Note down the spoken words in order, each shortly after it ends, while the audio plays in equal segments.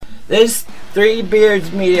This Three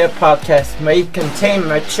Beards Media podcast may contain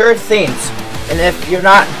mature themes, and if you're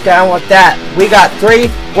not down with that, we got 3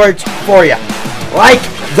 words for you. Like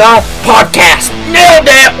the podcast. Nailed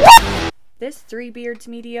it! This Three Beards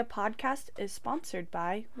Media podcast is sponsored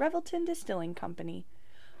by Revelton Distilling Company.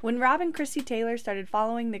 When Rob and Chrissy Taylor started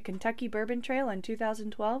following the Kentucky Bourbon Trail in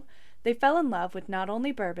 2012, they fell in love with not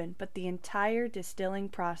only bourbon, but the entire distilling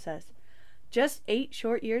process. Just 8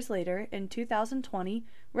 short years later, in 2020,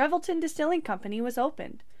 Revelton Distilling Company was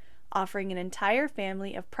opened, offering an entire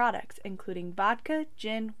family of products including vodka,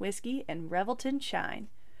 gin, whiskey, and Revelton Shine.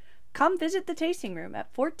 Come visit the tasting room at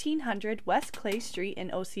 1400 West Clay Street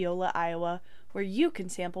in Osceola, Iowa, where you can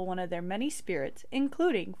sample one of their many spirits,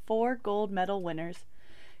 including 4 gold medal winners.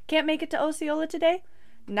 Can't make it to Osceola today?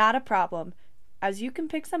 Not a problem, as you can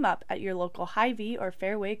pick some up at your local Hy-Vee or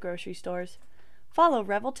Fairway grocery stores. Follow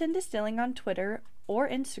Revelton Distilling on Twitter or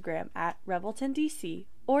Instagram at ReveltonDC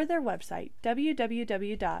or their website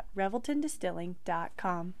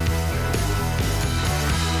www.reveltondistilling.com.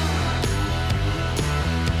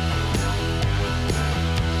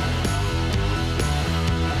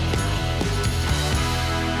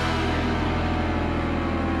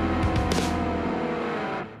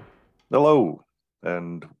 Hello,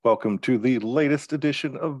 and welcome to the latest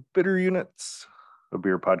edition of Bitter Units, a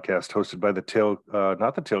beer podcast hosted by the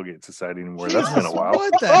not the Tailgate Society anymore. Jesus, that's been a while.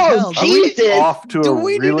 What the hell? Are we off to Do a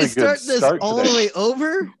we really need to start good this start all today? the way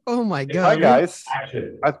over? Oh my god! Hi guys.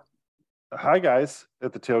 Hi guys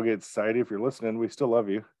at the Tailgate Society. If you're listening, we still love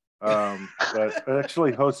you. But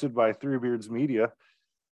actually hosted by Three Beards Media.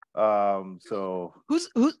 So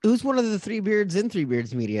who's one of the Three Beards in Three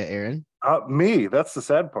Beards Media, Aaron? Me. That's the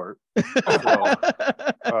sad part.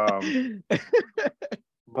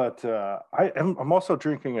 But I'm also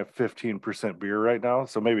drinking a 15% beer right now,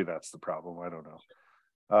 so maybe that's the problem. I don't know.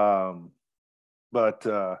 But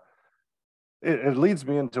it leads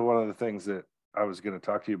me into one of the things that I was going to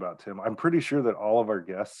talk to you about, Tim. I'm pretty sure that all of our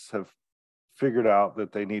guests have figured out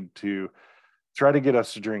that they need to try to get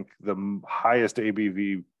us to drink the highest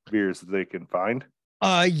ABV beers that they can find.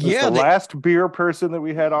 Yeah. The last beer person that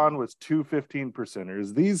we had on was 2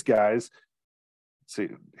 15%ers. These guys,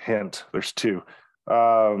 see, hint, there's 2.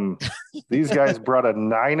 These guys brought a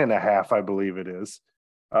 9.5, I believe it is.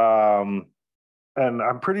 And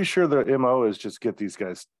I'm pretty sure the MO is just get these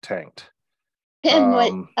guys tanked. Tim,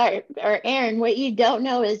 or Aaron, what you don't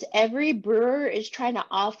know is every brewer is trying to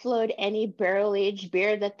offload any barrel-aged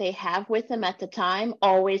beer that they have with them at the time,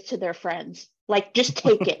 always to their friends. Like, just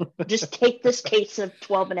take it. Just take this case of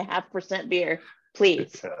 12.5% beer,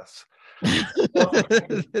 please. Yes.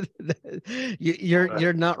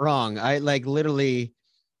 You're not wrong. I like literally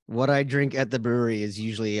what I drink at the brewery is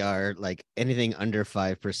usually like anything under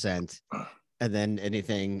 5%, and then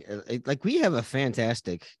anything like we have a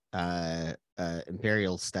fantastic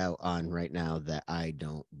Imperial Stout on right now that I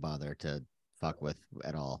don't bother to fuck with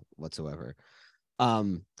at all whatsoever.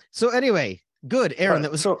 So anyway, good, Aaron.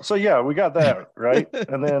 That was so yeah, we got that right.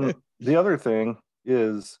 And then the other thing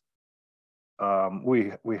is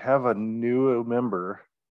we have a new member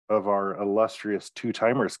of our illustrious Two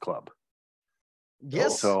Timers Club.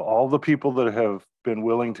 Yes. So all the people that have been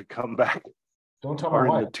willing to come back are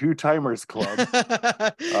in the Two Timers Club.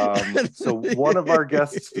 So one of our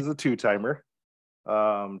guests is a two timer.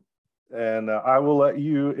 And I will let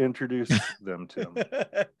you introduce them, Tim.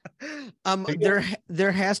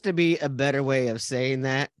 There has to be a better way of saying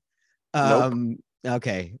that. Nope.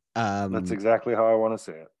 Okay. That's exactly how I want to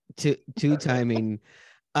say it. Two timing.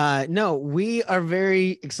 No, we are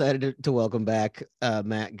very excited to welcome back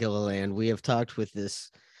Matt Gilliland. We have talked with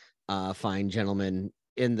this fine gentleman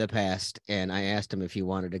in the past, and I asked him if he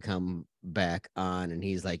wanted to come back on, and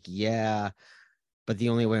he's like, yeah, but the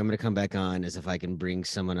only way I'm going to come back on is if I can bring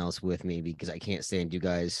someone else with me, because I can't stand you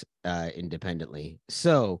guys independently.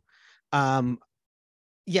 So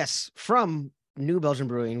yes, from New Belgium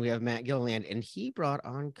Brewing, we have Matt Gilliland, and he brought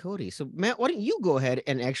on Cody. So Matt, why don't you go ahead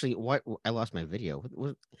and actually, I lost my video.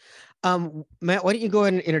 Matt, why don't you go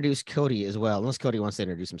ahead and introduce Cody as well, unless Cody wants to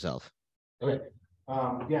introduce himself. Okay.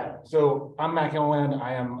 Yeah, so I'm Matt Gilliland.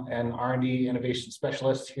 I am an R&D innovation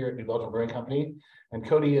specialist here at New Belgium Brewing Company, and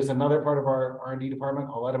Cody is another part of our R&D department.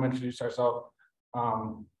 I'll let him introduce ourselves.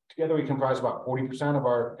 Together we comprise about 40% of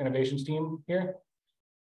our innovations team here.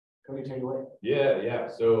 Cody, take it away. Yeah.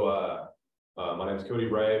 So my name is Cody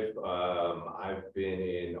Brave. I've been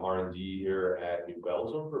in R&D here at New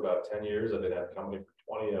Belgium for about 10 years. I've been at the company for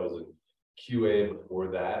 20. I was in QA before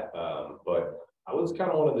that, but I was kind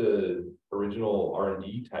of one of the original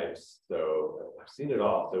R&D types, so I've seen it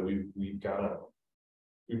all. So we've kind of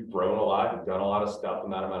we've grown a lot and done a lot of stuff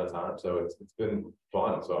in that amount of time. So it's been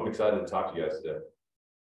fun. So I'm excited to talk to you guys today.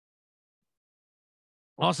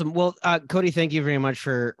 Awesome. Well, Cody, thank you very much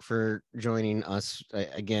for joining us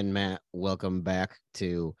again. Matt, welcome back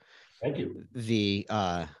to Thank you. the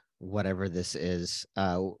whatever this is.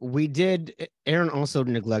 Aaron also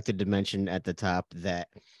neglected to mention at the top that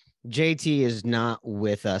JT is not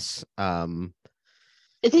with us.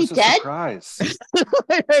 Is he dead? Surprise.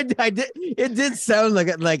 I did. It did sound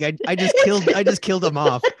like I just killed him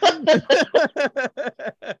off.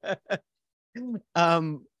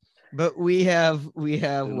 But we have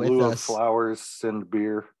In with lieu of us flowers and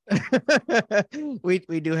beer. we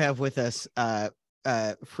do have with us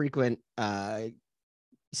frequent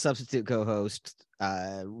substitute co-host,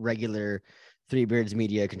 regular Three Beards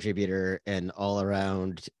Media contributor, and all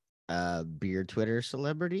around beer Twitter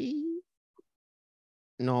celebrity.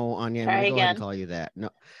 No, Anya, I'm gonna go ahead and call you that.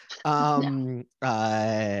 No.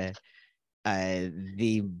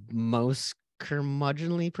 The most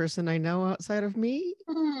curmudgeonly person I know outside of me.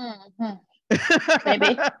 Mm-hmm.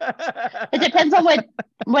 Maybe. It depends on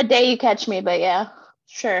what day you catch me, but yeah,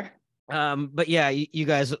 sure. But yeah, you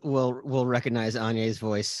guys will recognize Anya's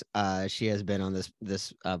voice. She has been on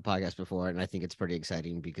this podcast before, and I think it's pretty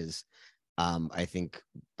exciting because I think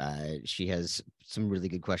she has some really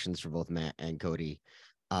good questions for both Matt and Cody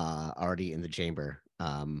already in the chamber,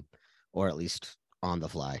 or at least on the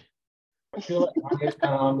fly. I feel like Anya's been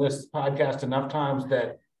on this podcast enough times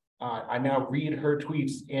that I now read her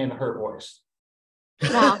tweets in her voice.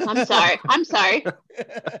 No, I'm sorry. I'm sorry.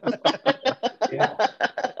 Yeah.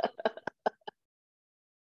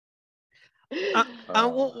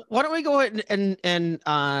 Well, why don't we go ahead and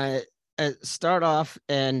start off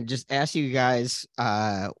and just ask you guys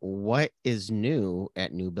what is new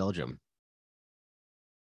at New Belgium?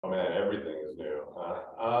 Oh man, everything is new.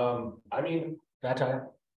 I mean, Fat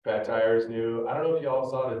Tire is new. I don't know if y'all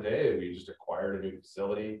saw today, we just acquired a new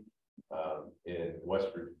facility in West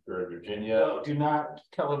Virginia. No, do not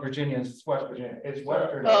tell the Virginians it's West Virginia. It's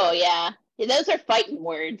Western. Oh yeah, those are fighting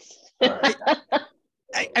words. Right.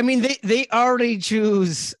 I mean, they already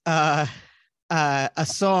choose a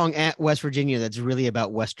song at West Virginia that's really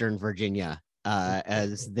about Western Virginia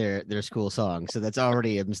as their school song. So that's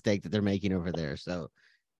already a mistake that they're making over there. So,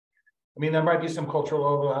 I mean, there might be some cultural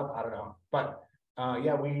overlap. I don't know, but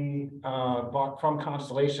yeah, we bought from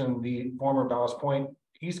Constellation the former Ballast Point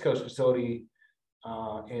East Coast facility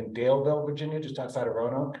in Daleville, Virginia, just outside of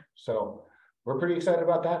Roanoke. So we're pretty excited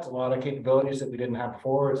about that. It's a lot of capabilities that we didn't have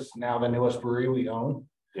before. It's now the newest brewery we own.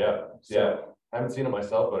 Yeah, yeah. I haven't seen it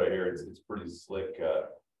myself, but I hear it's pretty slick.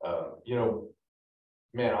 You know,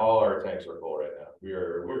 man, all our tanks are full right now.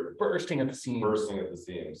 We're bursting at the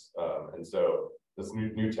seams. And so this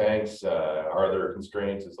new tanks, our other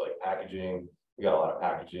constraints is like packaging. We got a lot of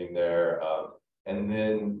packaging there. And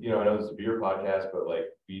then, you know, I know this is a beer podcast, but like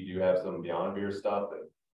we do have some beyond beer stuff, and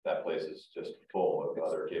that place is just full of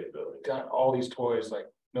other capabilities. Got all these toys like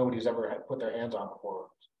nobody's ever had put their hands on before.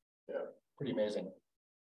 Yeah, pretty amazing.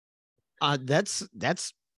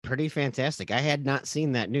 That's pretty fantastic. I had not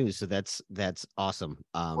seen that news, so that's awesome.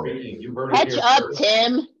 Breaking, you heard it Catch here up, first.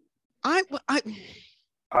 Tim.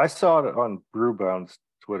 I saw it on Brewbound's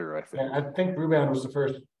Twitter, I think. And I think Brewbound was the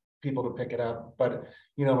first people to pick it up, but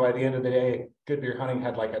you know, by the end of the day, Good Beer Hunting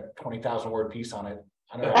had like a 20,000 word piece on it.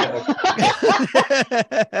 I don't know.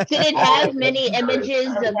 Did it have many images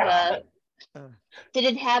of did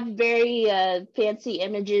it have very fancy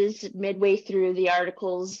images midway through the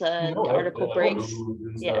articles, the article breaks?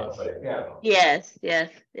 Yes. Yeah.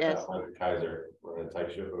 Yes. Kaiser, we're in a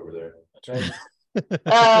tight ship over there. That's right.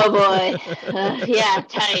 Oh boy. Yeah,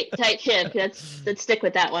 tight ship. Let's stick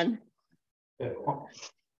with that one.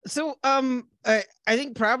 So I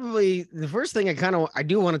think probably the first thing I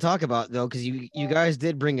do want to talk about, though, because you guys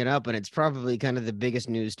did bring it up, and it's probably kind of the biggest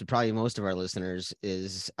news to probably most of our listeners,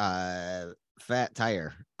 is Fat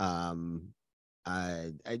Tire. I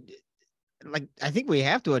think we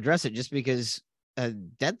have to address it just because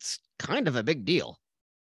that's kind of a big deal.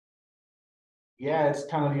 Yeah, it's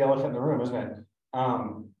kind of the elephant in the room, isn't it?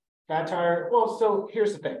 Fat Tire. Well, so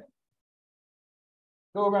here's the thing.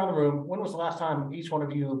 Go around the room. When was the last time each one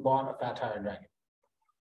of you bought a Fat Tire and drank it?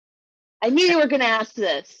 I knew you were going to ask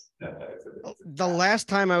this. The last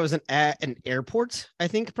time I was at an airport, I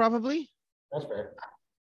think probably. That's fair.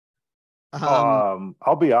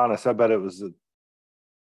 I'll be honest. I bet it was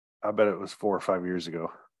 4 or 5 years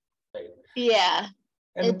ago. Yeah,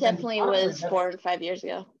 it definitely was 4 or 5 years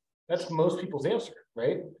ago. That's most people's answer,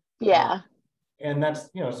 right? Yeah. And that's,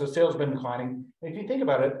 you know, so sales have been declining. If you think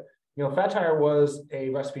about it, you know, Fat Tire was a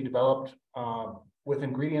recipe developed with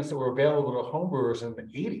ingredients that were available to homebrewers in the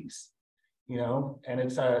 80s, and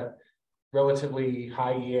it's a relatively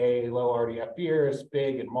high EA, low RDF beer. It's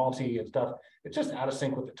big and malty and stuff. It's just out of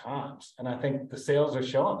sync with the times. And I think the sales are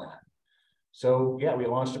showing that. So yeah, we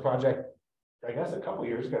launched a project, I guess a couple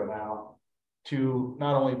years ago now, to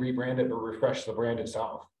not only rebrand it, but refresh the brand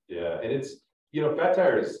itself. Yeah, and it's, Fat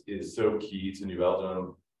Tire is so key to New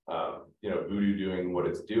Belgium. Voodoo doing what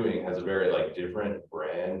it's doing has a very different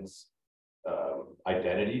brands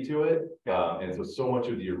identity to it. And so much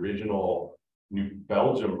of the original New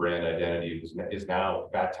Belgium brand identity is now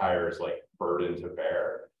Fat Tire's burden to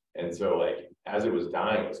bear. And so as it was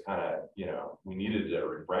dying, it was kind of, we needed to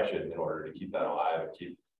refresh it in order to keep that alive and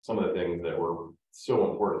keep some of the things that were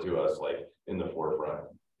so important to us in the forefront.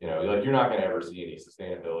 You're not going to ever see any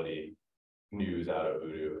sustainability news out of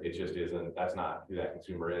Voodoo. It just isn't. That's not who that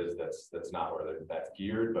consumer is. That's not where that's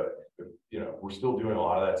geared. But we're still doing a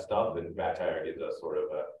lot of that stuff, and Fat Tire gives us sort of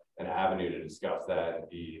an avenue to discuss that and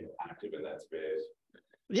be active in that space.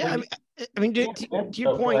 Yeah, I mean, to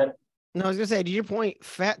your point. No, I was gonna say, to your point,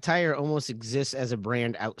 Fat Tire almost exists as a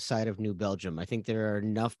brand outside of New Belgium. I think there are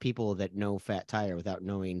enough people that know Fat Tire without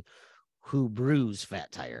knowing who brews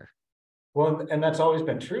Fat Tire. Well, and that's always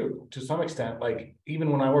been true to some extent.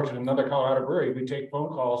 Even when I worked at another Colorado brewery, we'd take phone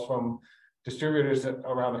calls from distributors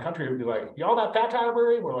around the country who'd be like, "Y'all that Fat Tire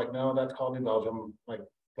brewery?" We're like, "No, that's called New Belgium. Look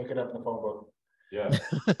it up in the phone book." Yeah.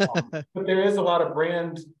 But there is a lot of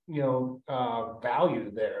brand,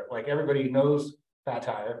 value there. Everybody knows Fat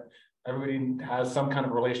Tire. Everybody has some kind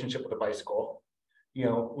of relationship with a bicycle.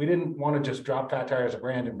 We didn't want to just drop Fat Tire as a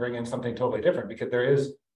brand and bring in something totally different, because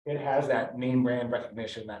it has that name brand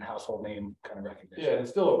recognition, that household name kind of recognition. Yeah, and it's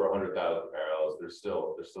still over 100,000 barrels. There's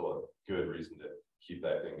still a good reason to keep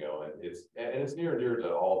that thing going. It's near and dear to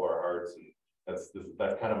all of our hearts, and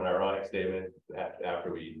that's kind of an ironic statement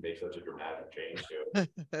after we make such a dramatic change to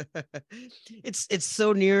it. It's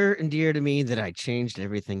so near and dear to me that I changed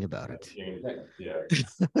everything about it. Yeah.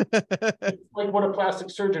 It's like what a plastic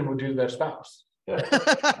surgeon would do to their spouse. Yeah.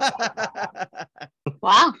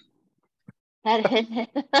 Wow.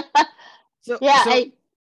 So yeah,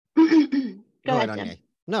 go ahead, Anya.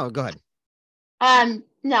 No, go ahead.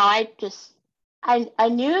 No, I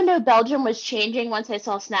knew New Belgium was changing once I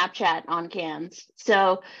saw Snapchat on cans.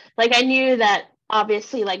 So I knew that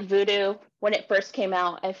obviously Voodoo, when it first came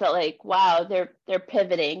out, I felt like, wow, they're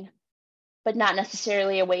pivoting, but not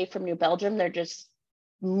necessarily away from New Belgium. They're just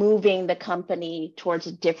moving the company towards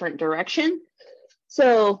a different direction.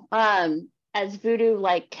 So as Voodoo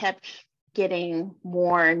kept getting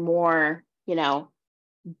more and more,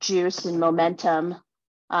 juice and momentum,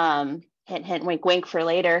 hint, hint, wink, wink for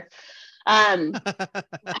later.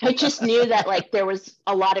 I just knew that there was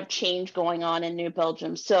a lot of change going on in New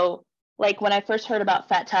Belgium. So when I first heard about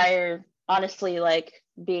Fat Tire, honestly,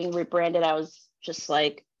 being rebranded, I was just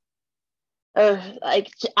I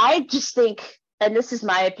just think, and this is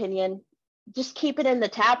my opinion, just keep it in the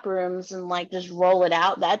tap rooms and just roll it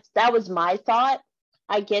out. That was my thought.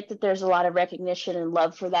 I get that there's a lot of recognition and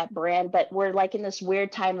love for that brand, but we're in this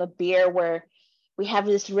weird time of beer where we have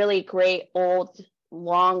this really great old,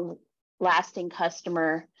 long lasting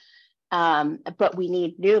customer, but we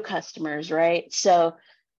need new customers, right? So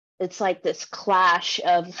it's this clash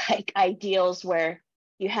of ideals where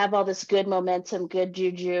you have all this good momentum, good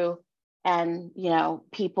juju, and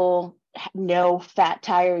people know Fat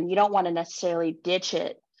Tire, and you don't want to necessarily ditch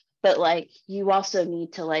it, but you also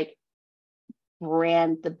need to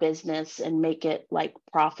brand the business and make it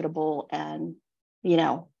profitable, and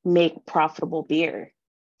make profitable beer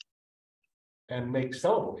and make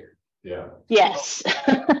sellable beer. Yeah. Yes.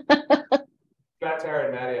 Fat Tire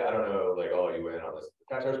and Maddie, I don't know, all you in on this.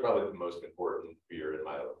 Fat Tire is probably the most important beer in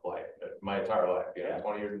my life, my entire life.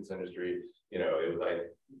 20 years in this industry. It was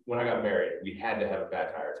when I got married, we had to have a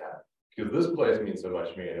Fat Tire tap because this place means so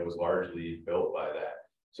much to me, and it was largely built by that.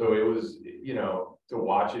 So it was, to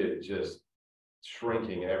watch it just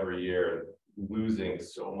shrinking every year and losing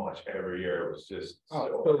so much every year, it was just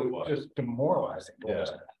just demoralizing. Yeah.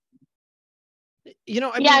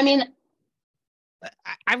 I mean,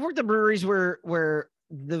 I've worked at breweries where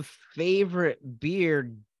the favorite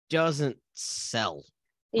beer doesn't sell.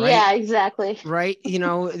 Right? Yeah, exactly. Right.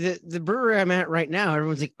 The brewery I'm at right now,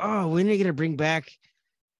 everyone's like, "Oh, when are you gonna bring back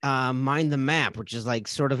Mind the Map," which is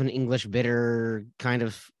sort of an English bitter kind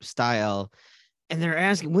of style. And they're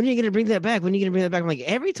asking, "When are you gonna bring that back? When are you gonna bring that back?" I'm like,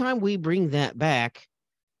 every time we bring that back,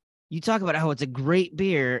 you talk about how it's a great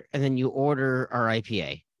beer, and then you order our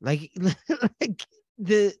IPA.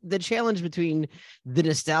 The challenge between the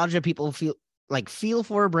nostalgia people feel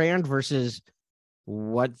for a brand versus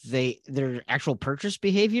what their actual purchase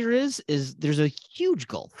behavior is there's a huge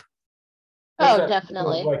gulf. Oh,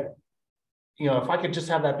 definitely. Like, if I could just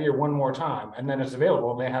have that beer one more time and then it's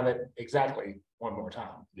available and they have it exactly one more time.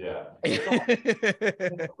 Yeah.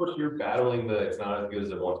 Of course, you're battling it's not as good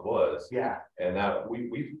as it once was. Yeah. And that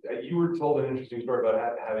you were told an interesting story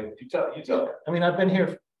about having, you tell. I mean, I've been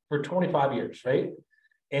here for 25 years, right?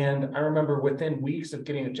 And I remember within weeks of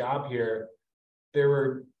getting a job here, there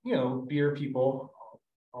were, beer people,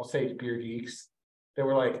 I'll say beer geeks, that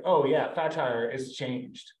were like, oh yeah, Fat Tire is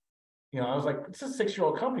changed. I was like, it's a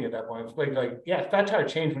 6-year-old company at that point. It's like, yeah, Fat Tire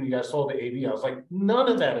changed when you guys sold the AB. I was like, none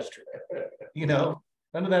of that is true.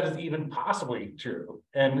 None of that is even possibly true.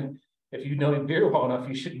 And if you know beer well enough,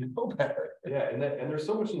 you should know better. Yeah, and there's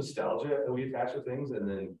so much nostalgia that we attach to things, and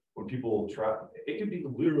then when people try, it could be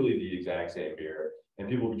literally the exact same beer, and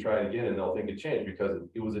people will try it again, and they'll think it changed because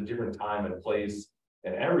it was a different time and place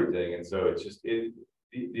and everything, and so it's just the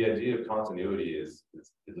idea of continuity is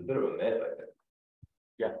a bit of a myth, I think.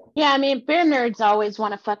 Yeah. Yeah, I mean, beer nerds always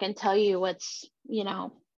want to fucking tell you what's, they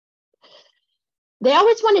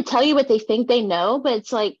always want to tell you what they think they know, but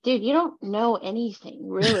it's like, dude, you don't know anything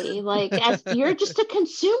really. Like, as you're just a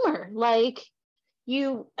consumer, like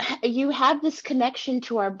you have this connection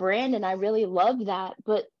to our brand, and I really love that,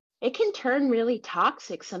 but it can turn really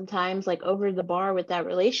toxic sometimes, like over the bar with that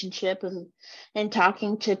relationship and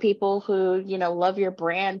talking to people who, love your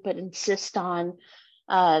brand, but insist on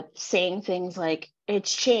saying things like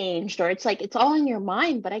it's changed, or it's like, it's all in your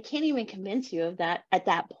mind, but I can't even convince you of that at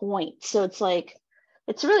that point. So it's like,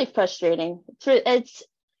 it's really frustrating. I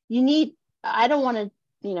don't want to,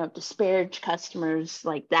 disparage customers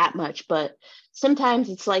like that much, but sometimes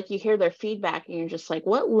it's like you hear their feedback and you're just like,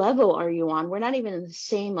 what level are you on? We're not even in the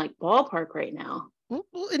same like ballpark right now. Well,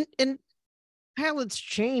 and palates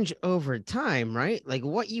change over time, right? Like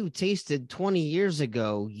what you tasted 20 years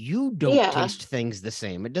ago, you don't taste things the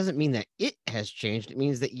same. It doesn't mean that it has changed. It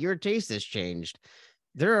means that your taste has changed.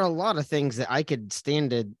 There are a lot of things that I could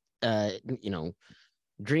stand to,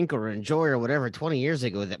 drink or enjoy or whatever 20 years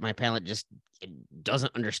ago that my palate just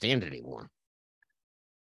doesn't understand anymore.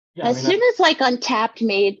 Yeah, as soon as like Untapped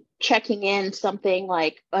made checking in something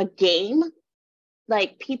like a game,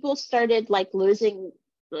 like people started like losing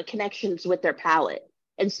the connections with their palate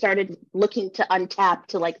and started looking to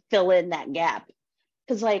Untapped to like fill in that gap.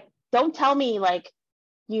 Because like, don't tell me like,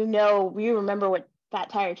 you remember what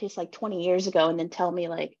Fat Tire tastes like 20 years ago, and then tell me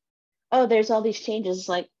like, oh, there's all these changes.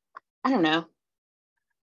 Like, I don't know.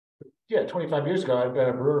 Yeah, 25 years ago, I'd been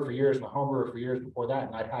a brewer for years and a home brewer for years before that,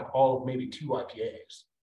 and I'd had all of maybe 2 IPAs.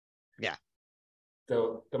 Yeah.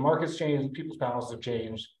 So the market's changed, people's palates have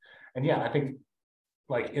changed. And yeah, I think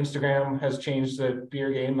like Instagram has changed the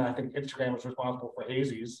beer game. I think Instagram is responsible for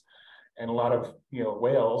hazies and a lot of,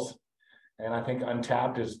 whales. And I think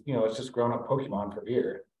Untapped is, it's just grown up Pokemon for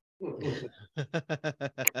beer.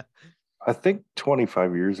 I think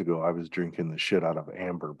 25 years ago, I was drinking the shit out of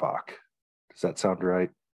Amber Bock. Does that sound right?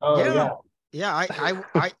 Oh yeah. Yeah,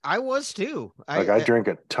 I was too. I drank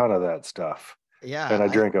a ton of that stuff. Yeah. And I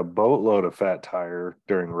drank a boatload of Fat Tire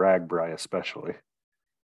during Ragbri, especially.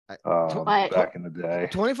 Back in the day.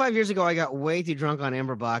 25 years ago, I got way too drunk on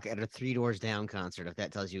Amber Bock at a Three Doors Down concert, if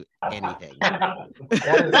that tells you anything. That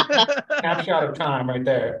is a snapshot of time right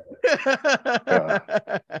there.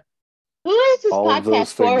 Who is this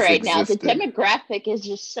podcast for right now? The demographic is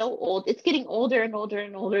just so old. It's getting older and older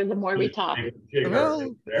and older the more we talk.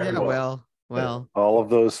 Well. All of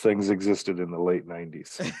those things existed in the late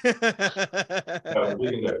 90s.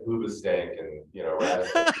 Leaving the Uva stank and,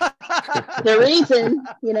 the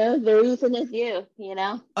reason is you.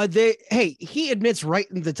 He admits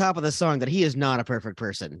right in the top of the song that he is not a perfect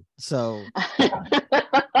person. So I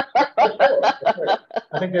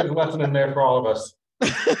think there's a lesson in there for all of us.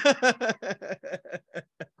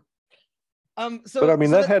 But I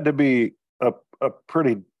mean, that had to be a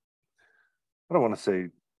pretty, I don't want to say,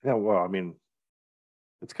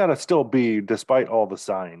 it's got to still be, despite all the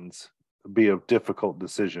signs, be a difficult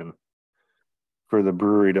decision for the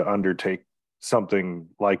brewery to undertake something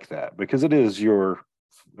like that, because it is I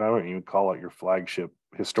don't even call it your flagship,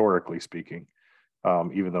 historically speaking,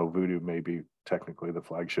 even though Voodoo may be technically the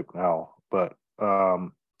flagship now. But,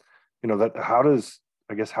 how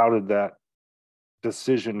did that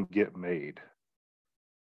decision get made?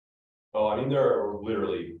 Oh, I mean, there are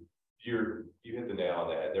literally, you hit the nail on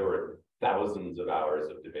the head. There were thousands of hours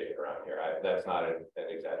of debate around here. That's not an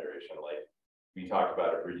exaggeration. Like, we talked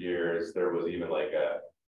about it for years. There was even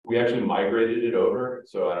we actually migrated it over.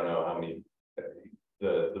 So I don't know how many,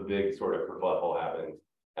 the big sort of kerfuffle happened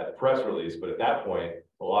at the press release, but at that point,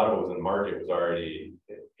 a lot of what was in the market was already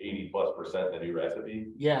 80+% the new recipe.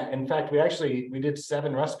 Yeah, in fact, we did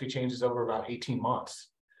 7 recipe changes over about 18 months.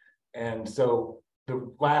 And so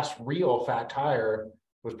the last real fat tire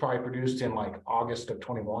was probably produced in like August of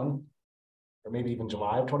 21, or maybe even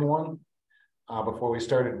July of 21, before we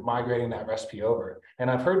started migrating that recipe over. And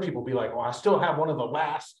I've heard people be like, well, I still have one of the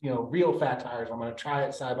last, real fat tires. I'm going to try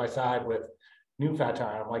it side by side with new fat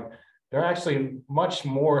tire. I'm like, they're actually much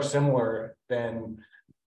more similar than,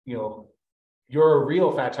 your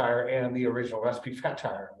real fat tire and the original recipe fat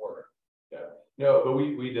tire were. Yeah, no, but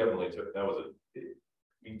we definitely took,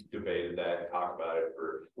 we debated that and talked about it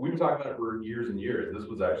we've been talking about it for years and years. This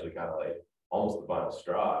was actually kind of like almost the final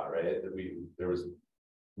straw, right? That there was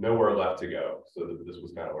nowhere left to go. So this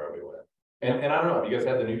was kind of where we went. And I don't know, have you guys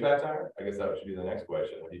had the new fat tire? I guess that should be the next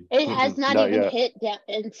question. It has not even yet. hit down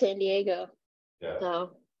in San Diego. Yeah.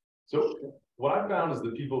 So what I found is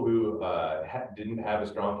the people who didn't have a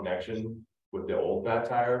strong connection with the old fat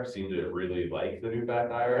tire seem to really like the new fat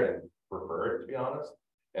tire and prefer it, to be honest.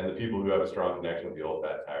 And the people who have a strong connection with the old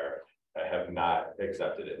fat tire have not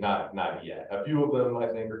accepted it. Not yet. A few of them, I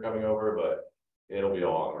think, are coming over, but it'll be a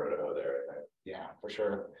long road to go there, I think. Yeah, for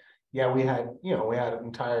sure. Yeah, we had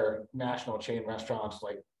entire national chain restaurants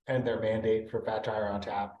like end their mandate for fat tire on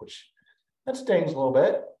tap, which that stings a little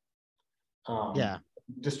bit. Yeah.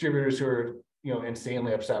 Distributors who are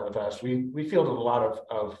insanely upset with us. We fielded a lot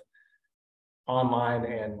of online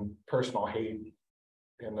and personal hate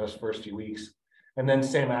in those first few weeks. And then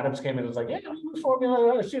Sam Adams came in and was like, yeah,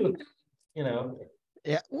 formula shoot, Yeah.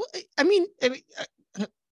 Well, I mean, the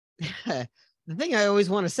thing I always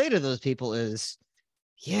want to say to those people is,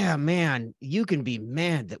 yeah, man, you can be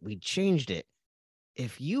mad that we changed it.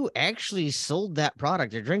 If you actually sold that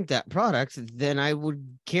product or drink that product, then I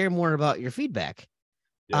would care more about your feedback.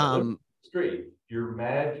 Yeah, straight. You're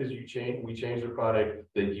mad because we changed the product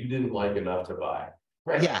that you didn't like enough to buy.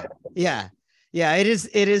 Right. Yeah. It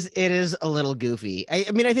is a little goofy.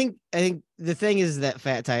 I mean, I think the thing is that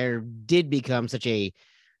fat tire did become such a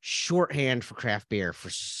shorthand for craft beer for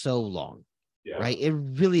so long. Yeah. Right. It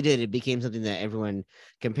really did. It became something that everyone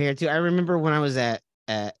compared to. I remember when I was at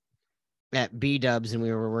B Dubs and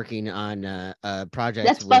we were working on a project.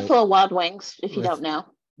 That's Buffalo Wild Wings, if you don't know.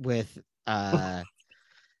 With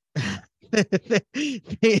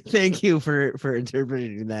thank you for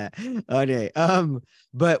interpreting that. Okay.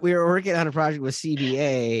 But we were working on a project with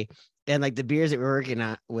CBA, and like the beers that we were working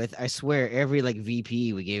on with, I swear every like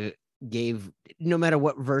VP we gave no matter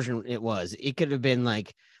what version it was. It could have been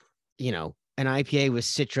like, an IPA with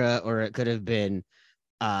Citra, or it could have been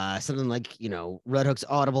something like, Red Hook's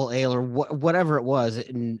Audible Ale, or whatever it was.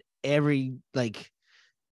 And every like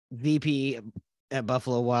VP at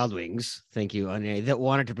Buffalo Wild Wings, thank you, Anya, that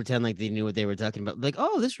wanted to pretend like they knew what they were talking about. Like,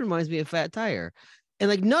 oh, this reminds me of fat tire. And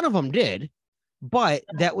like none of them did, but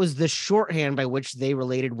that was the shorthand by which they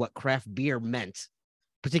related what craft beer meant,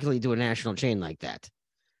 particularly to a national chain like that.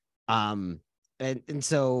 And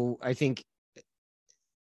so I think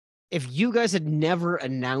if you guys had never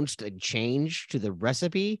announced a change to the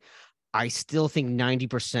recipe, I still think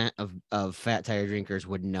 90% of fat tire drinkers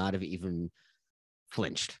would not have even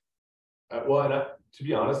flinched. To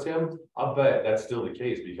be honest, Tim, I'll bet that's still the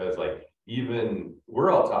case, because like even we're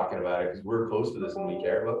all talking about it because we're close to this and we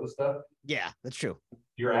care about this stuff. Yeah, that's true.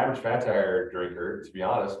 Your average fat tire drinker, to be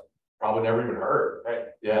honest, probably never even heard. Right?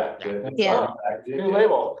 Yeah. New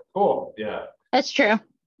label. Cool. Yeah. That's true.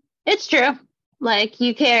 It's true. Like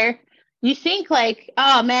you care. You think like,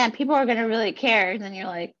 oh man, people are gonna really care. And then you're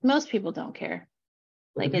like, most people don't care.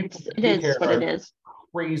 Like it is what it is.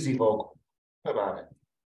 Crazy vocal about it.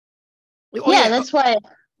 Yeah, that's why.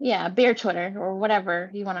 Yeah, beer Twitter or whatever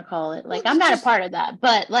you want to call it. Like I'm not a part of that,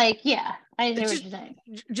 but like, yeah, I hear what you're saying.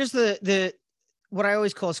 Just the what I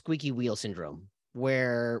always call squeaky wheel syndrome,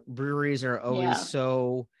 where breweries are always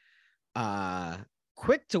so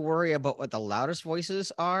quick to worry about what the loudest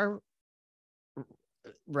voices are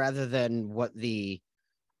rather than what the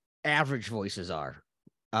average voices are.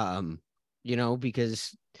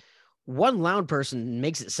 Because one loud person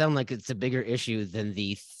makes it sound like it's a bigger issue than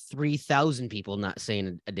the 3,000 people not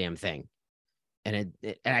saying a damn thing. And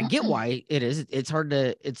I get why it is. It's hard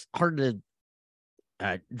to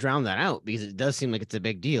drown that out, because it does seem like it's a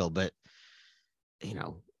big deal, but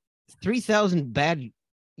 3,000 bad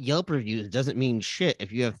Yelp reviews doesn't mean shit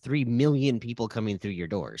if you have 3 million people coming through your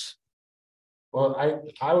doors. Well,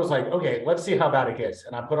 I was like, okay, let's see how bad it gets.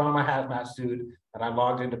 And I put on my hazmat suit and I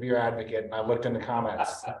logged into Beer Advocate and I looked in the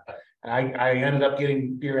comments. And I ended up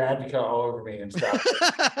getting Beer Advocate all over me and stuff.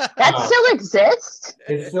 That still exists?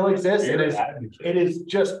 It still exists. It is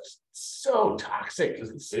just so toxic.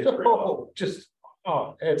 It's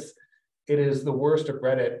it is the worst of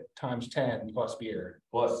Reddit times 10 plus beer.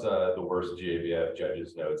 Plus the worst GABF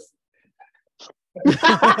judges notes.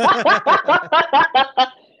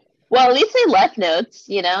 Well, at least they left notes,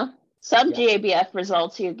 you know. Some Yeah. GABF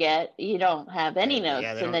results you get, you don't have any notes,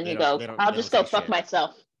 Yeah, and then you they go, don't- I'll they just don't go say fuck shit.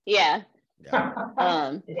 myself. Yeah.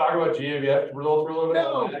 Yeah. We talk about GABF results for a little bit.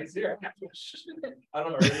 No. He's here. I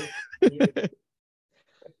don't know.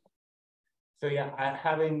 So yeah,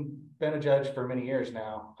 having been a judge for many years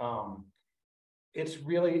now, it's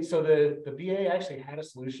really, so the BA actually had a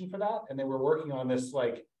solution for that, and they were working on this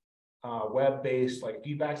like web-based like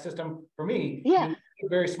feedback system. For me, Yeah. you need a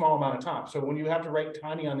very small amount of time. So when you have to write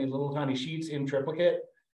tiny on these little tiny sheets in triplicate,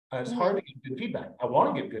 it's hard to get good feedback. I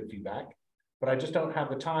want to get good feedback, but I just don't have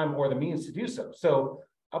the time or the means to do so. So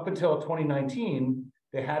up until 2019,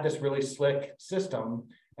 they had this really slick system.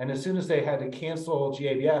 And as soon as they had to cancel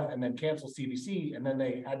GABF and then cancel CBC, and then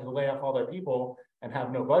they had to lay off all their people and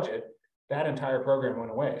have no budget, that entire program went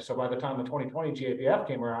away. So by the time the 2020 GABF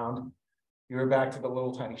came around, you were back to the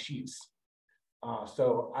little tiny sheets.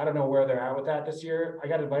 So I don't know where they're at with that this year. I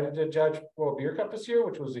got invited to judge World Beer Cup this year,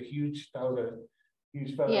 which was a huge feather.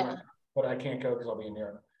 Yeah. But I can't go because I'll be in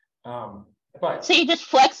Europe. But So you just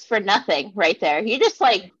flexed for nothing right there. You just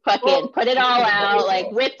like fucking put it all out,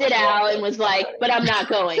 like whipped it out, and was like, "But I'm not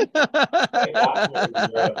going."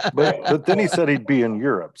 But then he said he'd be in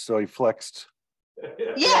Europe, so he flexed.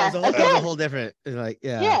 Yeah, It was a whole different, like,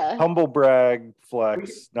 yeah. Humble brag,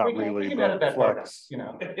 flex, not we really, can edit but that part out, flex. you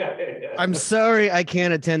know. I'm sorry I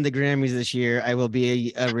can't attend the Grammys this year. I will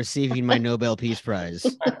be receiving my Nobel Peace Prize.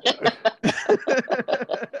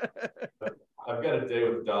 I've got a day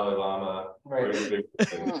with the Dalai Lama. Right.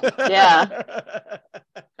 Yeah.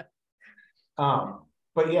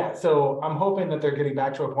 But yeah, so I'm hoping that they're getting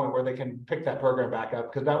back to a point where they can pick that program back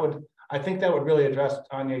up, because I think that would really address,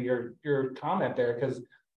 Tanya, your comment there, because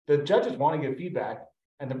the judges want to give feedback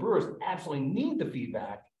and the brewers absolutely need the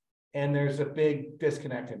feedback, and there's a big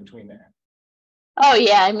disconnect in between there. Oh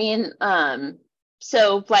yeah, I mean,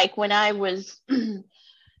 so like when I was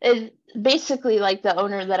basically like the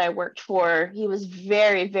owner that I worked for, he was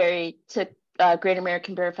very, very took Great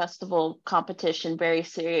American Beer Festival competition very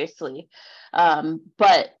seriously.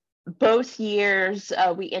 But both years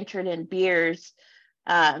we entered in beers,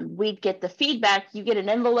 we'd get the feedback. You get an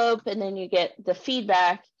envelope and then you get the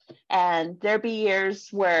feedback. And there'd be years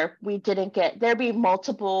where we didn't get, there'd be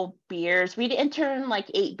multiple beers. We'd enter in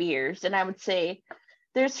like 8 beers. And I would say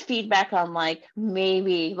there's feedback on like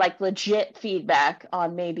maybe like legit feedback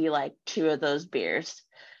on maybe like 2 of those beers.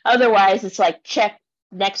 Otherwise, it's like check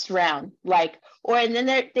next round, like, or and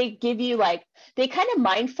then they give you like, they kind of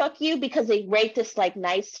mind fuck you because they write this like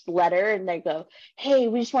nice letter and they go, hey,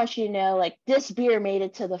 we just want you to know like this beer made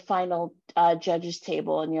it to the final judges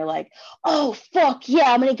table, and you're like, oh fuck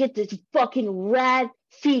yeah, I'm gonna get this fucking rad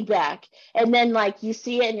feedback, and then like you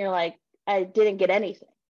see it and you're like, I didn't get anything,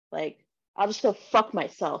 like I'll just go fuck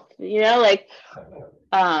myself, you know, like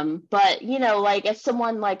but you know, like as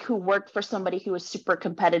someone like who worked for somebody who was super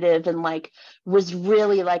competitive and like was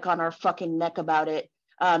really like on our fucking neck about it,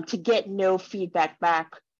 to get no feedback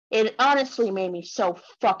back, it honestly made me so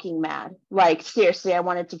fucking mad. Like seriously, I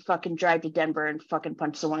wanted to fucking drive to Denver and fucking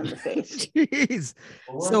punch someone in the face. Jeez.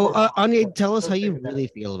 So Anya, tell us how you really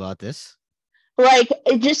feel about this. Like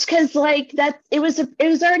just because like that it was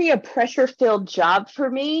already a pressure filled job for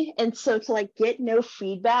me, and so to like get no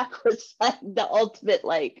feedback was like the ultimate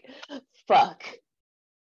like fuck.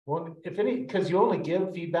 Well, if any, because you only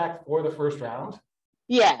give feedback for the first round.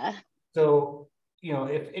 Yeah. So you know,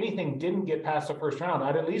 if anything didn't get past the first round,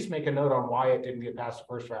 I'd at least make a note on why it didn't get past the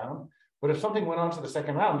first round. But if something went on to the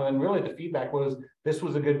second round, then really the feedback was this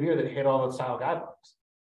was a good beer that hit all the style guidelines.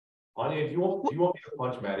 Anya, do you want me to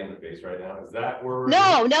punch Maddie in the face right now? Is that where we're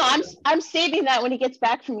No, I'm saving that when he gets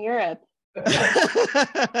back from Europe.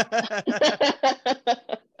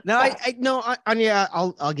 No, I no, Anya,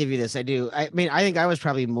 I'll give you this. I do. I mean, I think I was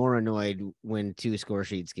probably more annoyed when 2 score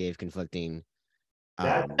sheets gave conflicting.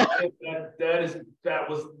 that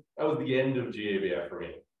was the end of GABF for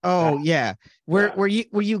me. Oh yeah, where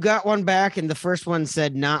you got one back and the first one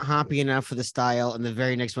said not hoppy enough for the style, and the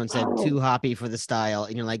very next one said too hoppy for the style,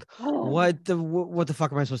 and you're like, what the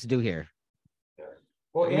fuck am I supposed to do here?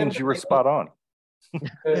 Well, It means you were spot on.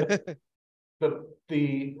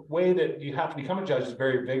 The way that you have to become a judge is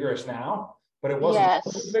very vigorous now, but it wasn't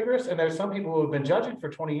vigorous. And there's some people who have been judging for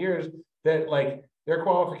 20 years that like their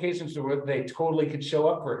qualifications to where they totally could show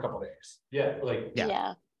up for a couple days. Yeah, like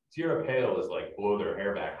Tierra Pale is like blow their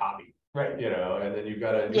hair back hoppy, right? You know, and then you've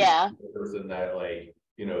got a person that like,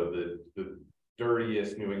 you know, the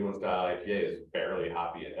dirtiest New England style IPA is barely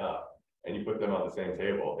hoppy enough, and you put them on the same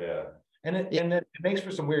table. Yeah. And it makes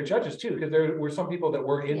for some weird judges too, because there were some people that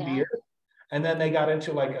were in beer, and then they got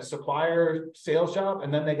into like a supplier sales job,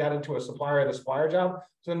 and then they got into a supplier the supplier job.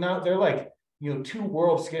 So now they're like, two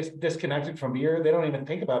worlds disconnected from beer. They don't even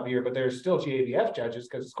think about beer, but they're still GABF judges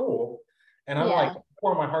because it's cool. And I'm like,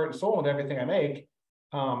 pour my heart and soul into everything I make.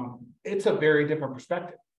 It's a very different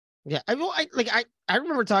perspective. Yeah, I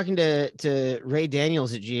remember talking to Ray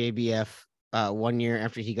Daniels at GABF 1 year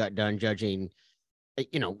after he got done judging.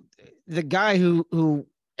 The guy who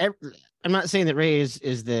I'm not saying that Ray is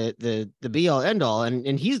the be all end all,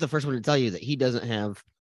 and he's the first one to tell you that he doesn't have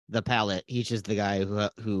the palate. He's just the guy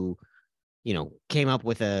who came up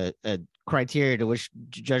with a criteria to which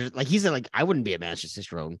judges, like he said, like I wouldn't be a master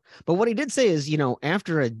cicerone. But what he did say is,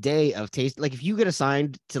 after a day of taste, like if you get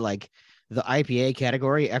assigned to like the IPA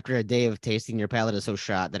category after a day of tasting, your palate is so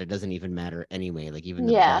shot that it doesn't even matter anyway. Like even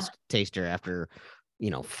the best taster after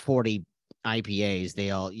 40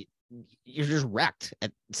 IPAs, you're just wrecked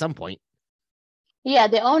at some point. Yeah,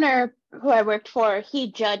 the owner who I worked for,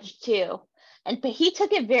 he judged too. But he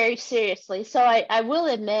took it very seriously. So I will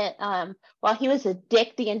admit, while he was a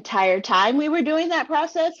dick the entire time we were doing that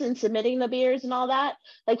process and submitting the beers and all that,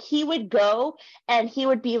 like he would go and he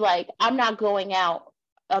would be like, I'm not going out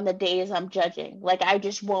on the days I'm judging. Like I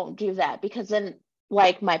just won't do that, because then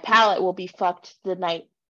like my palate will be fucked the night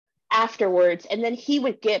afterwards. And then he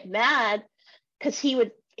would get mad because he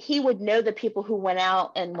would know the people who went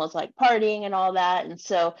out and was like partying and all that. And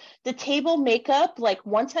so the table makeup, like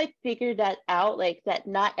once I figured that out, like that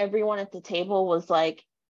not everyone at the table was like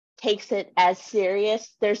takes it as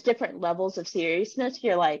serious. There's different levels of seriousness.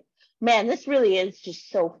 You're like, man, this really is just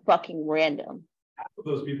so fucking random. Half of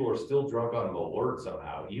those people are still drunk on Malort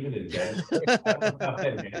somehow, even in Denver. I don't know how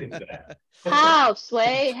they manage that. How,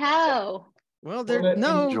 Sway? How? Well, they're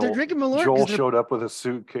drinking Malort. Joel showed up with a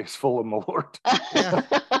suitcase full of Malort. Yeah.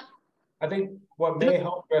 I think what may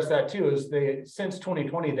help address that too is since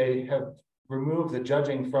 2020 they have removed the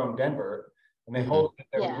judging from Denver, and they hold it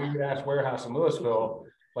at a weird ass warehouse in Louisville,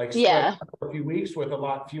 like for a few weeks with a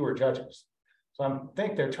lot fewer judges. So I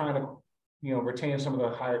think they're trying to retain some of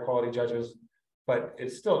the higher quality judges, but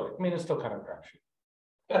it's still kind of a crapshoot.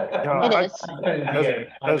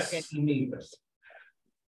 It is.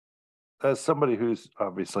 As somebody who's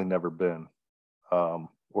obviously never been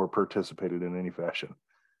or participated in any fashion,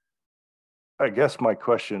 I guess my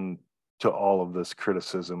question to all of this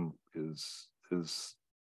criticism is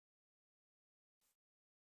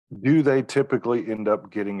do they typically end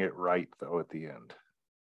up getting it right though at the end?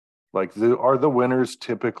 Like are the winners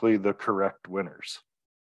typically the correct winners?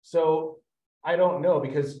 So I don't know,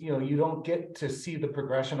 because you don't get to see the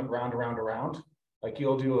progression of round around around. Like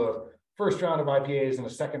you'll do a first round of IPAs and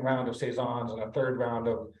a second round of saisons and a third round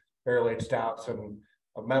of barrel-aged stouts and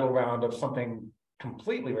a medal round of something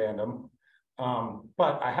completely random.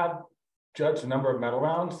 But I have judged a number of medal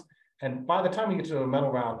rounds, and by the time you get to a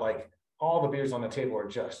medal round, like all the beers on the table are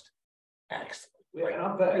just excellent. Like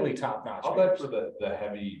really top notch. I'll bet for the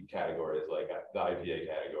heavy categories, like the IPA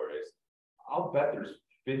categories, I'll bet there's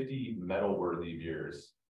 50 medal worthy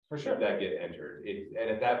beers for sure that get entered.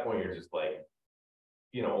 And at that point, you're just like,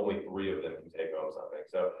 only 3 of them can take home something.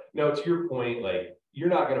 So no, to your point, like you're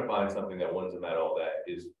not going to find something that wins a medal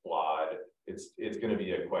that is flawed. It's going to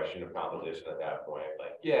be a question of composition at that point.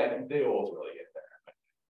 Like, yeah, they ultimately get there.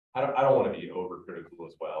 I don't want to be overcritical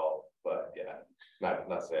as well, but yeah, not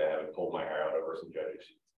say I haven't pulled my hair out over some judges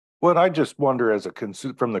sheets. Well, I just wonder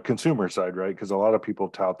from the consumer side, right? Because a lot of people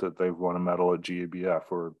tout that they've won a medal at GABF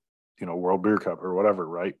or World Beer Cup or whatever,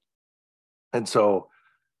 right? And so,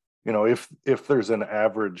 if there's an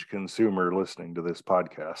average consumer listening to this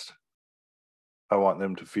podcast, I want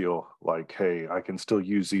them to feel like, hey, I can still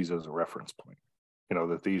use these as a reference point.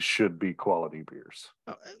 That these should be quality beers.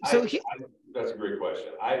 That's a great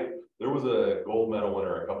question. There was a gold medal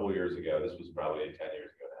winner a couple of years ago. This was probably 10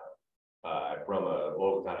 years ago now. From a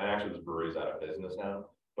local town. Actually, this brewery's out of business now.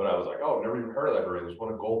 But I was like, oh, I've never even heard of that brewery. There's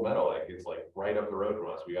won a gold medal. Like it's like right up the road from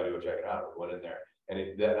us. We got to go check it out. We went in there, and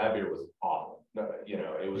that beer was awful.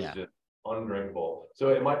 It was just undrinkable. So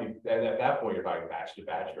it might be, and at that point, you're talking batch to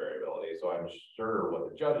batch variability. So I'm sure what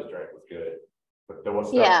the judges drank was good, but there was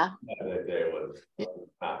stuff that day was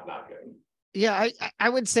not good. Yeah, I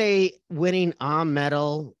would say winning a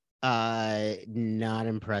medal, not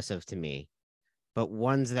impressive to me. But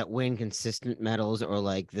ones that win consistent medals or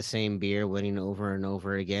like the same beer winning over and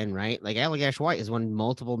over again, right? Like Allagash White has won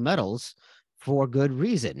multiple medals for good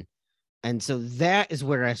reason. And so that is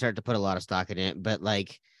where I start to put a lot of stock in it. But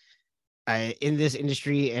like in this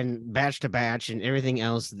industry and batch to batch and everything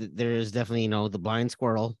else, there is definitely, the blind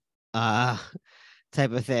squirrel type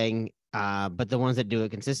of thing. but the ones that do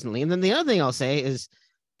it consistently. And then the other thing I'll say is,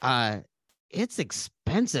 it's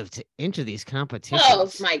expensive to enter these competitions.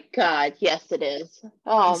 Oh my God. Yes, it is.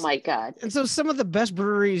 Oh my God. And so some of the best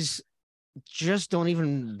breweries just don't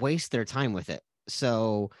even waste their time with it.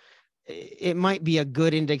 So it might be a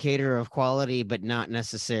good indicator of quality, but not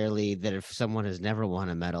necessarily that if someone has never won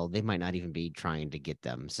a medal, they might not even be trying to get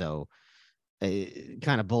them. So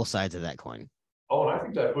kind of both sides of that coin. Oh, and I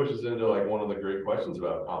think that pushes into like one of the great questions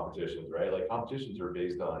about competitions, right? Like competitions are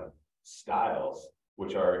based on styles,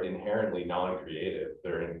 which are inherently non-creative.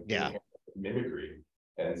 They're in mimicry.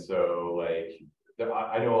 And so like,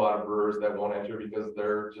 I know a lot of brewers that won't enter because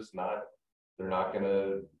they're not going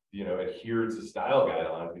to, adhere to style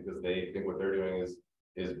guidelines because they think what they're doing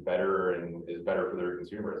is better and is better for their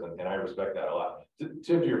consumers. And I respect that a lot.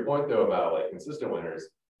 Tim, to your point though, about like consistent winners,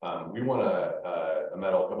 we won a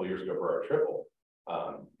medal a couple of years ago for our triple.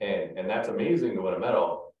 And that's amazing to win a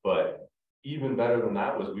medal, but even better than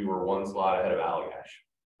that was we were one slot ahead of Allagash.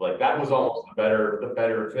 Like that was almost the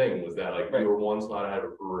better thing was that like we were one slot ahead of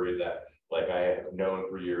a brewery that like I have known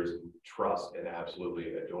for years, trust and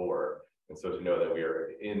absolutely adore. And so to know that we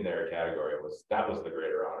are in their category was the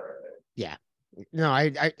greater honor, I think. Yeah. No,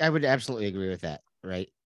 I would absolutely agree with that. Right.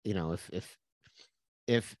 If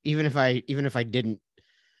even if I didn't,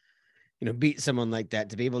 beat someone like that,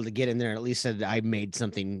 to be able to get in there, at least said I made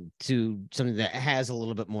something that has a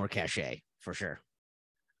little bit more cachet for sure.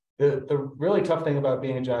 The really tough thing about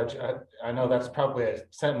being a judge, I know that's probably a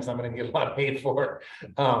sentence I'm going to get a lot of hate for,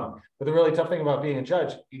 but the really tough thing about being a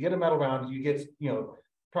judge, you get a medal round, you get,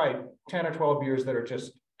 probably 10 or 12 beers that are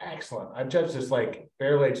just excellent. I've judged this like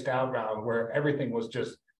barrel-aged stout round where everything was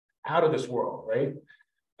just out of this world, right?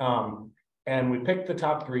 And we picked the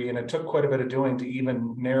top 3, and it took quite a bit of doing to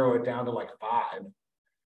even narrow it down to like 5.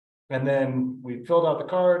 And then we filled out the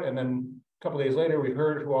card, and then a couple of days later, we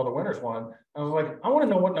heard who all the winners won. I was like, I want to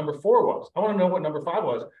know what number 4 was. I want to know what number 5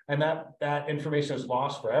 was. And that information is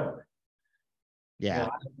lost forever. Yeah. I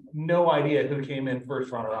have no idea who came in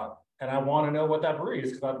first runner up. And I want to know what that brewery is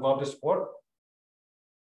because I'd love to support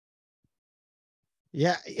it.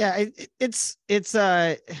 Yeah. It's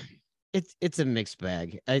a mixed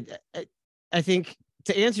bag. I think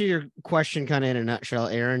to answer your question kind of in a nutshell,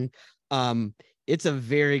 Aaron, it's a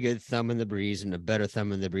very good thumb in the breeze and a better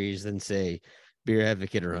thumb in the breeze than say Beer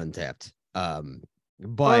Advocate or Untapped.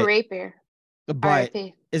 But or Rate Beer. But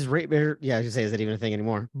RIP. is Rate Beer? Yeah, I was gonna say, is that even a thing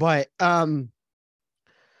anymore? But I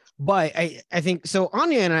think so.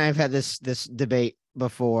 Anya and I have had this debate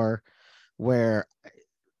before, where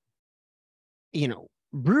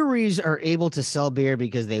breweries are able to sell beer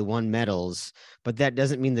because they won medals, but that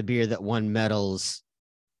doesn't mean the beer that won medals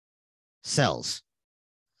sells.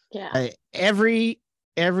 Yeah. Every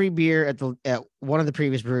beer at one of the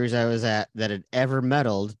previous breweries I was at that had ever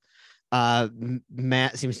medaled,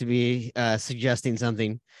 Matt seems to be suggesting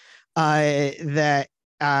something, that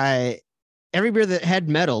every beer that had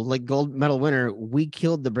medal, like gold medal winner, we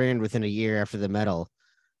killed the brand within a year after the medal,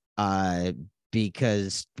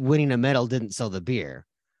 because winning a medal didn't sell the beer.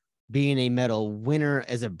 Being a medal winner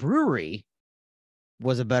as a brewery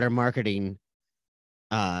was a better marketing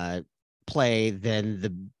play than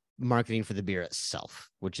the marketing for the beer itself,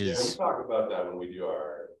 which is. Yeah, we talk about that when we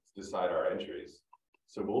decide our entries.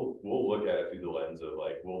 So we'll look at it through the lens of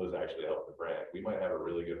like, will this actually help the brand? We might have a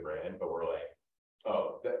really good brand, but we're like,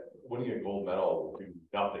 oh, winning a gold medal will do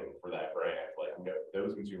nothing for that brand. Like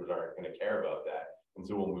those consumers aren't going to care about that. And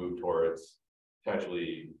so we'll move towards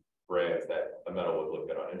potentially brands that a medal would look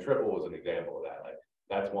good on. And Triple was an example of that. Like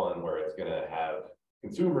that's one where it's going to have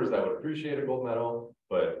consumers that would appreciate a gold medal,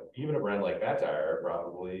 but even a brand like Fat Tire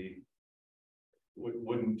probably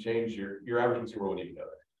wouldn't change your average consumer wouldn't even know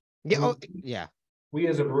that. Yeah. Oh, yeah. We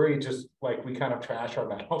as a brewery, just like we kind of trash our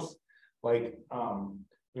medals. Like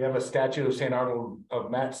we have a statue of St. Arnold of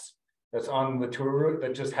Metz that's on the tour route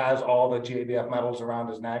that just has all the GABF medals around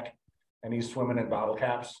his neck, and he's swimming in bottle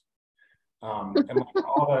caps. And like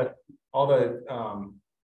all the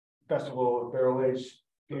festival of barrel aged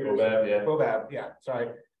beers, FOBAB, yeah, sorry.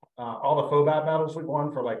 All the FOBAB medals we've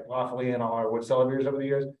won for like Lawfully and all our wood cellar beers over the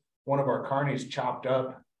years. One of our carnies chopped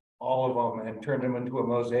up all of them and turned them into a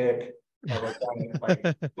mosaic of like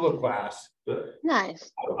blue glass.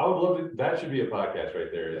 Nice. I would love to. That should be a podcast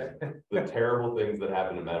right there. Is the terrible things that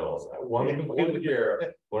happen to metals. One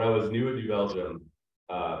year when I was new at New Belgium,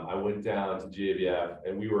 I went down to GABF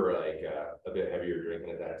and we were like a bit heavier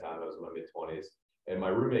drinking at that time. I was in my mid-20s, and my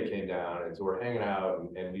roommate came down, and so we're hanging out,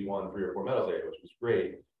 and we won 3 or 4 medals there, which was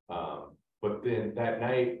great. But then that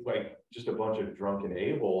night, like just a bunch of drunken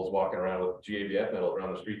a-holes walking around with GABF medal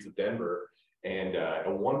around the streets of Denver. And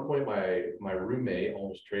at one point, my roommate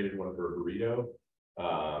almost traded one for a burrito.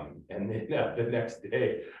 And then the next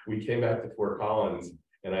day, we came back to Fort Collins,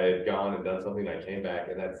 and I had gone and done something. And I came back,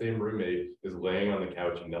 and that same roommate is laying on the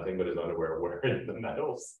couch in nothing but his underwear, wearing the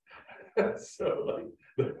medals. So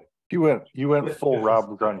like, you went full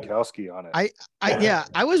Rob Gronkowski on it.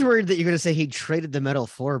 I was worried that you're going to say he traded the medal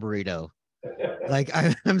for a burrito. Like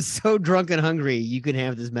I'm so drunk and hungry. You can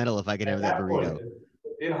have this medal if I can have that burrito. Point,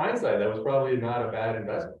 in hindsight, that was probably not a bad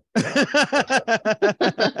investment.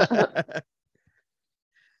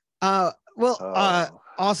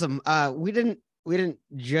 Awesome. We didn't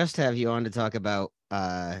just have you on to talk about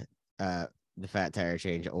the fat tire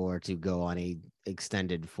change or to go on a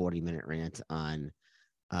extended 40-minute rant on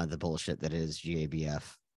the bullshit that is GABF.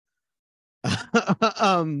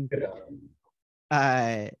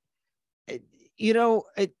 We're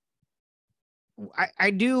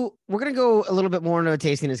going to go a little bit more into a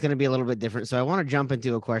tasting. It's going to be a little bit different. So I want to jump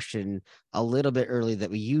into a question a little bit early that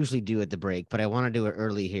we usually do at the break, but I want to do it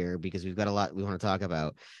early here because we've got a lot we want to talk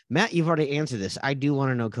about. Matt, you've already answered this. I do want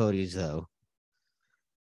to know Cody's though.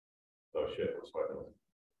 Oh shit. What's my name?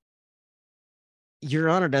 You're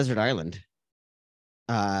on a desert island.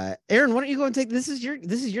 Aaron, why don't you go and take this is your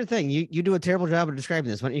thing. You do a terrible job of describing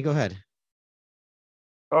this. Why don't you go ahead?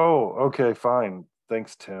 Oh, okay, fine.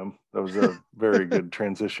 Thanks, Tim. That was a very good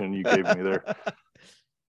transition you gave me there.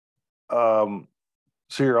 So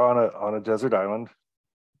you're on a desert island.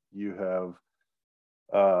 You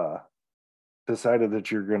have decided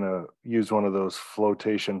that you're gonna use one of those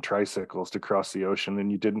flotation tricycles to cross the ocean,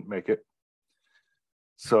 and you didn't make it.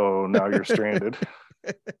 So now you're stranded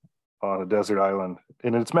on a desert island,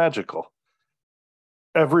 and it's magical.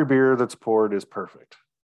 Every beer that's poured is perfect.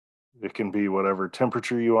 It can be whatever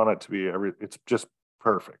temperature you want it to be. It's just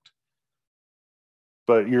perfect.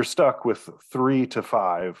 But you're stuck with 3 to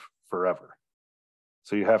 5 forever.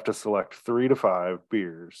 So you have to select 3 to 5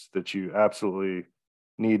 beers that you absolutely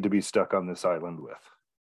need to be stuck on this island with.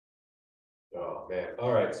 Oh man.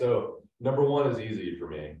 All right. So number one is easy for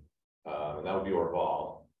me. And that would be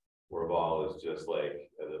Orval. Orval is just like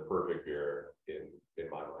the perfect beer in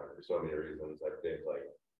my mind for so many reasons. I think like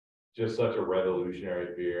just such a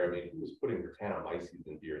revolutionary beer. I mean, he was putting Britannomyces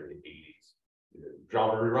in beer in the 80s.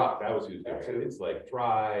 Jean-Marie Rock, that was who's doing it. It's like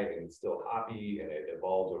dry and still hoppy, and it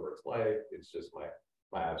evolves over its life. It's just my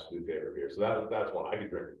absolute favorite beer. So that's one I could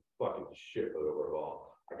drink fucking shit load of Orval.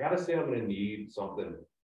 I gotta say, I'm gonna need something.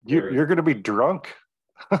 You're gonna be drunk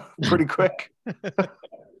pretty quick.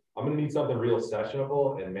 I'm gonna need something real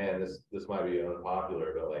sessionable, and man, this might be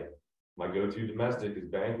unpopular, but like my go-to domestic is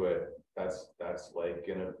Banquet. That's like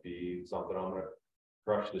gonna be something I'm gonna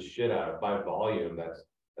crush the shit out of by volume. That's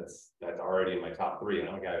already in my top 3, and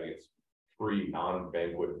I'm a guy who gets free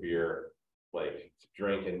non-Banquet beer like to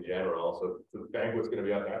drink in general. So the Banquet's gonna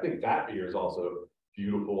be out there. I think that beer is also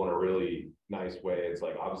beautiful in a really nice way. It's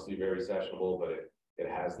like obviously very sessionable, but it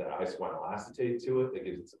has that isowine acetate to it that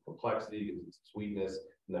gives it some complexity, gives it some sweetness,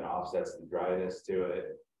 and then offsets the dryness to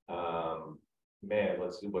it. Man,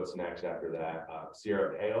 let's see what's next after that.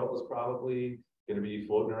 Sierra Pale is probably going to be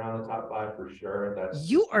floating around the top 5 for sure.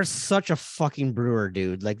 You are such a fucking brewer,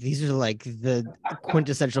 dude. Like these are like the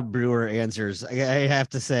quintessential brewer answers. I have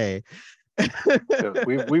to say. Yeah,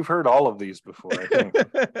 we've heard all of these before. I think. I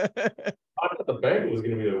thought the Banquet was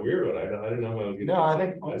going to be the weird one. I didn't know. I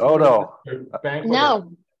think. Oh no. Banquet.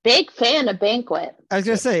 No, big fan of Banquet. I was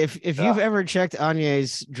gonna say if you've ever checked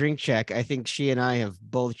Anya's drink check, I think she and I have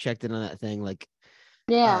both checked in on that thing. Like,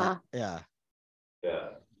 yeah.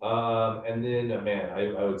 And then man,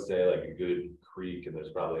 I would say like a good Creek, and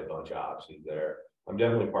there's probably a bunch of options there. I'm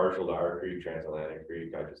definitely partial to our Creek, Transatlantic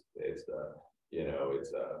Creek. It's a Oud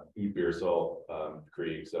Beersel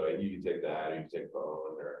Creek, so you can take that, or you can take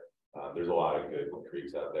Bone, or there's a lot of good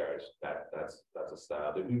creeks out there. That's a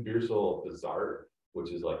style. The Oud Beersel Bizarre, which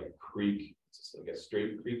is like a creek, it's like a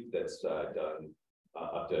straight creek that's done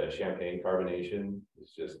up to champagne carbonation.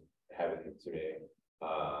 It's just heaven to me.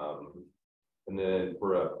 And then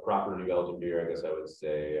for a proper New Belgium beer, I guess I would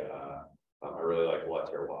say I really like La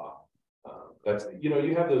Terroir. That's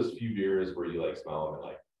you have those few beers where you like smell them and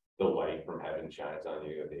like the light from heaven shines on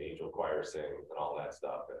you, the angel choir sings and all that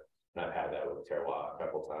stuff. And I've had that with Terroir a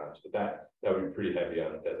couple times, but that would be pretty heavy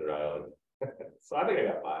on a desert island. So I think I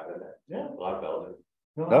got 5 in there. Yeah, a lot of Belgian.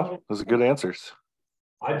 No, those are good answers.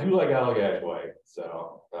 I do like Allagash White,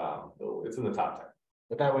 so it's in the top 10.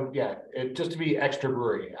 But that would, just to be extra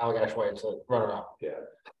brewery, Allagash White's a runner-up. Yeah.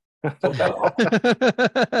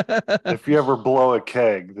 If you ever blow a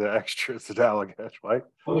keg, the extras at Allagash White.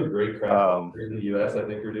 Other great craft in the U.S. I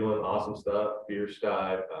think are doing awesome stuff. Beer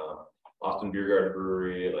Sky, Austin Beer Garden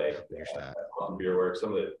Brewery, like Shot. Austin Beer Works,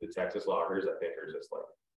 some of the Texas lagers I think are just like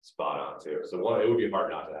spot on too. So it would be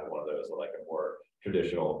hard not to have one of those, like a more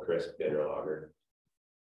traditional crisp bitter lager.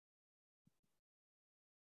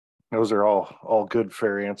 Those are all good,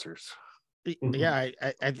 fair answers. Yeah,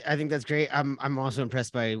 I think that's great. I'm also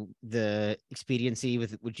impressed by the expediency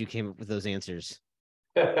with which you came up with those answers.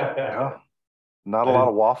 Yeah, not a lot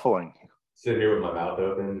of waffling. Sit here with my mouth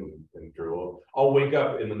open and drool. I'll wake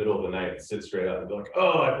up in the middle of the night and sit straight up and be like,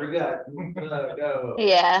 "Oh, I forgot." No.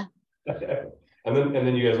 Yeah. and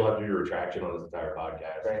then you guys will have to do a retraction on this entire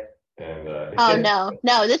podcast, right? And Oh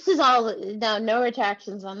no, this is all no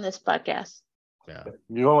retractions on this podcast. Yeah,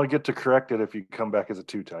 you only get to correct it if you come back as a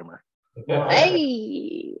 2-timer.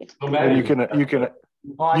 Hey. And you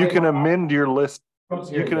can amend your list.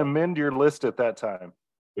 You can amend your list at that time.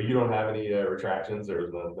 But you don't have any retractions. There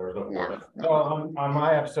was no. Well, on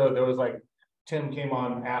my episode, there was like Tim came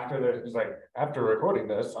on after this. He's like, after recording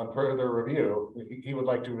this on further review, he would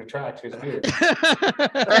like to retract his beer.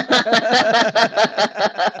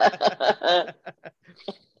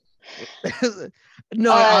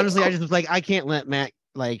 No, honestly, I just was like, I can't let Matt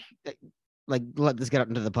like let this get out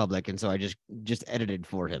into the public, and so I just edited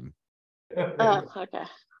for him. Oh, okay.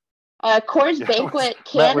 Coors Banquet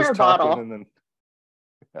can or bottle? Then,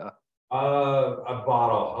 yeah. A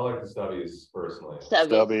bottle. I like the Stubbies personally.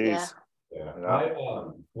 Stubbies. Yeah.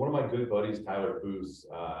 One of my good buddies, Tyler Boos,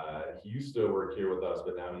 he used to work here with us,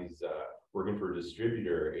 but now he's working for a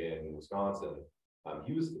distributor in Wisconsin.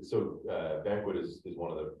 Banquet is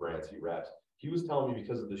one of the brands he reps. He was telling me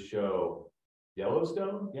because of the show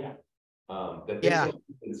Yellowstone, that they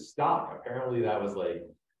in stock. Apparently, that was like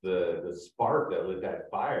the spark that lit that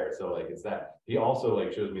fire. So like it's that. He also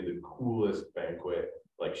like shows me the coolest Banquet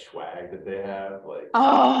like swag that they have, like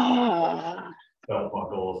belt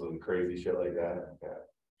buckles and crazy shit like that.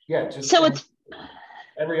 Yeah, just so it's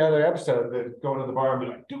every other episode that going to the bar and be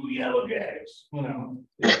like, do yellow jays, you know.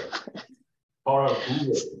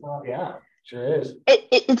 Yeah, sure is.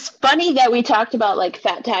 It's funny that we talked about like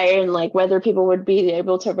Fat Tire and like whether people would be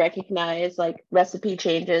able to recognize like recipe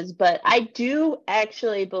changes, but I do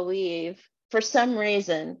actually believe for some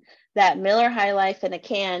reason that Miller High Life in a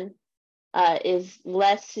can is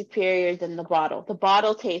less superior than the bottle. The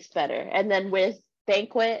bottle tastes better, and then with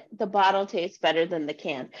Banquet, the bottle tastes better than the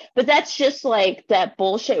can. But that's just like that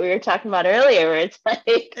bullshit we were talking about earlier, where it's like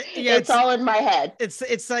it's all in my head.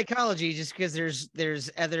 It's psychology, just because there's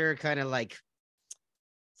other kind of like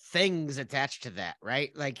things attached to that,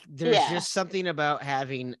 right? Like there's just something about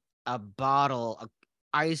having a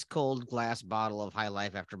ice cold glass bottle of High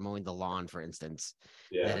Life after mowing the lawn, for instance,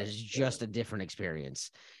 that is just a different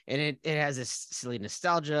experience. And it has this silly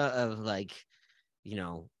nostalgia of like, you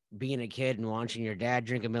know, being a kid and watching your dad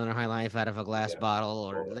drink a Miller High Life out of a glass bottle,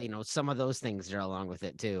 or you know, some of those things are along with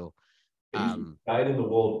it too. Dyed in the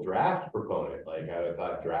wool draft proponent. Like I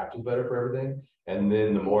thought draft was better for everything. And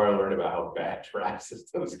then the more I learned about how bad draft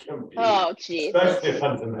systems can be, especially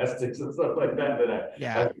on domestics and stuff like that,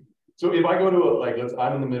 so if I go to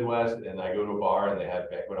I'm in the Midwest and I go to a bar and they have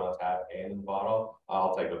Banquet on tap and in the bottle,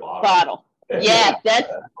 I'll take the bottle. Yeah,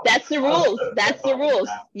 that's the rules. That's the rules.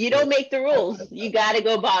 You don't make the rules. You got to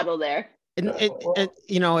go bottle there. And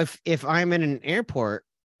you know, if I'm in an airport,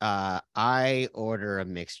 I order a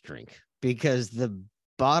mixed drink because the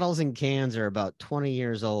bottles and cans are about 20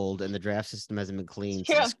 years old and the draft system hasn't been cleaned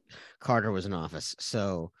since Carter was in office.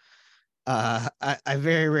 So I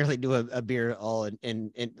very rarely do a beer at all.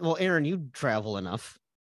 And well, Aaron, you travel enough.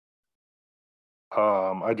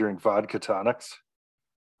 I drink vodka tonics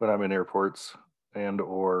when I'm in airports, and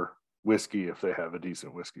or whiskey if they have a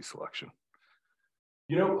decent whiskey selection.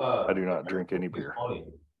 You know, I do not drink any beer. Funny.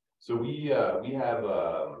 So we have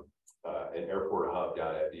an airport hub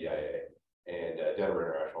down at DIA and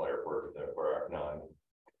Denver International Airport for our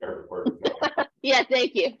non-airport. Yeah,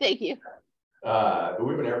 thank you. But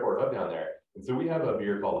we have an airport hub down there, and so we have a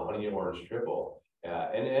beer called Honey and Orange Triple,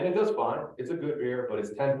 and it does fine. It's a good beer, but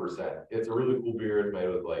it's 10%. It's a really cool beer. It's made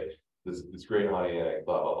with like this great honey and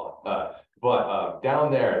blah blah blah. But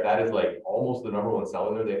down there, that is like almost the #1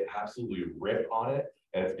 seller there. They absolutely rip on it,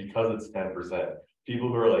 and it's because it's 10%. People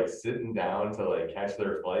who are like sitting down to like catch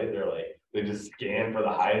their flight, they're like they just scan for the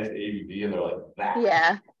highest ABV, and they're like that.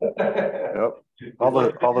 Yeah. Yep.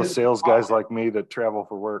 All the sales guys like me that travel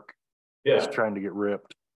for work, just trying to get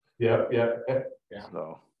ripped. Yeah.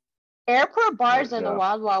 So airport bars in the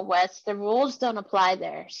Wild Wild West, the rules don't apply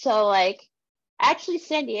there. So like actually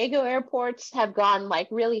San Diego airports have gone like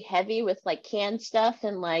really heavy with like canned stuff,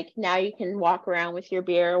 and like now you can walk around with your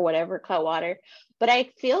beer or whatever, cut water. But I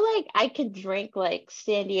feel like I could drink like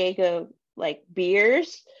San Diego like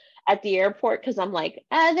beers at the airport because I'm like,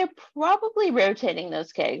 they're probably rotating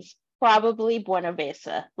those kegs. Probably Buena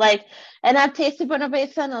Vista. Like, and I've tasted Buena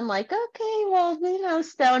Vista and I'm like, okay, well,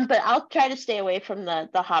 stoned, but I'll try to stay away from the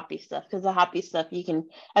hoppy stuff because the hoppy stuff you can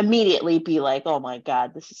immediately be like, oh my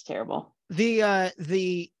God, this is terrible.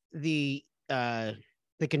 The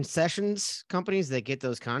concessions companies that get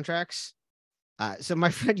those contracts. So my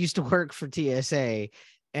friend used to work for TSA,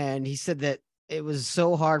 and he said that it was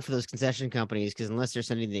so hard for those concession companies because unless they're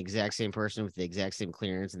sending the exact same person with the exact same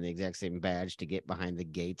clearance and the exact same badge to get behind the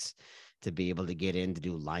gates to be able to get in to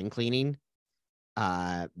do line cleaning,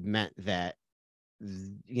 meant that,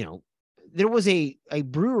 there was a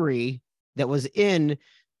brewery that was in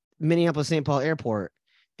Minneapolis St. Paul Airport,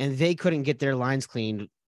 and they couldn't get their lines cleaned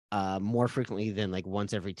more frequently than like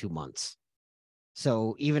once every 2 months.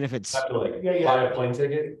 So even if it's have to buy a plane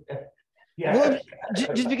ticket. Yeah. Well,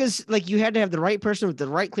 just because like you had to have the right person with the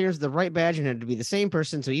right clearance, the right badge, and it had to be the same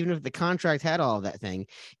person. So even if the contract had all of that thing,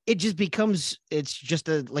 it just becomes it's just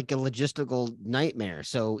a logistical nightmare.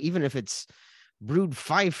 So even if it's brewed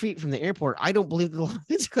 5 feet from the airport, I don't believe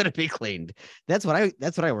it's going to be cleaned. That's what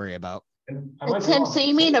I worry about. Tim, so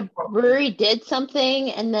you mean a brewery did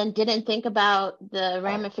something and then didn't think about the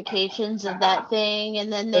ramifications of that thing,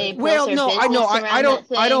 and then they built their business around that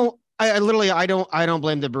thing? I don't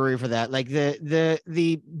blame the brewery for that. Like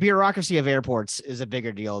the bureaucracy of airports is a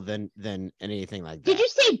bigger deal than anything like that. Did you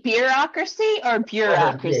say bureaucracy or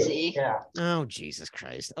bureaucracy? Yeah. Oh, Jesus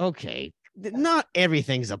Christ. Okay. Not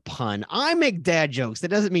everything's a pun. I make dad jokes. That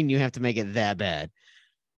doesn't mean you have to make it that bad.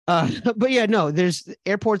 But yeah, no, there's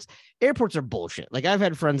airports are bullshit. Like I've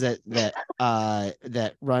had friends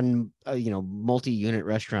that run multi-unit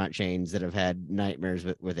restaurant chains that have had nightmares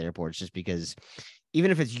with airports just because even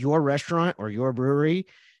if it's your restaurant or your brewery,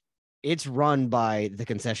 it's run by the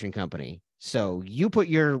concession company. So you put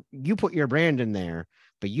your brand in there,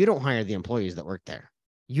 but you don't hire the employees that work there.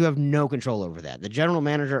 You have no control over that. The general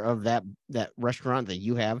manager of that restaurant that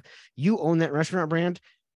you own that restaurant brand,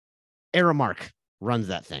 Aramark runs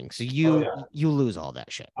that thing. So you lose all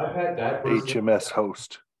that shit. I've had that person, HMS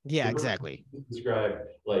host. Yeah, exactly. Describe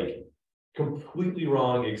completely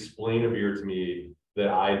wrong. Explain a beer to me that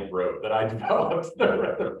I wrote, that I developed.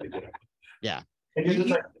 Yeah. And you're just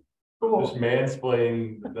like, cool. Just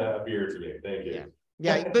mansplain that beer to me. Thank you.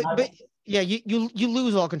 Yeah, but yeah, you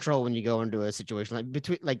lose all control when you go into a situation like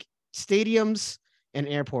between stadiums and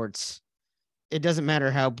airports. It doesn't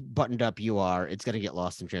matter how buttoned up you are; it's going to get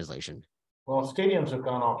lost in translation. Well, stadiums have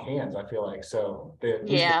gone all cans, I feel like. So the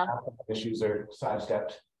issues are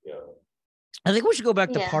sidestepped. Yeah. I think we should go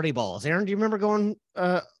back to party balls. Aaron, do you remember going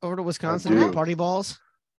over to Wisconsin to get party balls?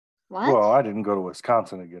 What? Well, I didn't go to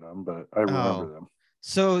Wisconsin to get them, but I remember them.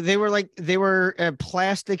 So they were a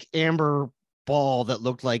plastic amber ball that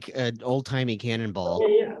looked like an old-timey cannonball.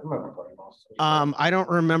 Yeah, I remember party balls. I don't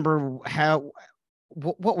remember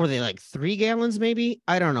what were they, like 3 gallons maybe?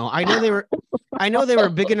 I don't know. I know they were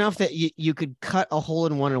big enough that you could cut a hole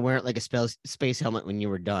in one and wear it like a space helmet when you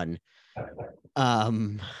were done.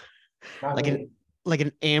 Like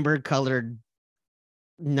an amber colored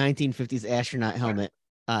 1950s astronaut helmet.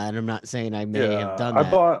 And I'm not saying I may have done that.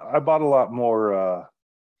 I bought a lot more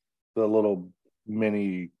the little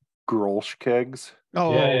mini Grolsch kegs.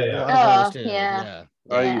 Yeah.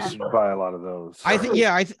 I used to buy a lot of those. I think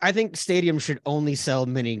stadiums should only sell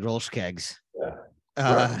mini Grolsch kegs. Yeah.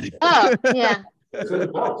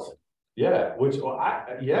 Yeah, which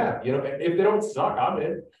if they don't suck, I'm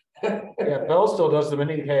in. Yeah, Bell still does the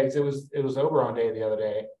mini kegs. It was over on day the other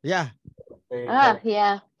day. Yeah.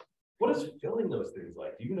 Yeah. What is filling those things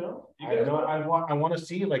like? Do you know? I want to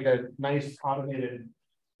see like a nice automated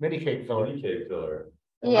mini cake filler.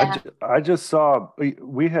 Yeah. I just saw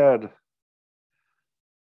we had.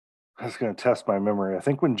 I was going to test my memory. I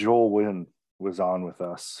think when Joel Wynn was on with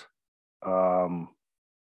us, that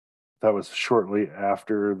was shortly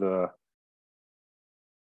after the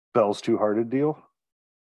Bell's Two Hearted deal,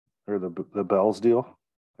 or the Bell's deal,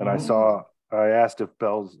 and I asked if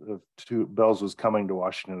Bell's was coming to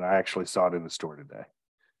Washington. I actually saw it in the store today.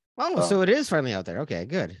 Oh, so it is finally out there. Okay,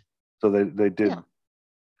 good. So they did. Yeah.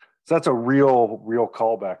 So that's a real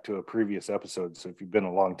callback to a previous episode. So if you've been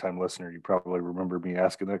a long time listener, you probably remember me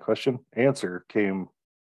asking that question. Answer came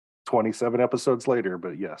 27 episodes later,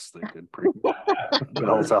 but yes, they did bring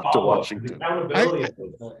Bell's out to Washington.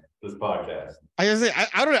 This podcast. I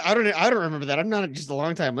don't remember that. I'm not just a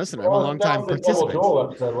long time listener. I'm a long time participant.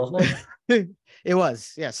 Joel episode, wasn't it? It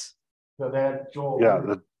was, yes. So that Joel. Yeah.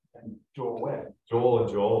 Joel went. Joel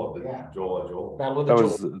and Joel. Yeah. Joel and Joel. That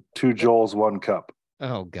was 2 Joels, 1 cup.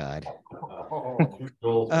 Oh God.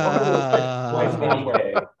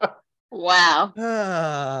 Wow.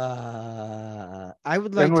 I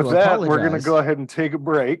would like And with to that, apologize. we're going to go ahead and take a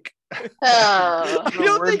break. Oh. I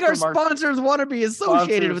don't word think our from our sponsors want to be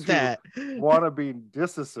associated with sponsors that. Want to be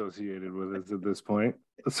disassociated with it at this point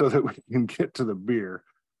so that we can get to the beer.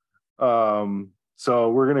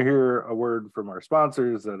 So we're going to hear a word from our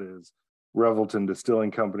sponsors, that is Revelton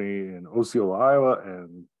Distilling Company in Osceola, Iowa,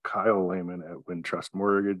 and Kyle Lehman at Wintrust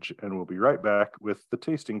Mortgage, and we'll be right back with the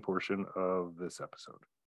tasting portion of this episode.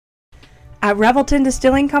 At Revelton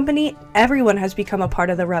Distilling Company, everyone has become a part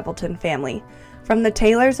of the Revelton family. From the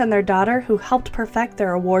Taylors and their daughter who helped perfect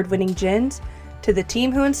their award-winning gins, to the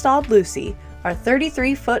team who installed Lucy, our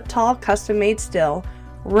 33-foot-tall custom-made still,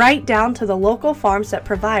 right down to the local farms that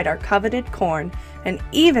provide our coveted corn, and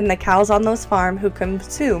even the cows on those farms who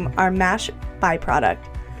consume our mash byproduct.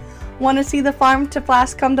 Want to see the farm to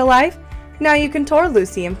flask come to life? Now you can tour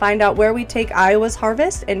Lucy and find out where we take Iowa's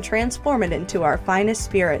harvest and transform it into our finest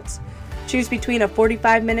spirits. Choose between a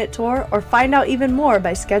 45-minute tour or find out even more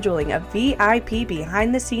by scheduling a VIP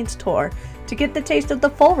behind-the-scenes tour to get the taste of the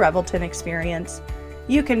full Revelton experience.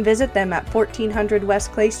 You can visit them at 1400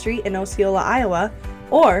 West Clay Street in Osceola, Iowa,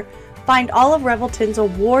 or find all of Revelton's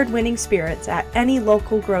award-winning spirits at any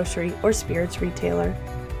local grocery or spirits retailer.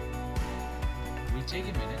 We take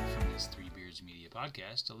a minute from this Three Beards Media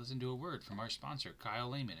podcast to listen to a word from our sponsor, Kyle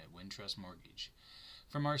Lehman at Wintrust Mortgage,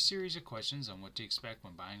 from our series of questions on what to expect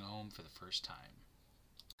when buying a home for the first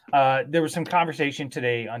time. There was some conversation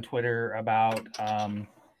today on Twitter about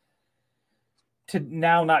to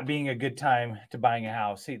now not being a good time to buying a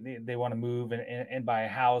house. They want to move and buy a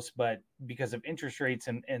house, but because of interest rates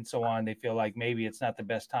and so on, they feel like maybe it's not the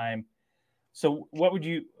best time. So what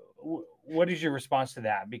is your response to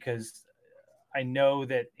that? Because I know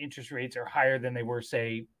that interest rates are higher than they were,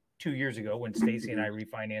 say, 2 years ago when Stacy and I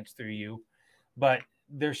refinanced through you, but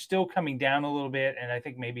they're still coming down a little bit. And I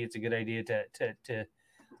think maybe it's a good idea to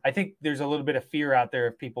I think there's a little bit of fear out there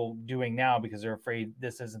of people doing now because they're afraid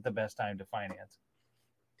this isn't the best time to finance.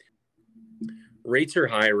 Rates are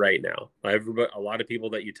high right now. A lot of people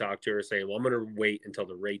that you talk to are saying, well, I'm going to wait until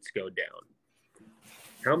the rates go down.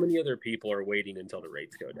 How many other people are waiting until the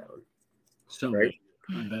rates go down? So right?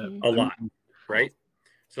 many. A lot, right?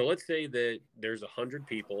 So let's say that there's 100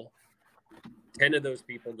 people. 10 of those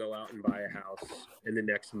people go out and buy a house in the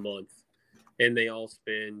next month, and they all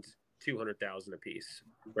spend $200,000 a piece,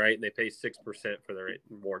 right? And they pay 6% for their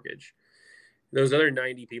mortgage. Those other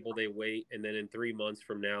 90 people, they wait, and then in 3 months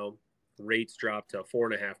from now, rates drop to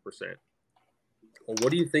 4.5%. Well, what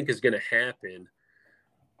do you think is going to happen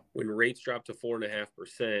when rates drop to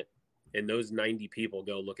 4.5% and those 90 people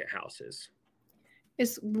go look at houses?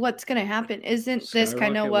 Is what's going to happen? Isn't this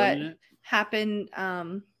kind of what happened?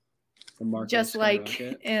 Just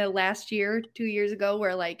like last year, 2 years ago,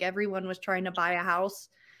 where like everyone was trying to buy a house,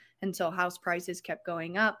 and so house prices kept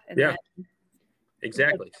going up. And yeah,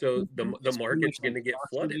 exactly. So the market's going to get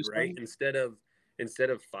flooded, right? Instead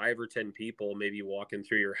of 5 or 10 people maybe walking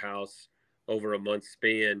through your house over a month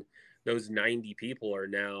span, those 90 people are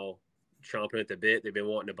now chomping at the bit. They've been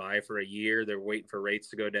wanting to buy for a year. They're waiting for rates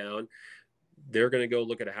to go down. They're going to go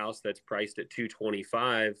look at a house that's priced at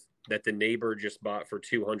 $225 that the neighbor just bought for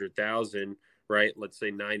 $200,000, right? Let's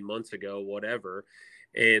say 9 months ago, whatever.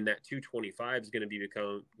 And that $225 is going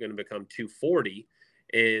to become $240,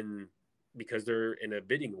 and because they're in a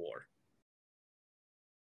bidding war.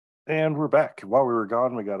 And we're back. While we were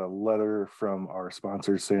gone, we got a letter from our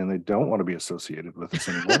sponsors saying they don't want to be associated with us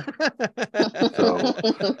anymore.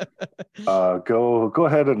 So go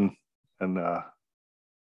ahead and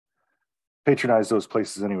patronize those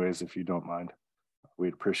places anyways, if you don't mind.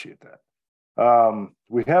 We'd appreciate that.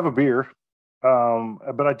 We have a beer,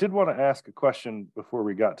 but I did want to ask a question before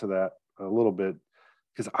we got to that a little bit,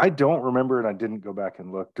 because I don't remember and I didn't go back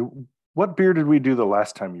and look. What beer did we do the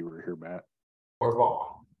last time you were here, Matt?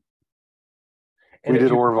 Orval. We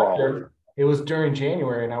did Orval. It was during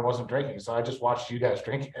January and I wasn't drinking, so I just watched you guys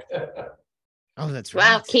drink it. Oh, that's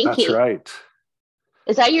right. Wow, kinky. That's right.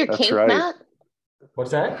 Is that your kink, right. Matt?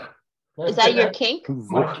 What's that? Is that your kink?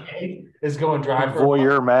 My kink is going dry for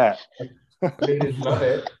Voyeur Matt. They just love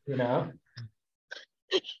it, you know.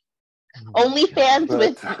 OnlyFans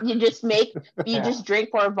with you just drink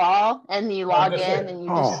Orval and you log in and you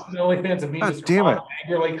just the OnlyFans of me just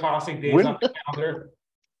angrily crossing days on the calendar.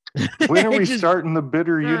 When are we starting the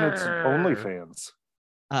Bitter Units OnlyFans?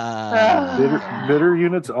 Bitter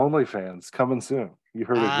Units OnlyFans coming soon. You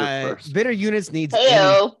heard it here first. Bitter Units needs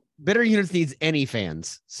any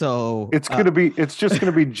fans. So it's just gonna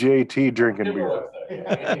be JT drinking beer.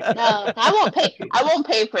 No, I won't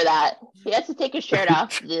pay for that. He has to take his shirt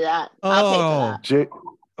off to do that. I'll pay for that.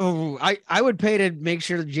 Oh, I would pay to make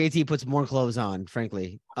sure that JT puts more clothes on,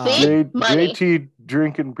 frankly. JT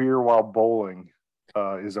drinking beer while bowling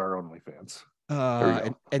is our OnlyFans.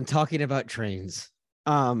 And talking about trains.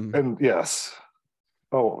 And yes.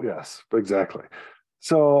 Oh, yes, exactly.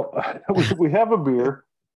 So we have a beer.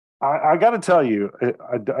 I got to tell you,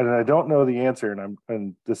 and I don't know the answer,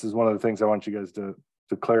 and this is one of the things I want you guys to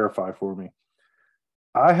clarify for me.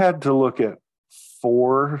 I had to look at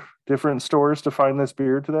 4 different stores to find this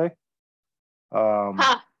beer today.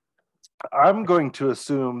 I'm going to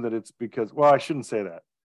assume that it's because, well, I shouldn't say that.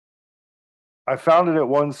 I found it at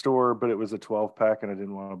one store, but it was a 12-pack, and I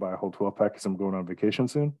didn't want to buy a whole 12-pack because I'm going on vacation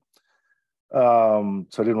soon. So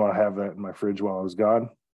I didn't want to have that in my fridge while I was gone.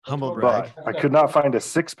 Humble brag. But I could not find a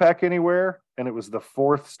 6-pack anywhere, and it was the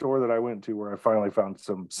 4th store that I went to where I finally found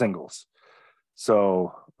some singles.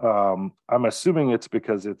 So I'm assuming it's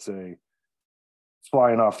because it's a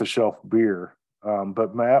flying off the shelf beer.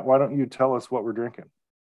 But Matt, why don't you tell us what we're drinking?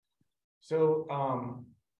 So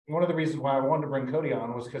one of the reasons why I wanted to bring Cody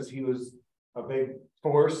on was because he was a big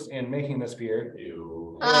force in making this beer.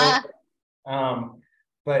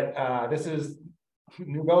 But this is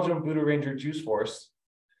New Belgium Voodoo Ranger Juice Force.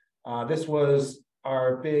 This was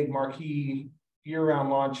our big marquee year-round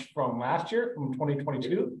launch from last year, from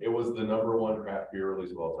 2022. It was the #1 craft beer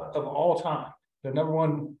release of all time. Of all time. The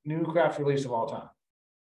 #1 new craft release of all time.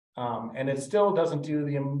 And it still doesn't do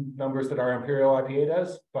the numbers that our Imperial IPA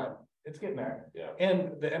does, but it's getting there. Yeah.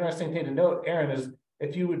 And the interesting thing to note, Aaron, is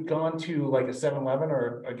if you had gone to like a 7-Eleven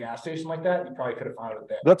or a gas station like that, you probably could have found it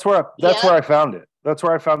there. That's where I found it. That's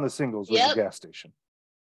where I found the singles, was the gas station.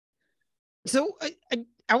 So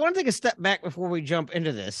I want to take a step back before we jump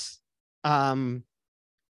into this.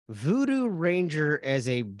 Voodoo Ranger as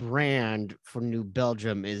a brand for New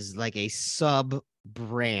Belgium is like a sub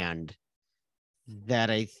brand that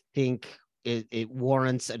I think it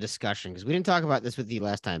warrants a discussion, because we didn't talk about this with you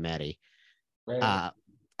last time, Maddie. Right.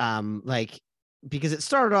 Like, because it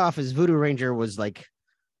started off as Voodoo Ranger was like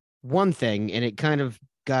one thing, and it kind of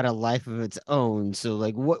got a life of its own. So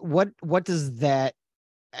like, what does that?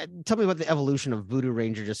 Tell me about the evolution of Voodoo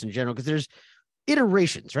Ranger just in general, because there's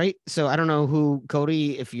iterations, right? So I don't know who,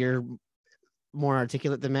 Cody, if you're more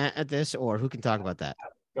articulate than Matt at this, or who can talk about that.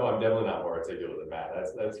 No, I'm definitely not more articulate than Matt.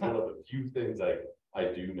 That's one of the few things I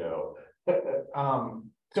do know.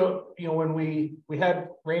 So when we had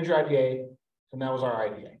Ranger IPA, and that was our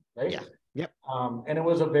IPA, right? Yeah. Yep. And it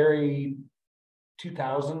was a very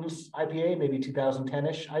 2000s IPA, maybe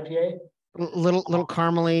 2010-ish IPA. Little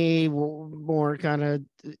caramely, more kind of.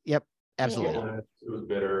 Yep, absolutely. Yeah. It was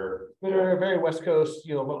bitter, very West Coast.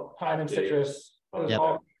 Pine and citrus. It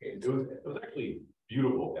was actually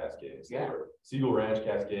beautiful Cascades. Yeah. Seagull Ranch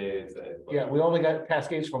Cascades. Yeah, we only got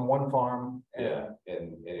Cascades from one farm. And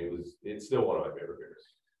it's still one of my favorite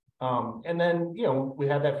beers. And then we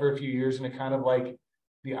had that for a few years, and it kind of like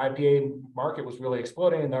the IPA market was really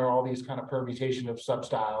exploding, and there are all these kind of permutation of sub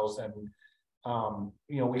styles, and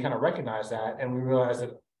we kind of recognized that, and we realized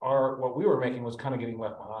that what we were making was kind of getting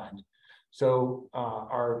left behind. So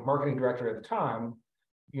our marketing director at the time,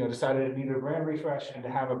 decided it needed a brand refresh and to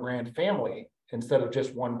have a brand family instead of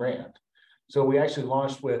just one brand. So we actually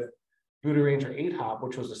launched with Voodoo Ranger 8 Hop,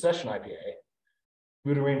 which was a session IPA,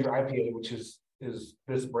 Voodoo Ranger IPA, which is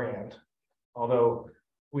this brand. Although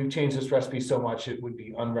we've changed this recipe so much, it would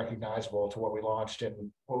be unrecognizable to what we launched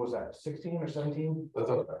in, what was that, 16 or 17? That's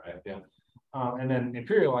all right, yeah. And then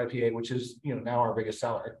Imperial IPA, which is now our biggest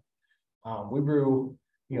seller. We brew,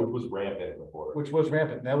 which was rampant before. Which was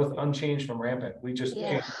rampant. That was unchanged from rampant. We just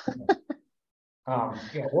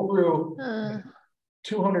we'll brew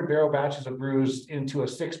 200 barrel batches of brews into a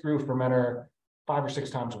 6 brew fermenter 5 or 6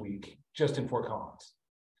 times a week, just in Fort Collins.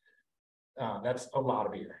 That's a lot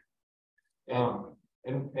of beer.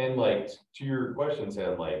 And like to your question,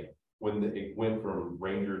 Sam, like when it went from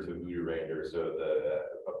Ranger to Voodoo Ranger, so the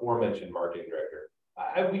aforementioned marketing director,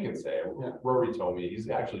 we can say, Rory told me he's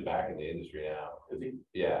actually back in the industry now.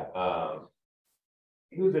 Yeah.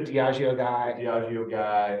 He was a Diageo guy.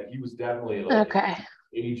 He was definitely like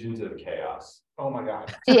agent of chaos. Oh my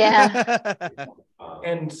God. Yeah.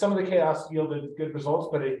 And some of the chaos yielded good results,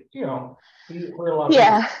 but he heard a lot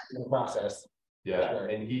of in the process. Yeah, sure.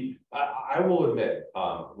 And I will admit,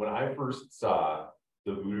 when I first saw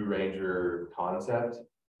the Voodoo Ranger concept,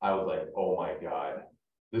 I was like, oh my God,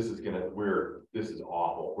 this is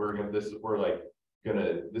awful. This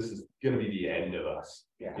is gonna be the end of us.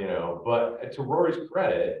 Yeah. But to Rory's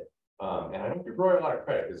credit, and I don't give Rory a lot of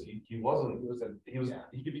credit because he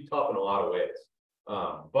could be tough in a lot of ways.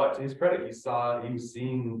 But to his credit, he was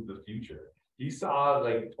seeing the future. He saw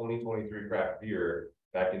like 2023 craft beer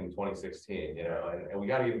back in 2016, and we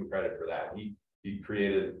got to give him credit for that. He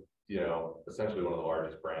created, essentially one of the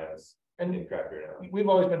largest brands in craft beer now. We've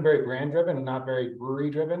always been very brand driven and not very brewery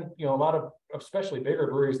driven. A lot of, especially bigger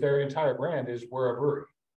breweries, their entire brand is we're a brewery,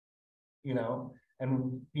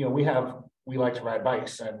 and, we like to ride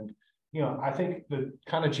bikes. And, I think the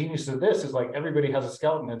kind of genius of this is like everybody has a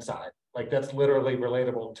skeleton inside. Like that's literally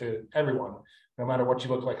relatable to everyone, no matter what you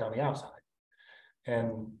look like on the outside.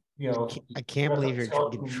 And, I can't believe you're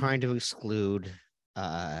trying to exclude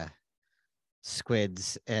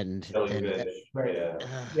squids and right.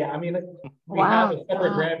 I mean, we have a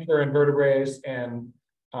separate brand for invertebrates and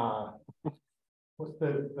what's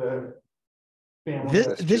the family?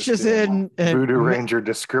 This is in Voodoo Ranger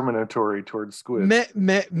discriminatory towards squids.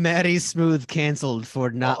 Maddie's smooth canceled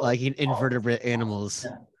for not liking invertebrate animals.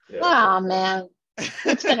 Oh man,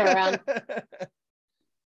 it's been around.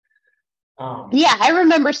 Yeah, I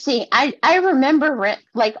remember seeing. I remember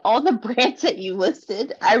like all the brands that you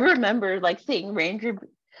listed. I remember like seeing Ranger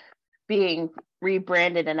being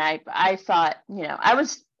rebranded, and I thought, I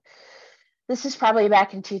was. This is probably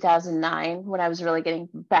back in 2009 when I was really getting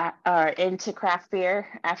back into craft beer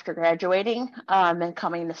after graduating and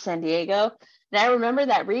coming to San Diego. And I remember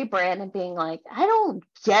that rebrand and being like, I don't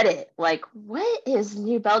get it. Like, what is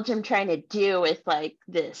New Belgium trying to do with like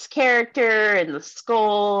this character and the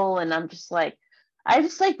skull? And I'm just like, I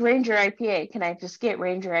just like Ranger IPA. Can I just get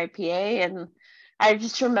Ranger IPA? And I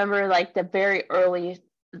just remember like the very early,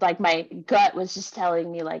 like my gut was just telling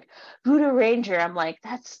me like Voodoo Ranger. I'm like,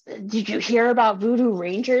 did you hear about Voodoo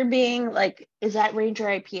Ranger being like, is that Ranger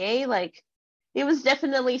IPA? Like, it was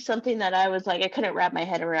definitely something that I was like, I couldn't wrap my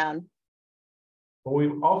head around. But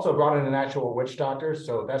we've also brought in an actual witch doctor,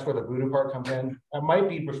 so that's where the voodoo part comes in. That might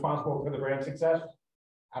be responsible for the brand success.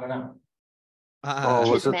 I don't know.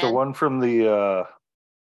 Was it the one from the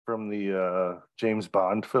James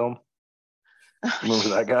Bond film? Remember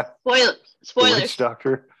that guy? Spoilers. The witch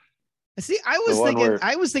doctor. See, I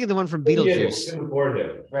was thinking the one from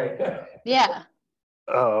Beetlejuice. Right. Yeah.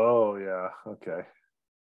 Oh yeah. Okay.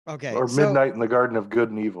 Okay. Or Midnight in the Garden of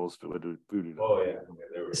Good and Evils. Voodoo. Oh yeah.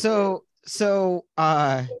 So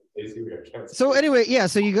anyway, yeah,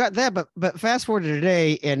 so you got that, but fast forward to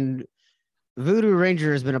today, and Voodoo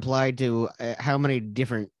Ranger has been applied to how many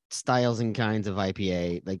different styles and kinds of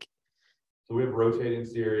IPA? Like, so we have rotating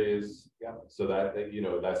series. Yeah. So that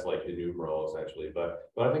that's like the numeral essentially,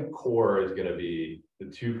 but I think core is going to be the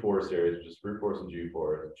 2-4 series, which is Fruit Force and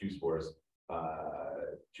Juice Force,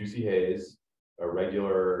 Juicy Haze, a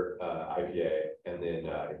regular IPA, and then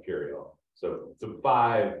Imperial. So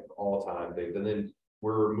 5 all-time things, and then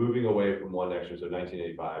we're moving away from one next year. So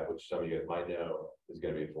 1985, which some of you guys might know, is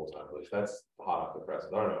going to be a full-time release. That's hot off the press.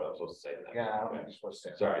 I don't know what I'm supposed to say in that. Yeah, I don't know what you're supposed to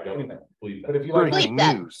say. Sorry, don't bleep that. But if you like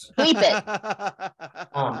news, bleep it.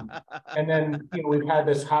 And then we've had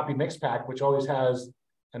this hoppy mix pack, which always has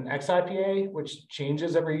an X IPA, which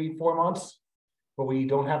changes every 4 months, but we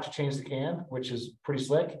don't have to change the can, which is pretty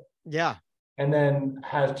slick. Yeah. And then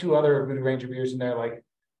has 2 other Voodoo Ranger beers in there, like.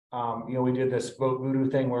 We did this Vote Voodoo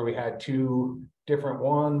thing where we had 2 different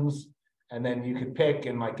ones, and then you could pick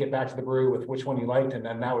and like get back to the brewery with which one you liked, and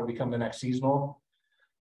then that would become the next seasonal.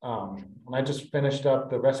 And I just finished up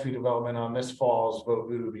the recipe development on this fall's Vote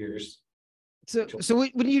Voodoo beers. So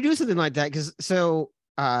when you do something like that, because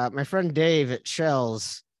my friend Dave at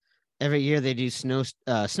Shells, every year they do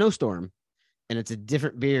Snowstorm. And it's a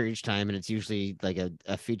different beer each time, and it's usually like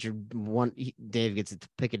a featured one. Dave gets to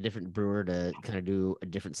pick a different brewer to kind of do a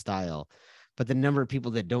different style. But the number of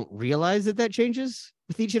people that don't realize that changes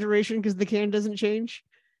with each iteration because the can doesn't change.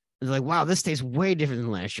 And they're like, wow, this tastes way different than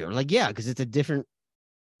last year. Like, yeah, because it's a different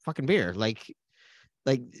fucking beer. Like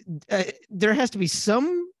there has to be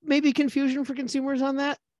some maybe confusion for consumers on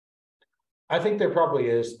that. I think there probably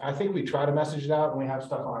is. I think we try to message it out, and we have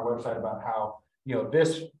stuff on our website about how,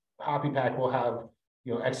 this hoppy pack will have,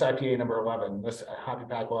 X IPA number 11. This hoppy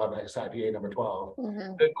pack will have X IPA number 12.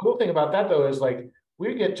 Mm-hmm. The cool thing about that, though, is like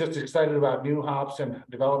we get just as excited about new hops and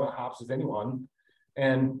development hops as anyone.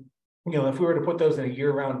 And, if we were to put those in a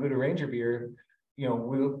year-round Voodoo Ranger beer,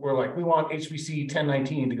 we're like, we want HBC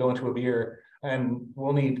 1019 to go into a beer, and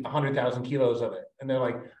we'll need 100,000 kilos of it. And they're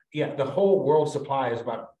like, yeah, the whole world supply is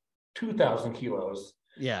about 2,000 kilos.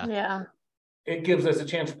 Yeah. Yeah. It gives us a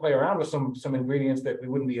chance to play around with some ingredients that we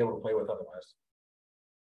wouldn't be able to play with otherwise.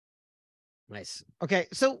 Nice. Okay,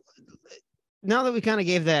 so now that we kind of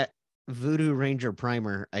gave that Voodoo Ranger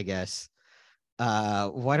primer, I guess,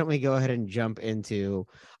 why don't we go ahead and jump into...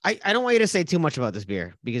 I don't want you to say too much about this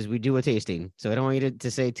beer because we do a tasting, so I don't want you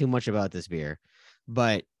to say too much about this beer.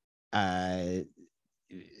 But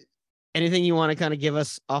anything you want to kind of give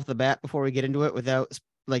us off the bat before we get into it without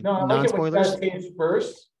like No, I like non it when you guys spoilers? taste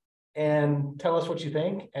first and tell us what you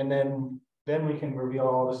think, and then we can reveal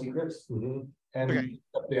all the secrets and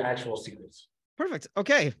the actual secrets. Perfect.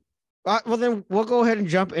 Okay. Well, then we'll go ahead and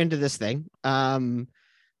jump into this thing.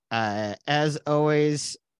 As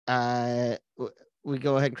always, we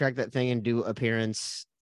go ahead and crack that thing and do appearance.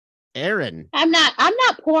 Aaron. I'm not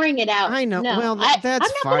pouring it out. I know. No, Well, that's I'm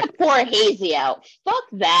not fine. gonna pour a hazy out. Fuck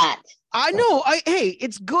that. I know. Hey,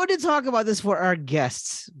 it's good to talk about this for our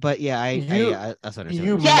guests, but yeah, that's what I'm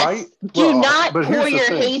saying. Yes, do not pour your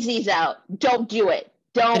hazies out. Don't do it.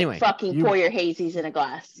 Don't fucking pour your hazies in a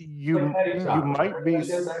glass. You might be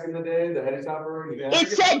back in the day, the heady topper. It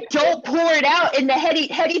said don't pour it out, and the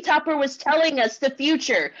heady topper was telling us the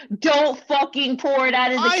future. Don't fucking pour it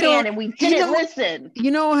out of the can, and we didn't listen.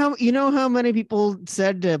 You know how many people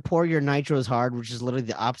said to pour your nitros hard, which is literally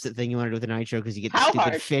the opposite thing you want to do with a nitro because you get the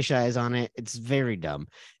stupid fish eyes on it. It's very dumb.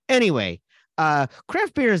 Anyway,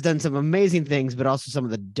 craft beer has done some amazing things, but also some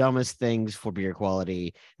of the dumbest things for beer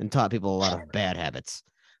quality and taught people a lot of bad habits.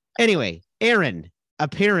 Anyway, Aaron,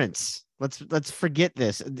 appearance. Let's forget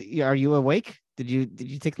this. Are you awake? Did you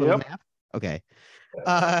take a little nap? Okay. Yep.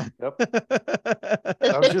 I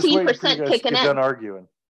was just waiting for you guys to get done arguing.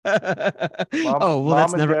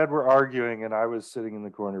 Mom and Dad were arguing, and I was sitting in the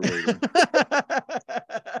corner waiting.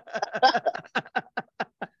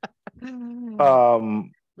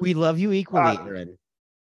 We love you equally, Aaron.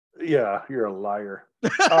 Yeah, you're a liar.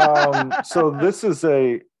 So this is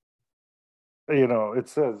it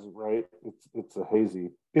says, right, it's a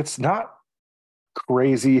hazy. It's not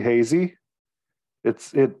crazy hazy.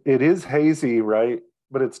 It is hazy, right?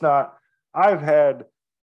 But it's not. I've had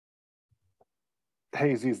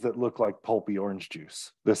hazies that look like pulpy orange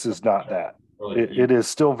juice. This is not that. It is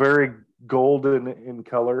still very golden in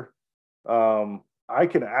color. I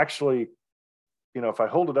can actually, if I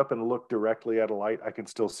hold it up and look directly at a light, I can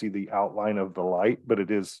still see the outline of the light, but it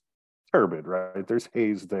is turbid, right? There's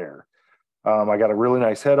haze there. I got a really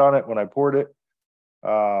nice head on it when I poured it.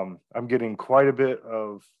 I'm getting quite a bit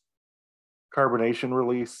of carbonation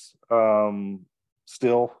release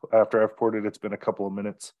still after I've poured it. It's been a couple of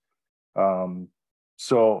minutes.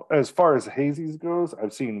 So as far as hazies goes,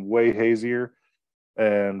 I've seen way hazier,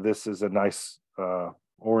 and this is a nice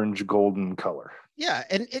orange golden color. Yeah,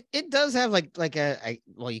 and it does have well,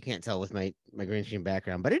 you can't tell with my green screen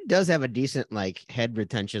background, but it does have a decent head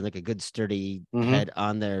retention, like a good sturdy head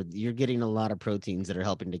on there. You're getting a lot of proteins that are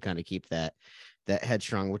helping to kind of keep that head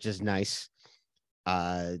strong, which is nice.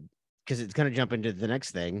 Because it's going to jump into the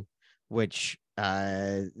next thing, which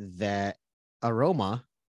that aroma,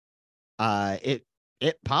 it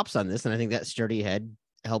pops on this, and I think that sturdy head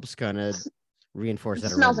helps kind of reinforce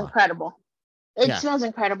that aroma. It smells incredible. It smells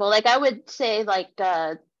incredible. I would say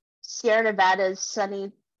Sierra Nevada's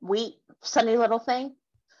sunny little thing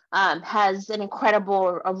has an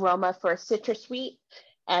incredible aroma for a citrus wheat,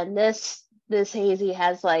 and this hazy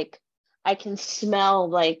has I can smell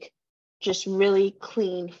just really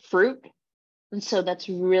clean fruit, and so that's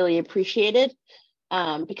really appreciated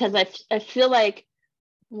because I feel like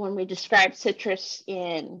when we describe citrus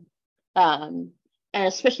in and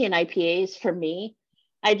especially in IPAs, for me,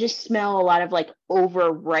 I just smell a lot of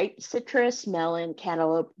overripe citrus, melon,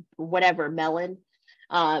 cantaloupe, whatever, melon.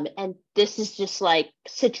 And this is just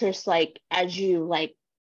citrus, as you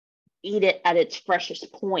eat it at its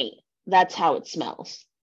freshest point. That's how it smells.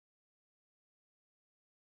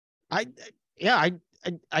 I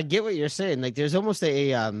get what you're saying. There's almost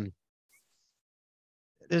there's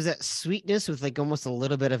that sweetness with almost a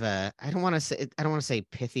little bit of a, I don't want to say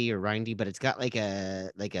pithy or rindy, but it's got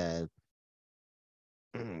a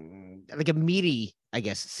meaty, I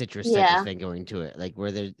guess, citrus type of thing going to it.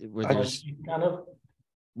 Where there's kind of.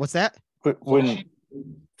 What's that? When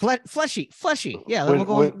fleshy. Yeah, we'll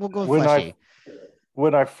go with fleshy.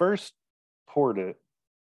 When I first poured it,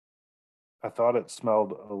 I thought it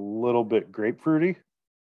smelled a little bit grapefruity.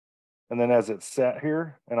 And then as it sat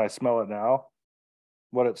here and I smell it now,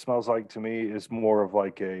 what it smells like to me is more of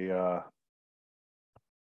a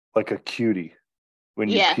cutie. When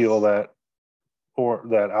you peel that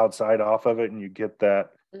outside off of it and you get that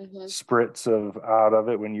spritz out of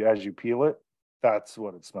it as you peel it, that's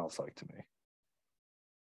what it smells like to me.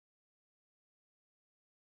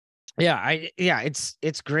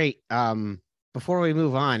 It's great. Before we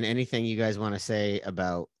move on, anything you guys want to say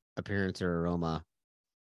about appearance or aroma?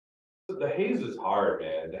 The haze is hard,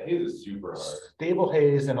 man. The haze is super hard. Stable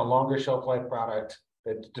haze and a longer shelf life product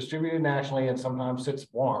that's distributed nationally and sometimes sits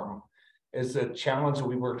warm is a challenge that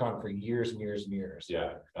we worked on for years and years and years.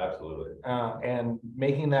 Yeah, absolutely. And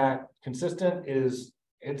making that consistent it's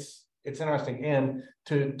it's interesting. And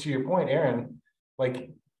to your point, Aaron,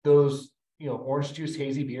 like those, orange juice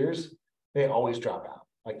hazy beers, they always drop out.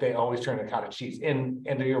 Like they always turn to cottage cheese. And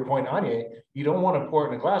to your point, Anya, you don't want to pour it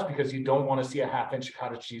in a glass because you don't want to see a half-inch of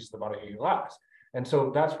cottage cheese at the bottom of your glass. And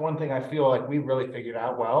so that's one thing I feel like we've really figured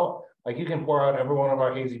out well. Like you can pour out every one of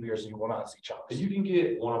our hazy beers and you will not see chunks. You can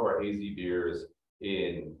get one of our hazy beers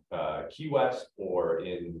in Key West or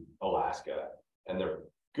in Alaska, and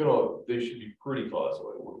they should be pretty close.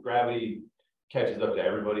 Gravity catches up to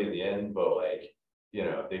everybody in the end, but like,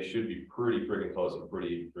 they should be pretty freaking close and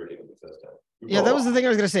pretty freaking consistent. Yeah, that was the thing I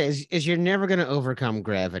was gonna say is you're never gonna overcome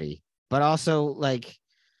gravity, but also like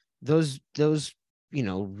those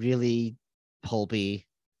really pulpy,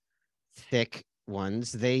 thick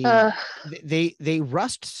ones, they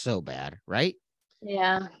rust so bad, right?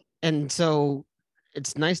 Yeah. And so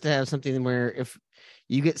it's nice to have something where if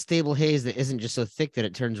you get stable haze that isn't just so thick that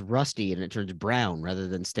it turns rusty and it turns brown rather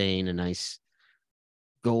than staying a nice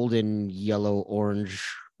golden yellow orange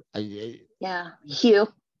hue,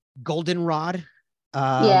 goldenrod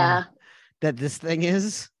that this thing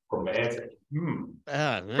is romantic.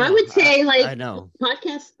 I would say I know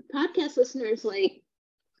podcast listeners like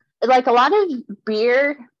a lot of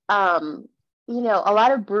beer, a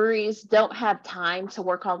lot of breweries don't have time to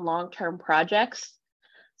work on long-term projects.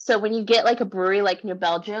 So when you get like a brewery like New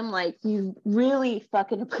Belgium, like you really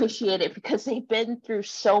fucking appreciate it because they've been through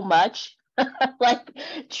so much like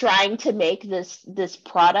trying to make this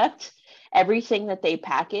product. Everything that they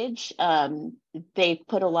package, they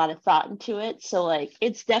put a lot of thought into it. So like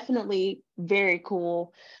it's definitely very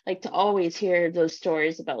cool like to always hear those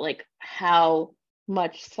stories about like how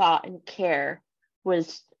much thought and care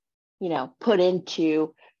was put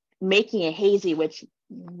into making a hazy, which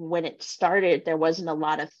when it started there wasn't a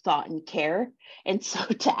lot of thought and care. And so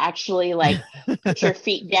to actually like put your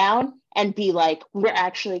feet down and be like, we're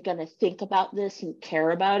actually going to think about this and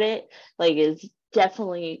care about it, like is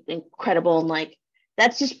definitely incredible. And like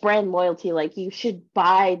that's just brand loyalty. Like you should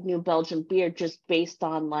buy New Belgium beer just based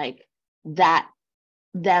on like that,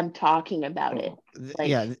 them talking about it. Like,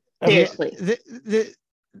 yeah, seriously.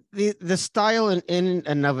 The style in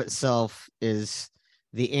and of itself is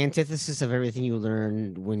the antithesis of everything you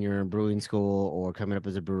learn when you're in brewing school or coming up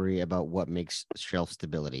as a brewery about what makes shelf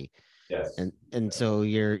stability. Yes. And so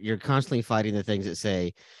you're constantly fighting the things that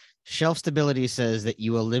say shelf stability says that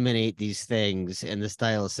you eliminate these things, and the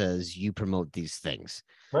style says you promote these things.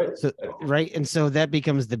 Right. So right. And so that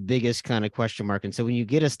becomes the biggest kind of question mark. And so when you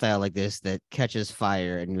get a style like this that catches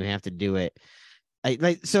fire and you have to do it,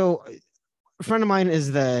 so a friend of mine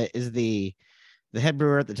is the head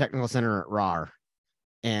brewer at the technical center at RAR.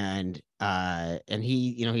 And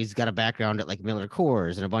he, he's got a background at like Miller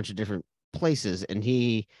Coors and a bunch of different places. And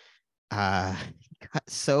he got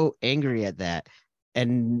so angry at that.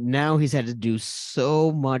 And now he's had to do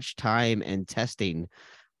so much time and testing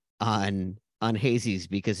on hazies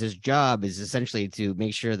because his job is essentially to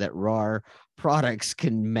make sure that RAR products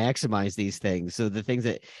can maximize these things. So the things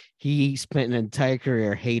that he spent an entire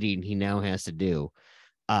career hating, he now has to do.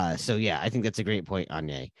 So yeah, I think that's a great point,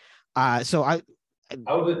 Anya. So I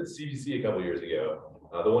was at CBC a couple years ago,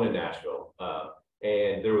 the one in Nashville,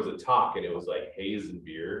 and there was a talk, and it was like haze and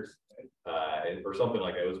beers, and or something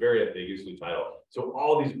like that. It was very ambiguously titled. So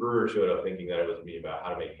all these brewers showed up thinking that it was me about how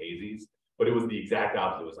to make hazies, but it was the exact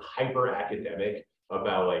opposite. It was hyper academic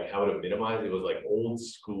about like how to minimize. It was like old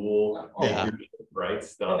school, right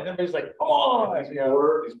stuff. And everybody's like, oh,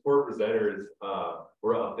 these poor presenters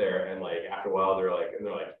were up there, and like after a while they're like,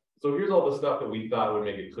 so here's all the stuff that we thought would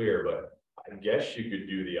make it clear, but I guess you could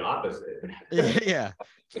do the opposite. Yeah,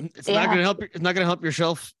 it's not going to help. It's not going to help your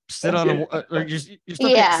shelf sit on you're still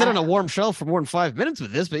sit on a warm shelf for more than 5 minutes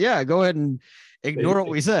with this. But yeah, go ahead and ignore what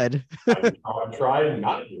we said. I'm trying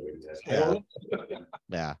not doing this.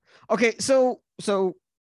 Yeah. Okay. So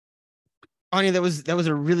Anya, that was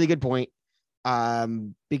a really good point.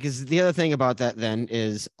 Because the other thing about that then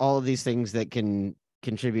is all of these things that can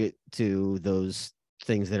contribute to those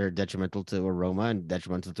things that are detrimental to aroma and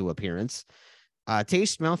detrimental to appearance.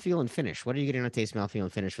 Taste, mouthfeel, and finish. What are you getting on taste, mouthfeel,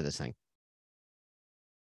 and finish for this thing?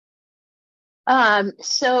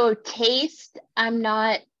 So taste, I'm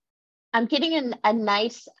getting a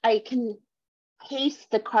nice, I can taste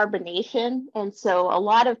the carbonation. And so a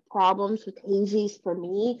lot of problems with hazies for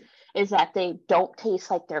me is that they don't taste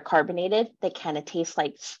like they're carbonated. They kind of taste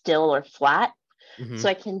like still or flat. Mm-hmm. So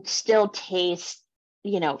I can still taste,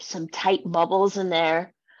 some tight bubbles in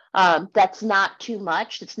there. That's not too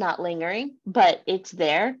much. It's not lingering, but it's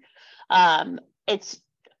there. It's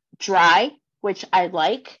dry, which I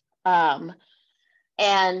like. And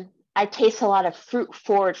I taste a lot of fruit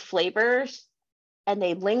forward flavors. and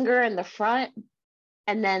they linger in the front,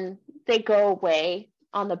 and then they go away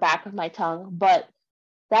on the back of my tongue. But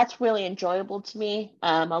that's really enjoyable to me.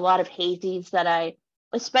 A lot of hazies that I,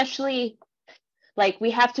 especially, like,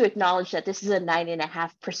 we have to acknowledge that this is a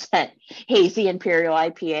 9.5% hazy imperial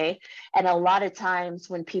IPA, and a lot of times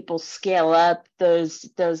when people scale up those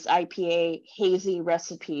IPA hazy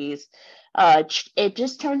recipes, it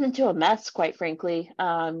just turns into a mess, quite frankly.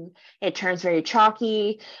 It turns very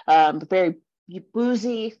chalky, very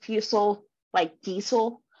boozy, fusel, like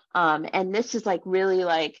diesel. And this is like really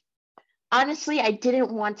like, honestly, I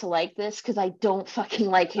didn't want to like this because I don't fucking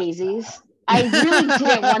like hazies. I really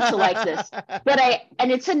didn't want to like this,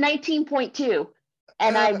 and it's a 19.2,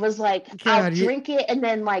 and I was like, I'll drink it and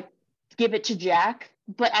then like give it to Jack,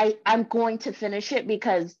 but I'm going to finish it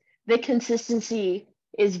because the consistency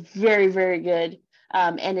is very, very good,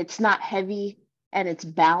 and it's not heavy, and it's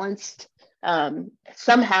balanced.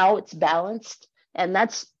 Somehow it's balanced, and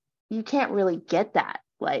you can't really get that.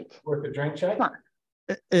 Like, worth a drink check. Come on.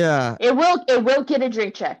 Yeah, it will get a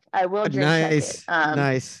drink check. I will drink check it.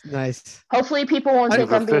 Nice. Hopefully people won't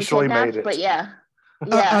think I'm being officially kidnapped, made it. but yeah.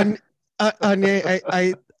 Anya,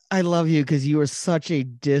 I love you because you are such a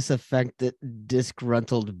disaffected,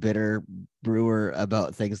 disgruntled, bitter brewer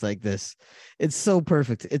about things like this. It's so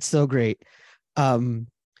perfect. It's so great. And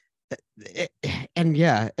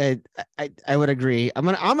yeah, I would agree. I'm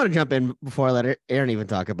gonna jump in before I let Aaron even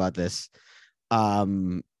talk about this.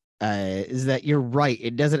 Is that you're right?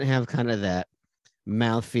 It doesn't have kind of that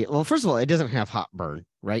mouthfeel. Well, first of all, it doesn't have hot burn,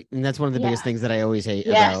 right? And that's one of the biggest things that I always hate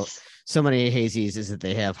about so many hazies is that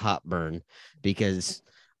they have hot burn, because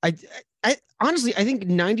I honestly, I think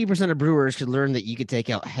 90% of brewers should learn that you could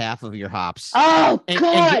take out half of your hops. Oh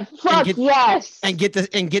God! And get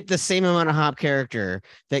the same amount of hop character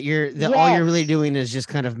that all you're really doing is just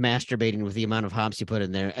kind of masturbating with the amount of hops you put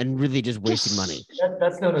in there and really just wasting money.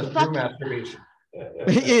 That's known as brew masturbation.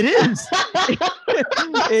 It is.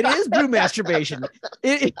 It is brew masturbation.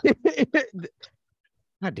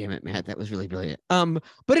 God damn it, Matt! That was really brilliant.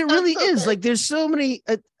 But it really is like there's so many.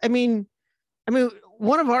 I mean,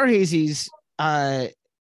 one of our hazies,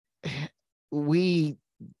 we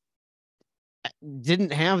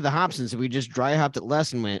didn't have the hops, and so we just dry hopped it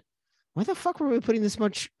less and went, why the fuck were we putting this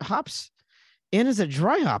much hops in as a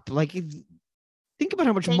dry hop? Like, think about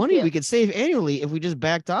how much money we could save annually if we just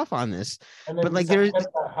backed off on this. But like there's that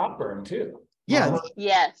hop burn too. Yeah.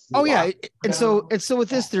 Yes. Oh yeah. And so with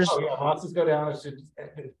this, there's losses go down. It's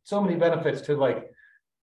so many benefits to like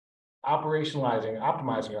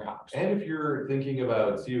optimizing your hops. And if you're thinking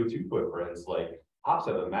about CO2 footprints, like hops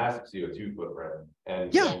have a massive CO2 footprint.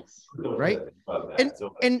 And right.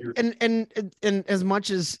 And as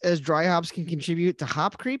much as dry hops can contribute to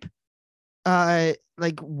hop creep,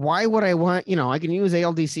 like why would I want, I can use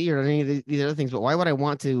ALDC or any of these other things, but why would I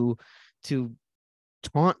want to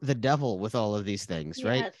taunt the devil with all of these things,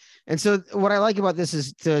 right? And so what I like about this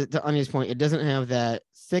is, to Anya's point, it doesn't have that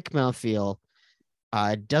thick mouthfeel.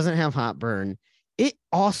 It doesn't have hot burn. It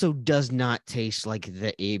also does not taste like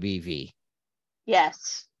the ABV.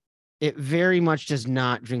 Yes. It very much does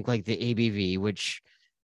not drink like the ABV, which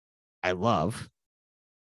I love.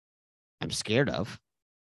 I'm scared of.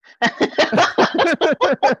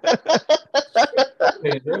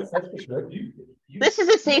 This is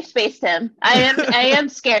a safe space, Tim. I am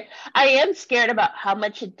scared. I am scared about how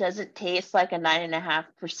much it doesn't taste like a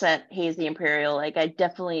 9.5% hazy imperial. Like, I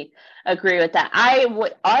definitely agree with that. I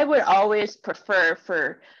would always prefer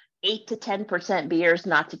for 8 to 10% beers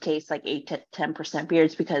not to taste like 8 to 10%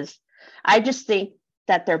 beers, because I just think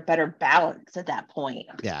that they're better balanced at that point.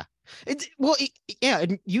 Yeah.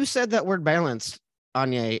 And you said that word balanced,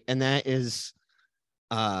 Anya, and that is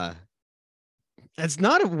that's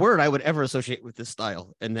not a word I would ever associate with this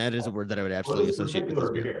style, and that is a word that I would absolutely associate with this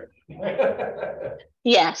beer.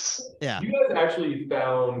 Yes. Yeah. You guys actually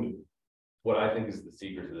found what I think is the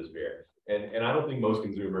secret to this beer. And I don't think most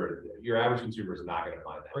consumers, your average consumer is not going to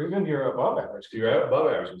find that. Or even your above average. Your above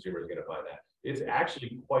average consumer is going to find that. It's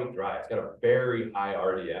actually quite dry. It's got a very high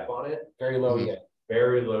RDF on it. Very low EA.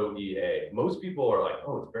 Very low EA. Most people are like,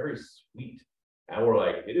 oh, it's very sweet. And we're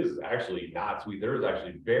like, it is actually not sweet. There is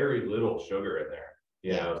actually very little sugar in there.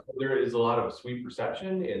 So there is a lot of sweet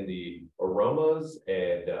perception in the aromas,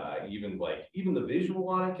 and even the visual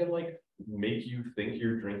on it can like make you think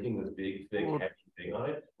you're drinking this big, thick, heavy thing on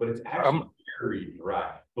it. But it's actually very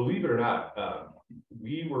dry. Believe it or not,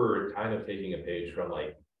 we were kind of taking a page from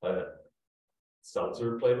like a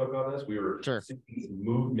seltzer playbook on this. We were seeing this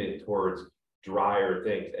movement towards drier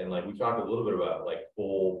things, and like we talked a little bit about like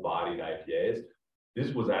full-bodied IPAs.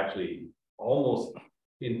 This was actually almost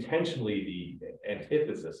intentionally the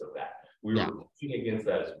antithesis of that. we were pushing against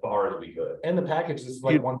that as far as we could. And the package is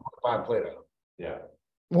like 1.5 Plato. Yeah.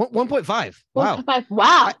 1.5. Wow. 1.5.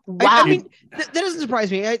 Wow. I mean, that doesn't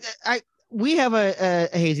surprise me. We have a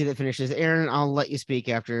hazy that finishes. Aaron, I'll let you speak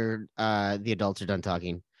after the adults are done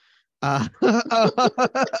talking. But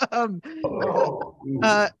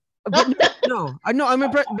no, I'm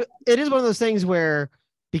impressed. But it is one of those things where,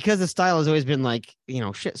 because the style has always been like,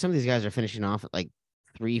 shit, some of these guys are finishing off at like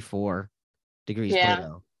 3-4 degrees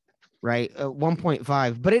Plato, right?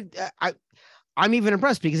 1.5. But I'm even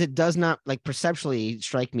impressed because it does not like perceptually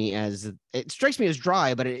strike me as, it strikes me as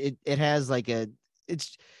dry, but it has like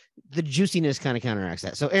it's the juiciness kind of counteracts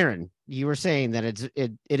that. So Aaron, you were saying that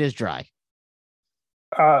it is dry.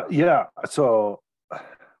 Yeah. So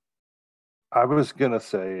I was going to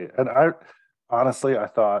say, and I honestly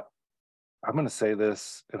thought I'm going to say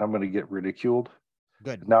this and I'm going to get ridiculed.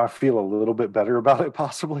 Good. Now I feel a little bit better about it,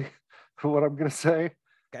 possibly, for what I'm going to say.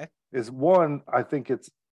 Okay. Is one, I think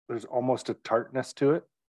there's almost a tartness to it,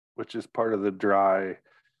 which is part of the dry.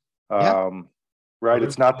 Right.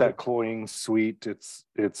 It's not that cloying sweet.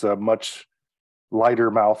 It's a much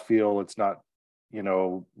lighter mouthfeel. It's not,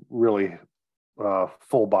 really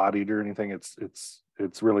full bodied or anything. It's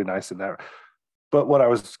really nice in that. But what I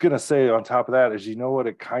was going to say on top of that is, what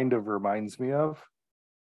it kind of reminds me of?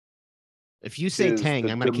 If you say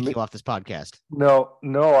Tang, I'm going to kick you off this podcast. No,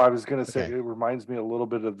 I was going to say it reminds me a little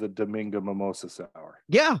bit of the Domingo Mimosa Sour.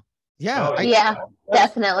 Yeah.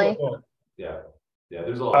 Definitely. Yeah.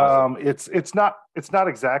 There's a lot. It's not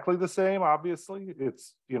exactly the same. Obviously,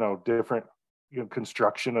 it's different,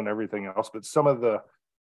 construction and everything else. But some of the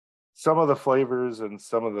flavors and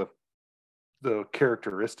some of the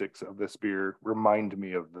characteristics of this beer remind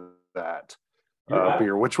me of that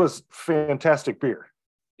beer, which was fantastic beer.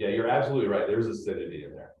 Yeah, you're absolutely right. There's acidity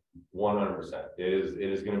in there, 100%. It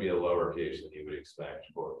is going to be a lower pH than you would expect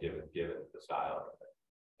for given the style.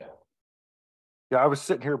 Yeah, I was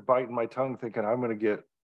sitting here biting my tongue, thinking I'm going to get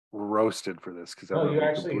roasted for this because you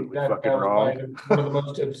actually that was wrong. One of the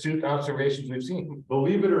most astute observations we've seen.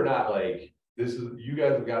 Believe it or not, like you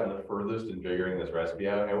guys have gotten the furthest in figuring this recipe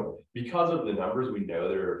out, and because of the numbers, we know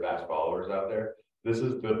there are fast followers out there.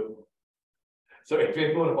 So if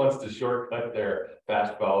anyone wants to shortcut their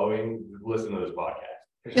fast following, listen to this podcast.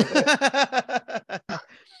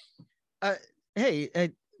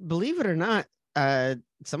 Hey, believe it or not,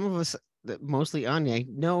 some of us, mostly Anya,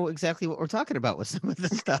 know exactly what we're talking about with some of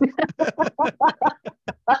this stuff.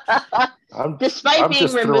 Despite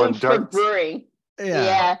being removed from brewing.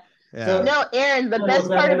 Yeah. So, no, Aaron, the best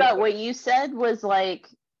part about what you said was like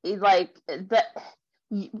the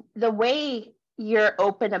way you're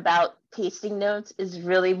open about tasting notes is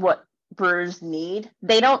really what brewers need.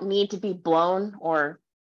 They don't need to be blown or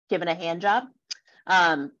given a hand job,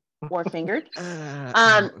 or fingered.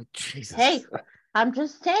 Jesus. Hey, I'm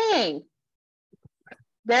just saying.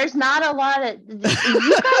 There's not a lot of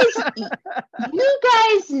you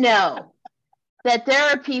guys know that there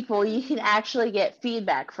are people you can actually get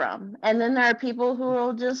feedback from, and then there are people who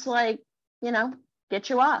will just get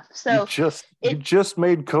you off. So you just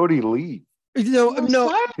made Cody leave. No.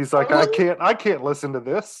 He's like, I can't listen to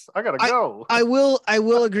this. I gotta go. I will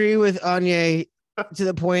agree with Anya to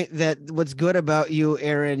the point that what's good about you,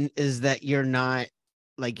 Aaron, is that you're not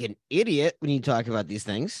like an idiot when you talk about these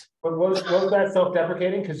things. But was that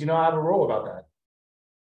self-deprecating? Because I have a rule about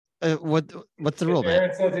that. What's the rule, If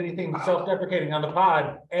Aaron says anything self-deprecating on the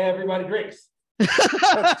pod, everybody drinks. That's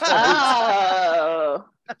right. Oh,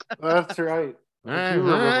 that's right. All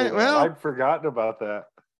right. Well, I'd forgotten about that.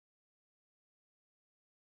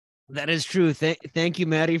 That is true. Thank you,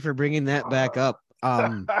 Maddie, for bringing that back up.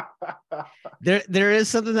 There is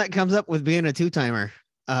something that comes up with being a two-timer.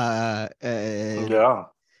 Yeah,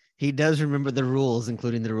 he does remember the rules,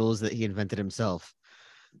 including the rules that he invented himself.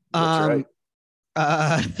 That's right.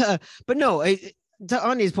 But no, to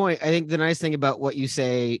Anya's point, I think the nice thing about what you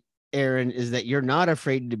say, Aaron, is that you're not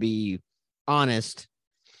afraid to be honest,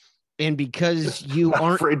 and because you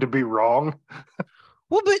aren't afraid to be wrong.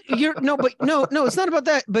 Well, but no, it's not about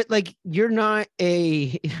that. But like, you're not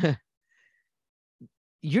in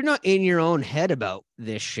your own head about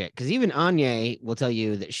this shit. Because even Anya will tell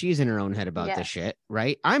you that she's in her own head about this shit,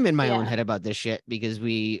 right? I'm in my own head about this shit because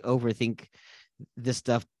we overthink this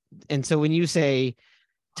stuff. And so when you say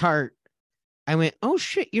tart, I went, oh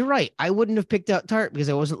shit, you're right. I wouldn't have picked out tart because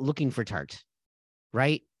I wasn't looking for tart,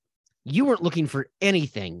 right? You weren't looking for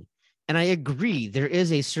anything. And I agree, there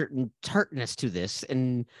is a certain tartness to this.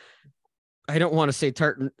 And I don't want to say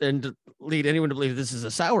tart and lead anyone to believe this is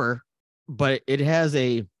a sour, but it has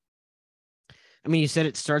you said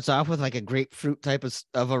it starts off with like a grapefruit type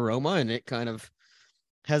of aroma, and it kind of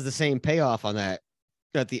has the same payoff on that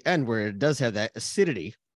at the end, where it does have that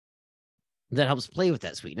acidity that helps play with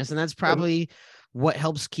that sweetness, and that's probably what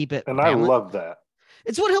helps keep it. And balanced. I love that.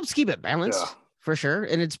 It's what helps keep it balanced for sure,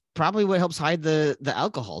 and it's probably what helps hide the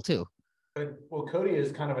alcohol too. Well, Cody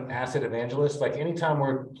is kind of an acid evangelist. Like anytime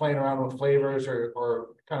we're playing around with flavors or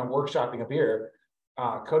kind of workshopping a beer,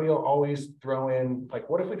 Cody will always throw in like,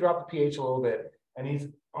 what if we drop the pH a little bit? And he's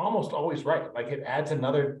almost always right. Like it adds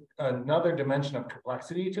another dimension of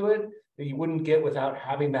complexity to it that you wouldn't get without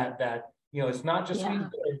having that it's not just sweet and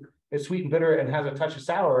bitter, it's sweet and bitter and has a touch of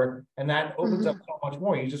sour, and that opens up so much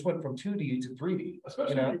more. You just went from 2D to 3D.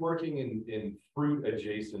 Especially if you're working in fruit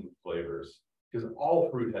adjacent flavors, because all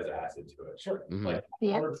fruit has acid to it. Sure. Like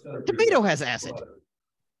tomato has acid.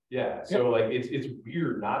 Yeah. So like it's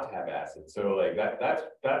weird not to have acid. So like that's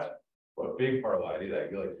a big part of the idea that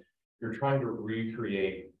you're trying to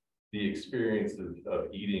recreate the experience of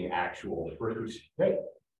eating actual fruit. Right.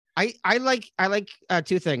 I like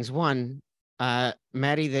two things. One,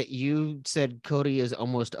 Maddie, that you said Cody is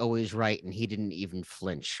almost always right, and he didn't even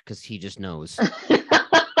flinch because he just knows.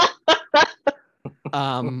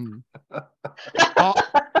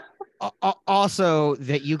 Also,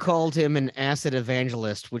 that you called him an acid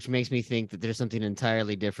evangelist, which makes me think that there's something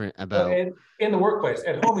entirely different about. In the workplace,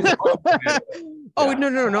 at home, he's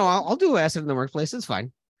no. I'll do acid in the workplace. It's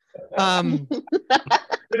fine. Man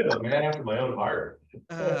after my own heart.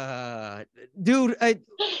 Dude,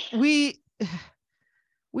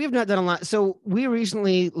 we have not done a lot. So we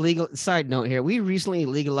recently side note here, we recently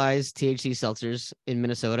legalized THC seltzers in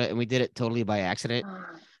Minnesota, and we did it totally by accident.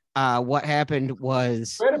 What happened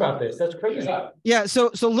was read about this. That's crazy. Yeah. So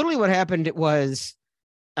literally what happened was,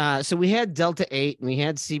 so we had Delta 8 and we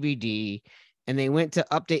had CBD, and they went to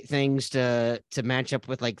update things to match up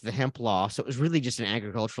with like the hemp law. So it was really just an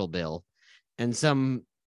agricultural bill, and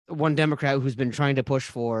one Democrat who's been trying to push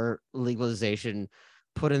for legalization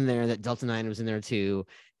put in there that Delta 9 was in there too,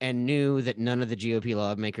 and knew that none of the GOP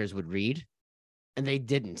lawmakers would read, and they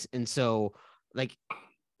didn't. And so like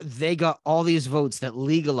they got all these votes that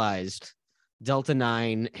legalized Delta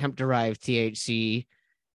 9 hemp-derived THC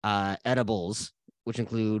edibles, which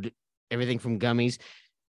include everything from gummies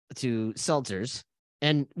to seltzers.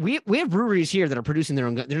 And we have breweries here that are producing their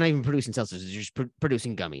own. They're not even producing seltzers; they're just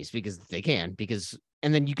producing gummies because they can.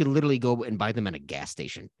 And then you could literally go and buy them at a gas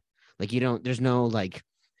station. Like there's no like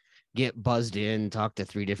get buzzed in, talk to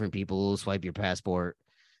 3 different people, swipe your passport,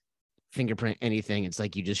 fingerprint, anything. It's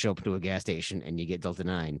like you just show up to a gas station and you get Delta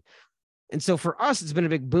 9. And so for us, it's been a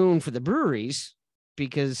big boon for the breweries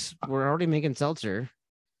because we're already making seltzer.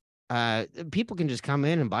 People can just come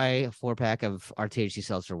in and buy a 4-pack of our THC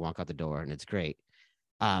seltzer, walk out the door, and it's great.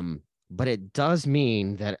 But it does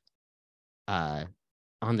mean that on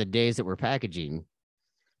the days that we're packaging,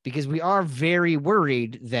 because we are very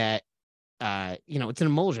worried that it's an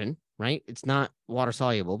emulsion, right? It's not water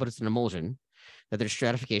soluble, but it's an emulsion, that there's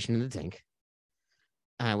stratification in the tank.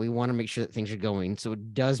 We want to make sure that things are going. So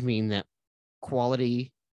it does mean that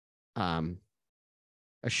quality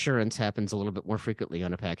assurance happens a little bit more frequently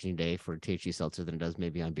on a packaging day for THC seltzer than it does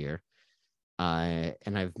maybe on beer.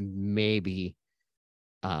 And I've maybe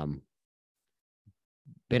been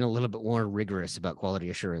a little bit more rigorous about quality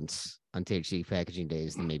assurance on THC packaging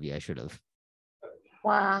days than maybe I should have.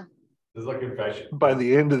 Wow. This is like confession. By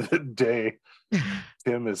the end of the day,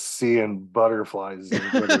 Tim is seeing butterflies.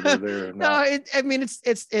 Whether they're there or not.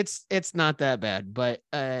 It's not that bad, but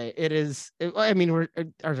it is. Ours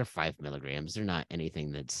are 5 milligrams. They're not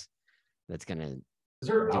anything that's gonna. Is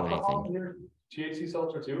there do alcohol anything. in your THC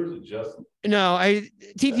seltzer too, or is it just? No,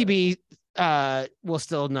 TTB will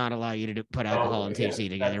still not allow you to put alcohol and THC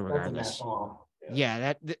together regardless.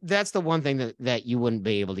 Yeah, that's the one thing that you wouldn't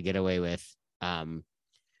be able to get away with.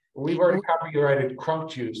 We've already copyrighted crunk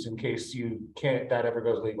juice in case that ever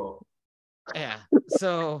goes legal. Yeah.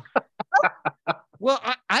 So, well,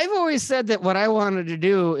 I've always said that what I wanted to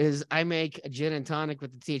do is I make a gin and tonic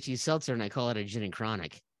with the THC seltzer, and I call it a gin and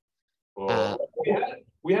chronic.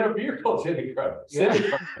 We had a beer called Gin and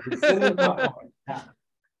Chronic.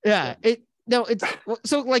 Yeah.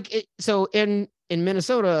 So in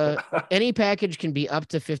Minnesota, any package can be up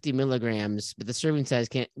to 50 milligrams, but the serving size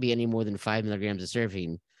can't be any more than 5 milligrams of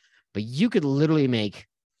serving. But you could literally make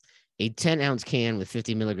a 10-ounce can with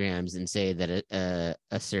 50 milligrams and say that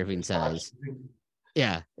a serving size.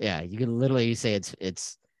 Yeah. You can literally say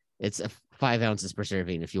it's 5 ounces per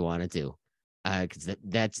serving if you wanted to, because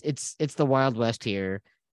it's the Wild West here,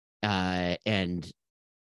 and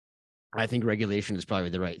I think regulation is probably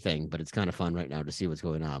the right thing, but it's kind of fun right now to see what's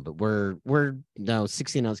going on. But we're now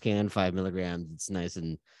 16-ounce can, 5 milligrams. It's nice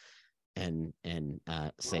and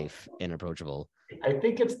safe and approachable. I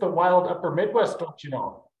think it's the wild upper Midwest, don't you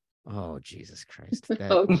know? Oh, Jesus Christ.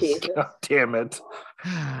 Oh, Jesus. God damn it.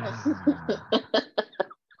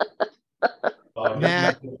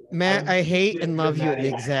 Matt, I hate and love you at the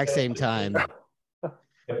exact same time.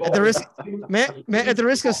 At the risk, Matt, at the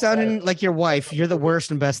risk of sounding like your wife, you're the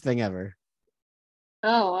worst and best thing ever.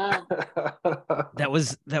 Oh, wow. That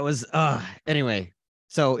was anyway.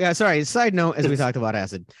 So yeah, sorry. Side note, as we talked about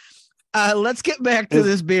acid. Let's get back to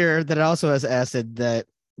this beer that also has acid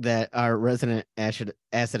that our resident acid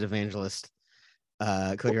evangelist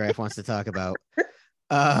Cody Rife wants to talk about.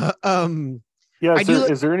 Yeah,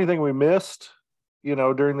 is there anything we missed,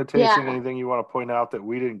 during the tasting? Anything you want to point out that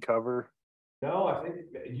we didn't cover? No, I think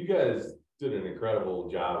you guys did an incredible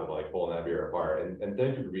job of like pulling that beer apart, and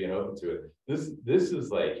thank you for being open to it. This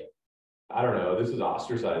is like, I don't know, this is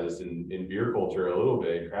ostracized us in beer culture a little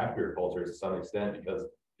bit, craft beer culture to some extent because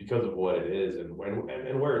of what it is and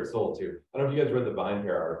where it's sold to. I don't know if you guys read the Vine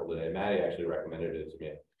Pair article today. Maddie actually recommended it to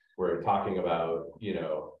me. We're talking about,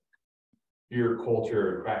 beer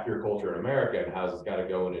culture, craft beer culture in America and how it's got to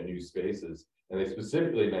go into new spaces. And they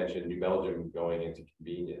specifically mentioned New Belgium going into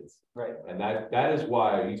convenience. Right. And that is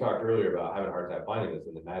why you talked earlier about having a hard time finding this.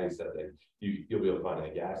 And then Maddie said that you'll be able to find it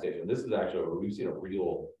at a gas station. This is actually where we've seen a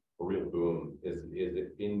real boom is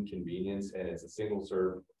in convenience, and it's a single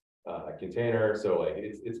serve container. So like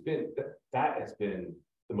it's been that has been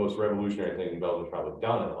the most revolutionary thing Belgium's probably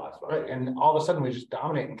done in the last 5 years. And all of a sudden we just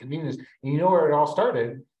dominate in convenience. And you know where it all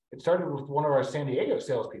started? It started with one of our San Diego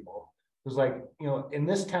salespeople. It was like, in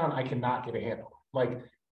this town, I cannot get a handle. Like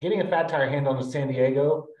getting a fat tire handle in San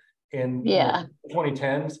Diego in the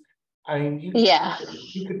 2010s. I mean,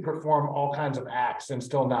 you could perform all kinds of acts and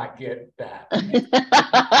still not get that.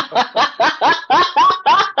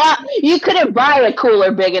 You couldn't buy a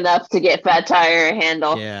cooler big enough to get fat tire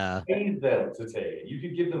handle. Yeah. Pay them to take it. You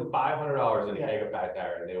could give them $500 and take a fat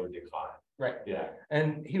tire, and they would decline. Right. Yeah.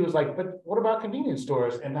 And he was like, but what about convenience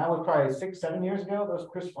stores? And that was probably 6-7 years ago. That was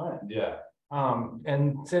Chris Flynn. Yeah.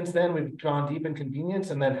 And since then we've gone deep in convenience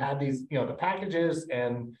and then had these, the packages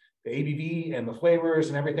and the ABV and the flavors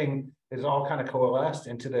and everything is all kind of coalesced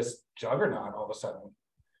into this juggernaut all of a sudden.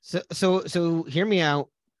 So hear me out.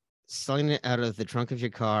 Selling it out of the trunk of your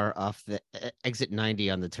car off the exit 90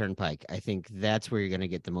 on the turnpike. I think that's where you're going to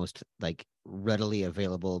get the most like readily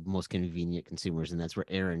available, most convenient consumers. And that's where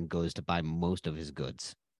Aaron goes to buy most of his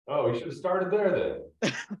goods. Oh, we should have started there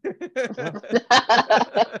then.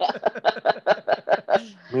 I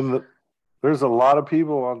mean, there's a lot of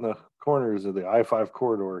people on the corners of the I-5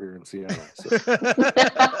 corridor here in Seattle. So.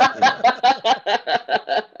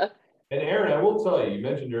 And Aaron, I will tell you, you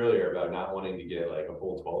mentioned earlier about not wanting to get like a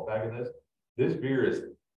full 12 pack of this. This beer is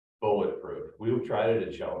bulletproof. We've tried it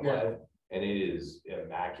at Shelf Life, and it is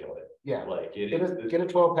immaculate. Yeah, like get a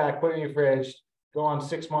 12 pack, put it in your fridge, go on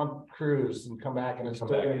 6-month cruise, and come back and it's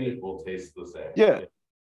it will taste the same.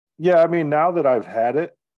 Yeah. I mean, now that I've had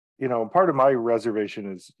it, part of my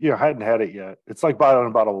reservation is, I hadn't had it yet. It's like buying a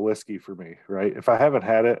bottle of whiskey for me, right? If I haven't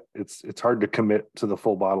had it, it's hard to commit to the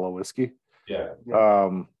full bottle of whiskey. Yeah.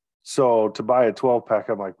 So to buy a 12 pack,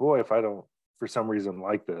 I'm like, boy, if I don't, for some reason,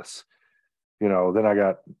 like this, then I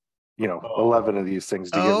got, 11 of these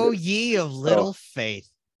things to give ye of little faith.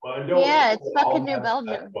 Well, it's fucking New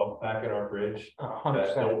Belgium. 12 pack in our fridge.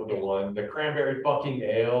 100%. The one, the cranberry fucking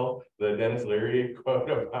ale, the Dennis Leary quote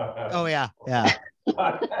about. Oh yeah.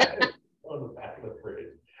 On the back of the fridge.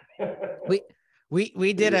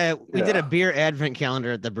 We did a beer advent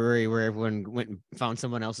calendar at the brewery where everyone went and found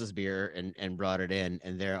someone else's beer and brought it in,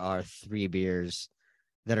 and there are 3 beers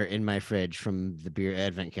that are in my fridge from the beer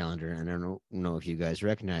advent calendar. And I don't know if you guys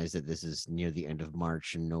recognize that this is near the end of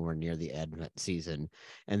March and nowhere near the advent season,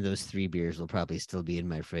 and those 3 beers will probably still be in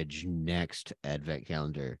my fridge next advent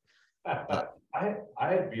calendar. I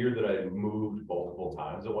had beer that I moved multiple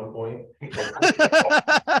times at one point. I'm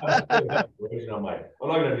like, I'm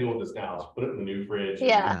not gonna deal with this now. Just put it in the new fridge.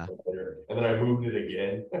 Yeah. And then I moved it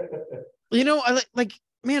again. I like,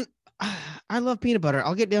 man, I love peanut butter.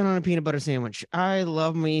 I'll get down on a peanut butter sandwich. I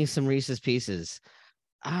love me some Reese's Pieces.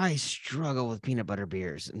 I struggle with peanut butter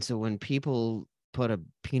beers. And so when people put a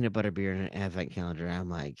peanut butter beer in an advent calendar, I'm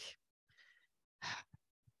like,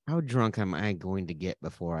 how drunk am I going to get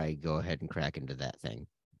before I go ahead and crack into that thing?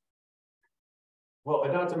 Well,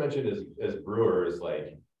 and not to mention as brewers,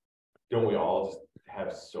 like, don't we all just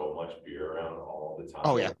have so much beer around all the time?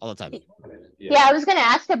 Oh yeah, all the time. Yeah, I was going to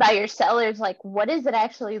ask about your cellars. Like, what does it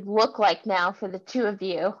actually look like now for the two of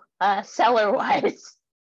you, cellar-wise?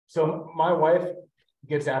 So my wife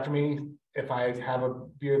gets after me if I have a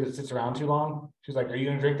beer that sits around too long. She's like, are you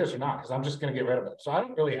going to drink this or not? Because I'm just going to get rid of it. So I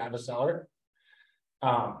don't really have a cellar.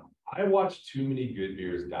 I watch too many good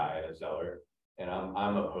beers die in a cellar, and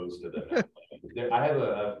I'm opposed to them. I have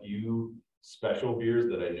a few special beers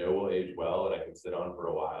that I know will age well and I can sit on for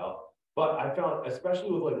a while. But I found,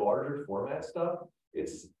 especially with like larger format stuff, it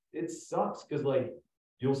sucks because like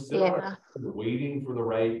you'll sit on it waiting for the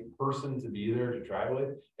right person to be there to try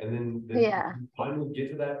with, and then you finally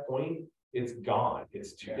get to that point, it's gone.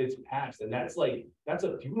 It's past, and that's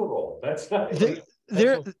a funeral. That's not like,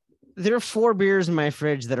 there are 4 beers in my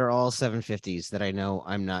fridge that are all 750s that I know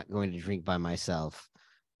I'm not going to drink by myself,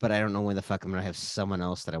 but I don't know when the fuck I'm gonna have someone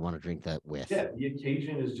else that I want to drink that with. Yeah, the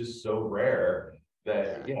occasion is just so rare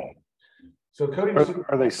that So Cody,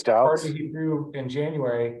 are they stouts? Party he threw in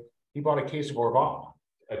January. He bought a case of Orval.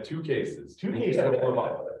 2 cases of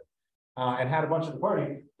Orval. And had a bunch at the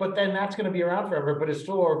party, but then that's going to be around forever, but it's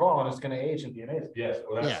still Orval and it's going to age and be amazing. Yes,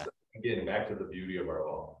 well, that's again back to the beauty of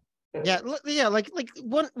Orval. Like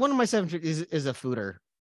one of my 750s is a Fooder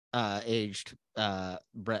aged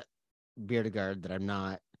Brett beer to guard that I'm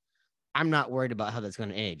not worried about how that's going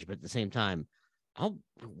to age, but at the same time,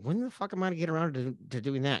 when the fuck am I going to get around to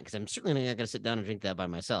doing that? Because I'm certainly not going to sit down and drink that by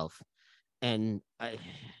myself, and I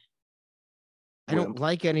don't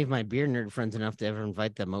like any of my beer nerd friends enough to ever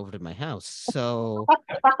invite them over to my house. So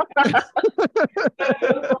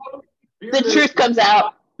the truth comes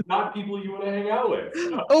out. Not people you want to hang out with.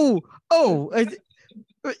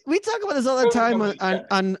 We talk about this all the time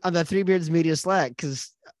on the Three Beards Media Slack,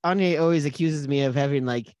 because Anya always accuses me of having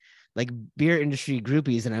like beer industry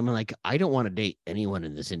groupies, and I'm like, I don't want to date anyone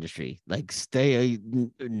in this industry. Like,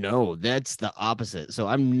 no, that's the opposite. So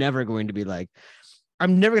I'm never going to date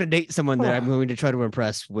someone that I'm going to try to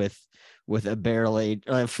impress with a barrel aged,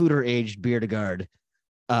 Fooder aged beer to guard.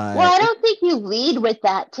 Well, I don't think you lead with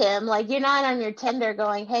that, Tim. Like, you're not on your Tinder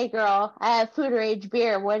going, "Hey, girl, I have Fooder aged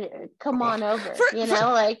beer. Come on over."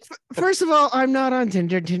 First of all, I'm not on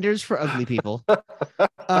Tinder. Tinder's for ugly people. Whoa,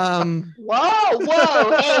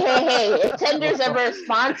 hey! If Tinder's ever a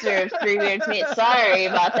sponsor of Three Beards Meet, sorry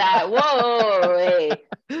about that. Whoa, hey.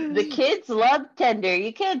 The kids love Tinder.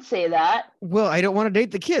 You can't say that. Well, I don't want to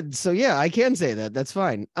date the kids, so yeah, I can say that. That's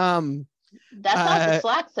fine. That's not what the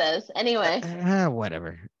Slack says. Anyway.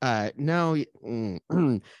 Whatever. No, we're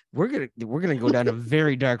gonna go down a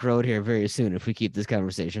very dark road here very soon if we keep this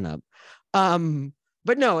conversation up.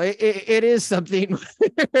 But no, it is something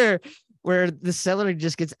where the cellar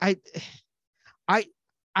just gets. I'm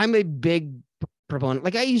a big proponent.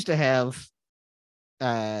 Like, I used to have,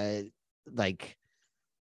 like,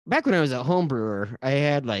 back when I was a home brewer, I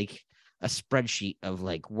had like a spreadsheet of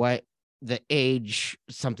like what the age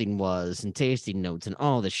something was and tasting notes and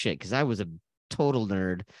all this shit, because I was a total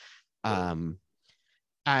nerd. And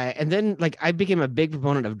then like I became a big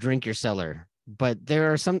proponent of drink your cellar, but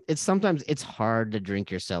there are sometimes it's hard to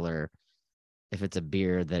drink your cellar if it's a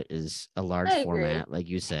beer that is a large format, like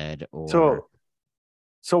you said. Or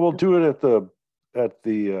so we'll do it at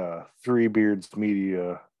the Three Beards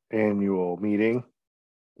Media annual meeting.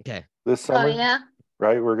 Okay. This summer. Oh yeah.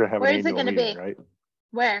 Right, we're gonna have Where's an annual meeting, be? right?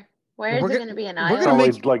 Where is it going to be in Iowa? We're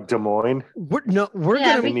gonna like Des Moines. We're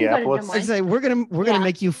gonna Minneapolis. I say we're gonna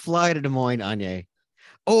make you fly to Des Moines, Anya.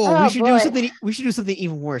 We should do something. We should do something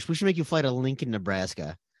even worse. We should make you fly to Lincoln,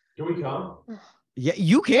 Nebraska. Can we come? Yeah,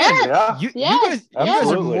 you can. Yes, you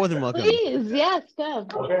guys are more than welcome. Please, yes, come.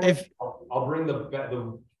 Okay. I'll bring the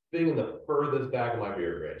thing in the furthest back of my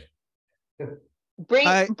beer fridge.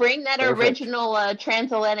 Bring that original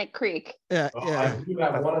transatlantic creek. Yeah. I do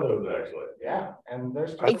have one of those actually. Yeah, and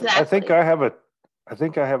there's exactly. I think I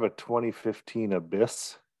have a 2015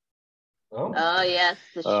 Abyss. Oh yes,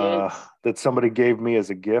 the shoots that somebody gave me as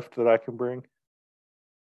a gift that I can bring.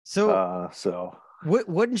 So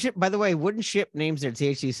wouldn't ship names their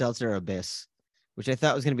THC seltzer Abyss, which I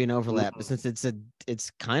thought was going to be an overlap, but since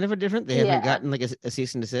it's kind of a different. They haven't gotten like a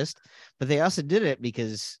cease and desist, but they also did it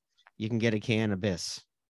because you can get a can Abyss.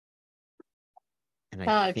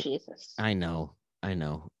 And Jesus! I know.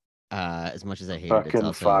 As much as I hate fucking it, it's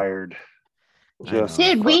also fired. Just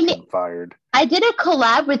fired. I did a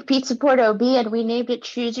collab with Pizza Port OB, and we named it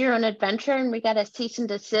Choose Your Own Adventure, and we got a cease and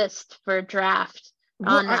desist for a draft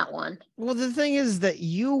on that one. Well, the thing is that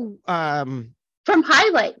you from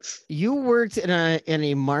Highlights. You worked in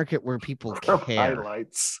a market where people care.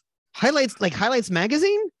 Highlights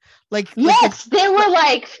magazine. They were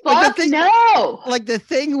like, fuck no. Like the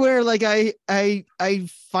thing where like I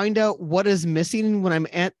find out what is missing when I'm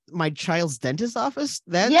at my child's dentist office.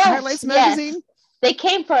 That Highlights magazine. Yes. They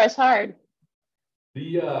came for us hard.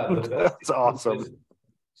 The that's awesome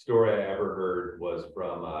story I ever heard was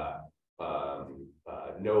from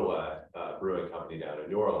Noah Brewing Company down in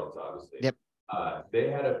New Orleans, obviously. Yep.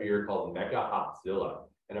 They had a beer called Mecca Hotzilla,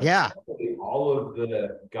 And Yeah. apparently all of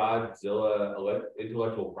the Godzilla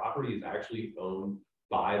intellectual property is actually owned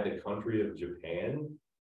by the country of Japan.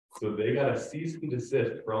 So they got a cease and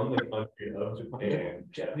desist from the country of Japan,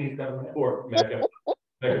 Japanese government, for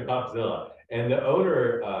Mechagodzilla. And the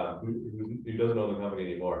owner, who doesn't own the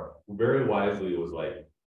company anymore, very wisely was like,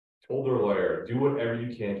 told their lawyer, do whatever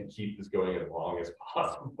you can to keep this going as long as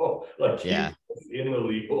possible. Like, keep this in the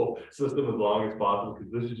legal system as long as possible,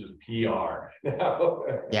 because this is just PR.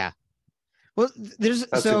 Yeah. Well,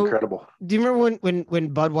 that's incredible. Do you remember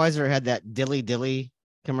when Budweiser had that Dilly Dilly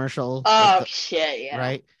commercial? Oh shit! Yeah.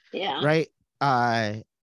 Right. Yeah. Right.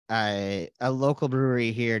 A local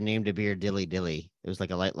brewery here named a beer Dilly Dilly. It was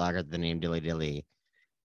like a light lager, the name Dilly Dilly,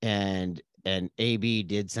 and AB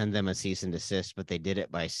did send them a cease and desist, but they did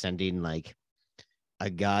it by sending like a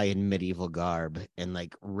guy in medieval garb and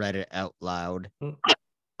like read it out loud,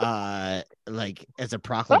 like as a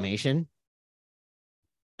proclamation.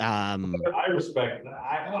 I respect that.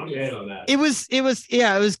 I'm in on that. It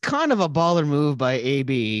was kind of a baller move by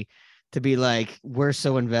AB to be like, we're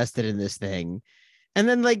so invested in this thing. And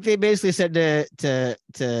then like they basically said to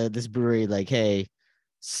this brewery, like, hey,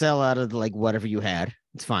 sell out of like whatever you had.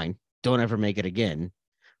 It's fine. Don't ever make it again.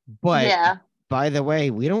 But by the way,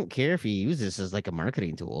 we don't care if you use this as like a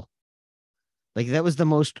marketing tool. Like that was the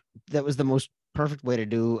most perfect way to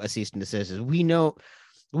do a cease and desist. Is we know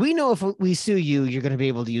if we sue you, you're going to be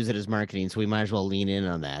able to use it as marketing. So we might as well lean in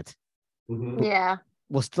on that. Mm-hmm. Yeah.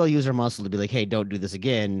 We'll still use our muscle to be like, hey, don't do this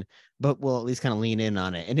again, but we'll at least kind of lean in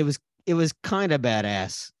on it. And it was kind of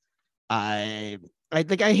badass. I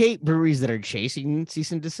hate breweries that are chasing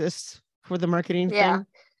cease and desists for the marketing thing.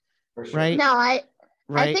 For sure. Right? No, I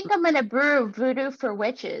think I'm gonna brew voodoo for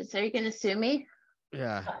witches. Are you gonna sue me?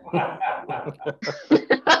 Yeah.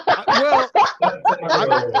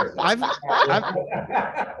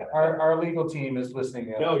 Our legal team is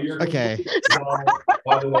listening. No, you're okay.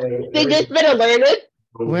 They just been alerted.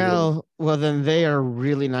 Well, then they are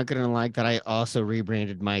really not going to like that. I also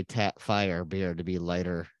rebranded my Tat Fire beer to be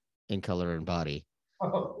lighter in color and body.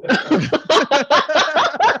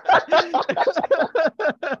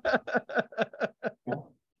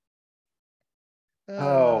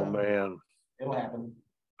 Oh man, it'll happen.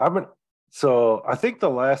 I think the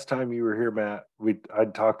last time you were here, Matt,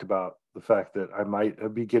 I'd talked about the fact that I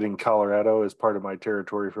might be getting Colorado as part of my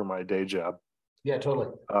territory for my day job. Yeah, totally.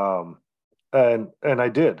 And I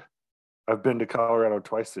did. I've been to Colorado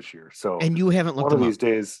twice this year. So and you haven't looked one of these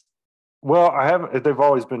days. Well, I haven't.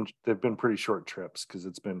 They've been pretty short trips because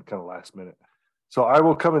it's been kind of last minute. So I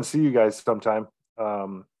will come and see you guys sometime.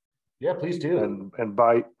 Yeah, please do. And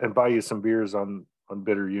buy you some beers on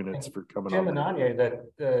bitter units for coming. Tim and Anya, that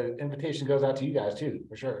the invitation goes out to you guys too,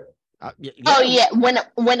 for sure. Yeah. Oh yeah,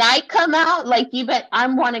 when I come out, like you bet, I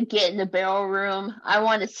want to get in the barrel room. I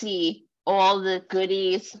want to see all the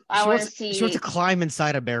goodies. I want to see. She wants to climb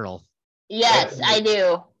inside a barrel. Yes, I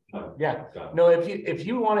do. Yeah. No, if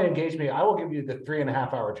you want to engage me, I will give you the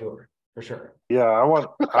 3.5 hour tour for sure. Yeah, I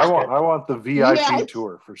want the VIP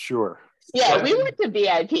tour for sure. Yeah, we went to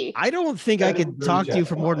VIP. I don't think I could talk to you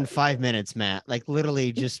for more than 5 minutes, Matt. Like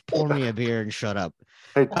literally just pour me a beer and shut up.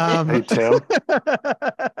 Hey, hey Tim.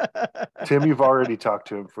 Tim, you've already talked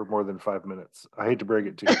to him for more than 5 minutes. I hate to break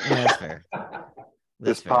it to you. That's fair.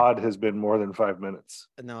 This pod has been more than 5 minutes.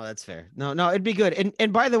 No, that's fair. No, it'd be good.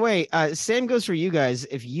 And by the way, same goes for you guys.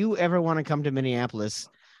 If you ever want to come to Minneapolis,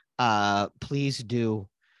 please do.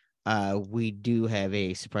 We do have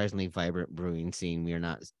a surprisingly vibrant brewing scene. We are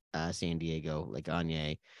not San Diego like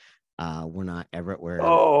Anya. We're not everywhere.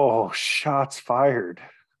 Oh, shots fired.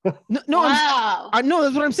 No, wow. No,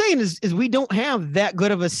 that's what I'm saying is we don't have that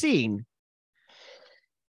good of a scene.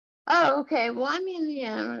 Oh, okay. Well, I mean,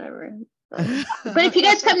 yeah, whatever. But if you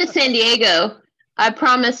guys come to San Diego, I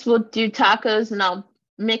promise we'll do tacos and I'll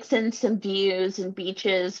mix in some views and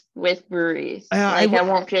beaches with breweries. I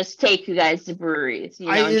won't just take you guys to breweries,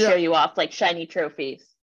 and show you off like shiny trophies.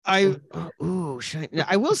 I will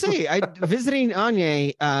say, visiting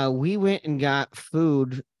Anya, we went and got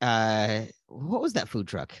food. What was that food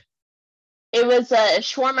truck? It was a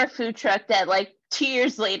shawarma food truck that like 2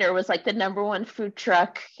 years later was like the #1 food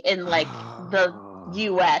truck in like the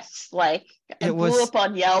US. Like it blew up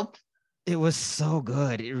on Yelp. It was so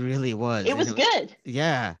good. It really was. It was good.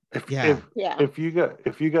 Yeah. If you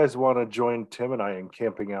guys want to join Tim and I in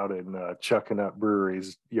camping out in Chuck and Nut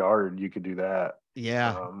Brewery's yard, you could do that.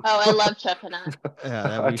 Yeah. I love Chuck and Nut.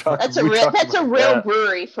 Yeah, that's a real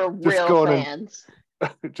brewery for real fans.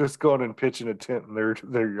 Just going and pitching a tent in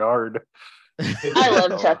their yard. I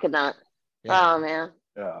love Chuck and Nut. Yeah. Oh man.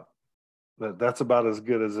 Yeah. that's about as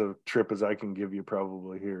good as a trip as I can give you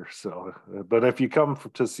probably here. So, but if you come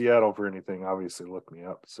to Seattle for anything, obviously look me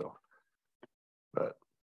up. So, but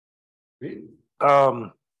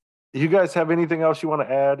you guys have anything else you want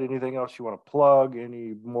to add? Anything else you want to plug?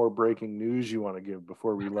 Any more breaking news you want to give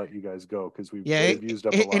before we let you guys go? Because we've used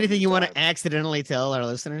up a lot. Anything you want to accidentally tell our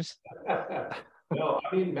listeners? No,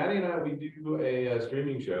 I mean, Maddie and I, we do a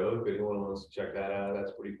streaming show. If anyone wants to check that out,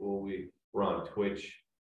 that's pretty cool. We're on Twitch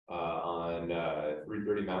on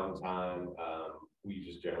 3:30 Mountain Time. We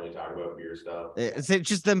just generally talk about beer stuff. It's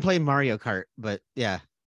just them playing Mario Kart, but yeah.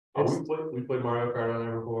 We played Mario Kart on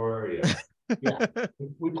there before. Yeah. Yeah,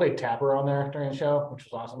 we played Tapper on there during the show, which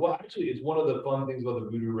was awesome. Well, actually, it's one of the fun things about the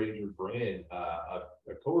Voodoo Ranger brand. A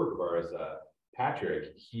coworker of ours,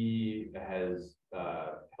 Patrick, he has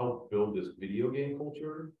helped build this video game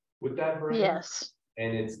culture with that brand. Yes.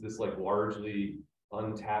 And it's this like largely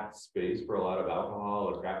untapped space for a lot of alcohol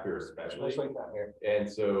or craft beer, especially. Like that here.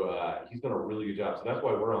 And so he's done a really good job. So that's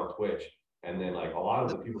why we're on Twitch. And then like a lot of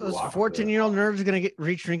the people Those 14-year-old nerds are gonna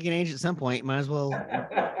reach drinking age at some point. Might as well.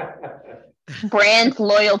 Brand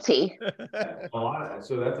loyalty. So I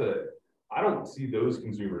don't see those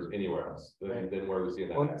consumers anywhere else than where we see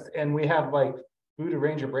that. And we have like Voodoo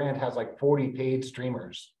Ranger brand has like 40 paid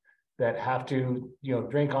streamers that have to,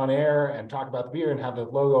 drink on air and talk about the beer and have the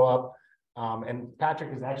logo up. And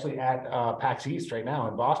Patrick is actually at PAX East right now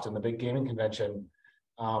in Boston, the big gaming convention.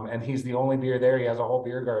 And he's the only beer there. He has a whole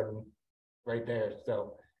beer garden right there.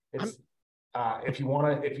 So it's if you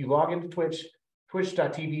log into Twitch,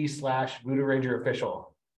 twitch.tv/Voodoo Ranger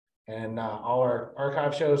official, and all our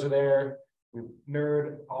archive shows are there. We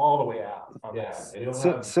nerd all the way out on that.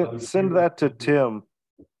 Send that to Tim,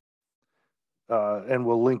 and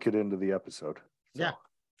we'll link it into the episode. So, yeah,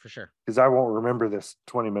 for sure. Because I won't remember this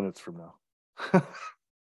 20 minutes from now.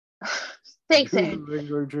 Thanks,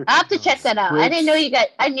 Aaron. I have to check that out. I didn't know you guys.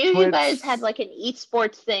 I knew you guys had like an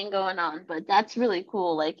esports thing going on, but that's really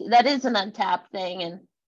cool. Like that is an untapped thing,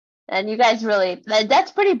 and you guys really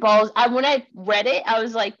that's pretty balls. When I read it, I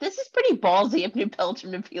was like, this is pretty ballsy of New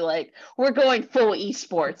Belgium to be like, we're going full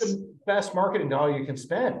esports. It's the best marketing dollar you can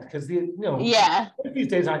spend because these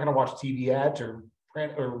days aren't going to watch TV ads or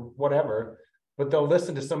print or whatever, but they'll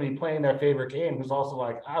listen to somebody playing their favorite game who's also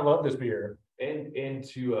like, I love this beer. And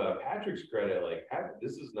to Patrick's credit, like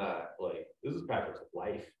this is Patrick's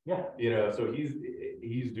life. Yeah. So he's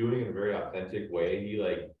doing it in a very authentic way. He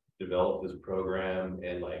like developed this program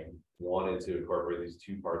and like wanted to incorporate these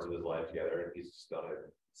two parts of his life together, and he's just done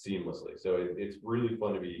it seamlessly. So it's really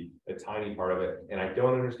fun to be a tiny part of it. And I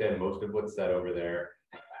don't understand most of what's said over there,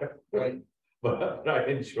 right? but I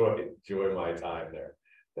enjoy my time there.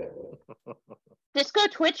 Just go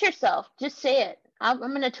Twitch yourself. Just say it. I'm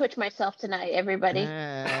going to Twitch myself tonight, everybody.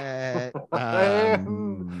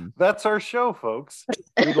 That's our show, folks.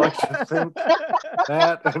 We'd like to thank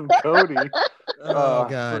Matt and Cody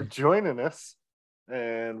for joining us.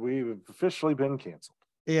 And we've officially been canceled.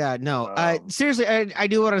 Yeah, no. Seriously, I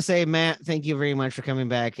do want to say, Matt, thank you very much for coming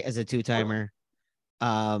back as a two-timer.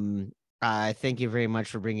 Thank you very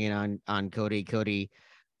much for bringing on Cody. Cody,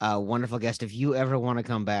 wonderful guest. If you ever want to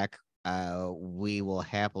come back, we will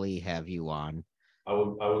happily have you on. I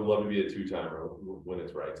would love to be a two-timer when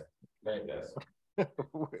it's right. Yes.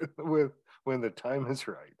 when the time is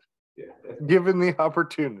right. Yeah. Given the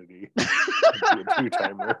opportunity to be a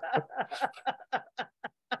two-timer.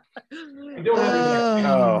 You don't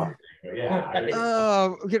have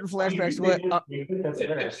I'm getting flashbacks to what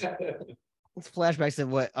flashbacks of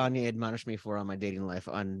what Anya admonished me for on my dating life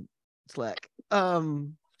on Slack.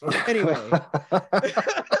 Anyway.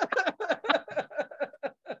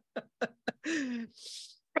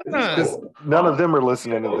 None of them are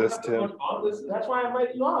listening to this, Tim. That's why I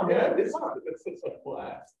invited you on. Yeah, this is a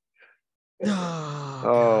blast.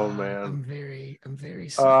 Oh man, I'm very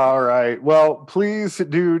sorry. All right, well, please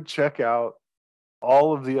do check out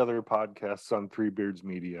all of the other podcasts on Three Beards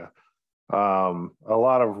Media. A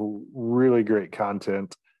lot of really great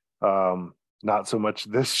content. Not so much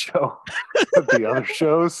this show, but the other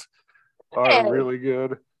shows are really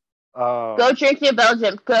good. Go drink New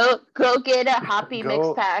Belgium. Go get a hoppy mix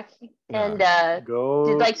pack and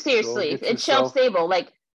seriously, it's shelf stable.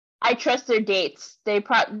 Like I trust their dates.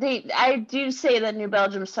 I do say that New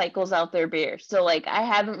Belgium cycles out their beer. So like I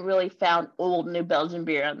haven't really found old New Belgium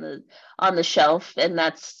beer on the shelf, and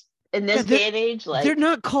that's in this day and age. Like they're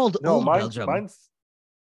not called old Belgium.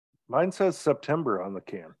 Mine says September on the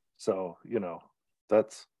can, so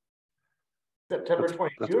that's September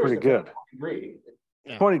 22. That's pretty good.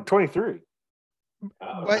 2023.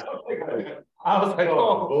 I was like,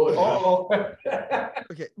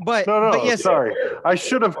 Okay, but No, yes, sorry. I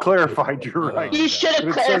should have clarified. You're right. You should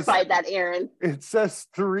have clarified that, Aaron. It says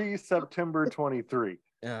 3 September 23.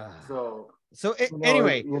 So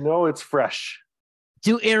anyway, it's fresh.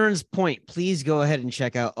 To Aaron's point, please go ahead and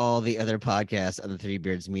check out all the other podcasts on the Three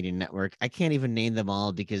Beards Media Network. I can't even name them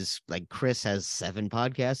all because like Chris has 7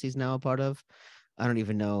 podcasts he's now a part of. I don't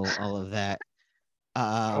even know all of that.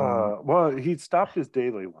 Well, he stopped his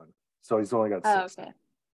daily one, so he's only got 6.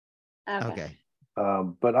 Okay.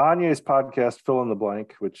 But Anya's podcast, Fill in the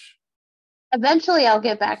Blank, which eventually I'll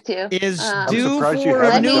get back to, is due for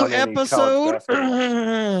a new episode.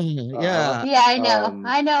 Yeah,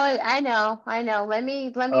 I know. Let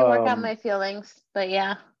me work on my feelings. But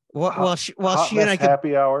yeah. Well, she and I could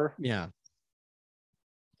happy hour. Yeah.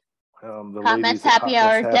 Hot Mess Happy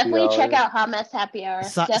Hour. Definitely check out Hot Mess Happy Hour.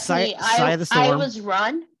 Definitely. I was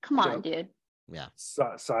run. Come on, dude. Yeah.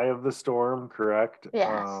 Sigh of the Storm, correct.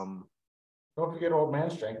 Yes. Don't forget Old Man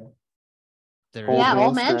Strength.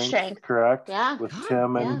 Old Man Strength. Correct. Yeah. With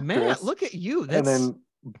Tim and Matt, Chris. look at you. And then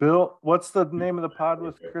Bill, what's the name of the pod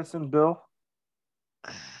with Chris and Bill?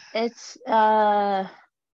 It's damn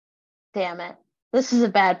it. This is a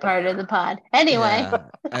bad part of the pod. Anyway,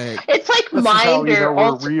 it's like mind or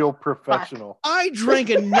we're real professional. I drank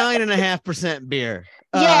a 9.5% beer.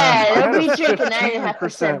 Yeah, we drink a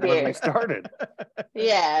 9.5% beer when we started.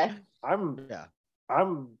 Yeah.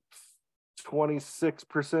 I'm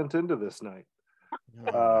 26% into this night.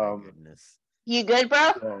 Oh my goodness. You good,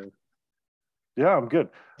 bro? Yeah, I'm good.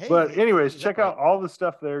 But anyways, check out all the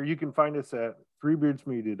stuff there. You can find us at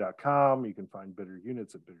threebeardsmedia.com. You can find Bitter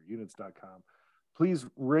Units at bitterunits.com. Please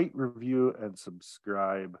rate, review, and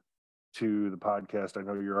subscribe to the podcast. I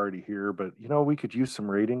know you're already here, but we could use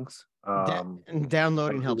some ratings.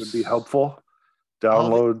 Downloading helps. Would be helpful.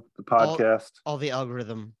 Download the podcast. All the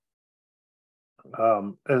algorithm.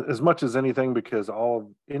 As much as anything, because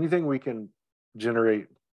anything we can generate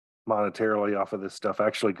monetarily off of this stuff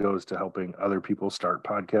actually goes to helping other people start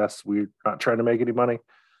podcasts. We're not trying to make any money.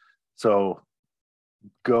 So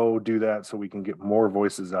go do that so we can get more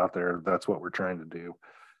voices out there. That's what we're trying to do.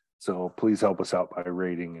 So please help us out by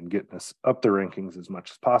rating and getting us up the rankings as much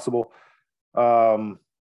as possible. Anya,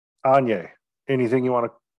 anything you want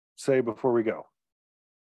to say before we go?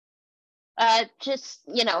 Just,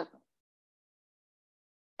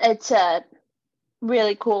 it's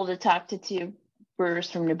really cool to talk to 2 brewers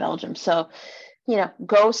from New Belgium. So,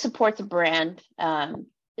 go support the brand.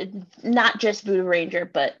 Not just Voodoo Ranger,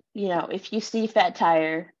 but if you see Fat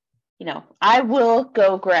Tire, I will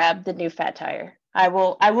go grab the new Fat Tire. I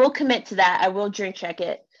will commit to that. I will drink check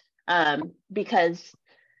it. Because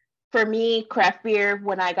for me, craft beer,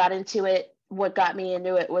 when I got into it, what got me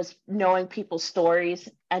into it was knowing people's stories,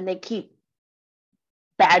 and they keep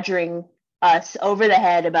badgering us over the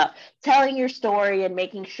head about telling your story and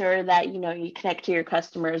making sure that you connect to your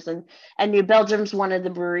customers, and New Belgium's one of the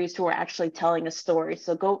breweries who are actually telling a story.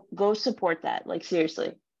 So go support that, like,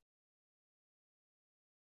 seriously.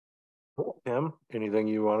 Tim, anything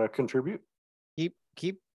you want to contribute?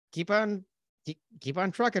 Keep on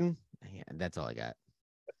trucking. Yeah, that's all I got.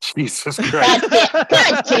 Jesus Christ.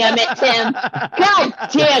 God damn it, Tim. God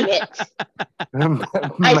damn it.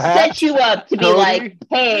 I set you up to be like,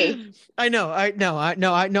 hey. I know.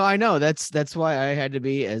 That's why I had to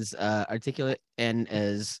be as articulate and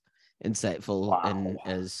as insightful and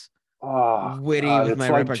as witty with my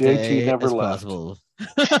repartee as possible.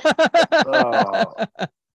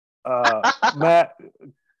 Matt,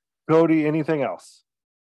 Cody, anything else?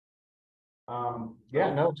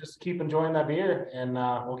 Just keep enjoying that beer, and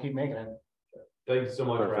we'll keep making it. Thank you so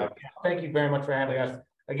much for having me. Thank you very much for having us.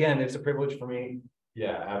 Again, it's a privilege for me.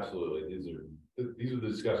 Yeah, absolutely. These are the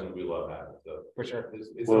discussions we love having. So for sure.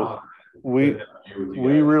 It's not. We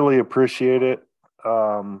really appreciate it.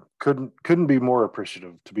 Couldn't be more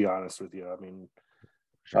appreciative, to be honest with you. I mean,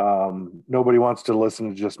 nobody wants to listen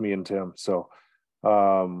to just me and Tim, so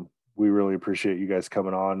we really appreciate you guys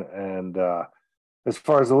coming on. And as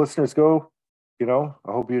far as the listeners go, I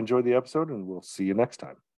hope you enjoyed the episode, and we'll see you next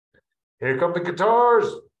time. Here come the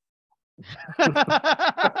guitars.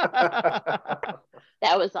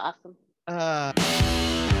 That was awesome.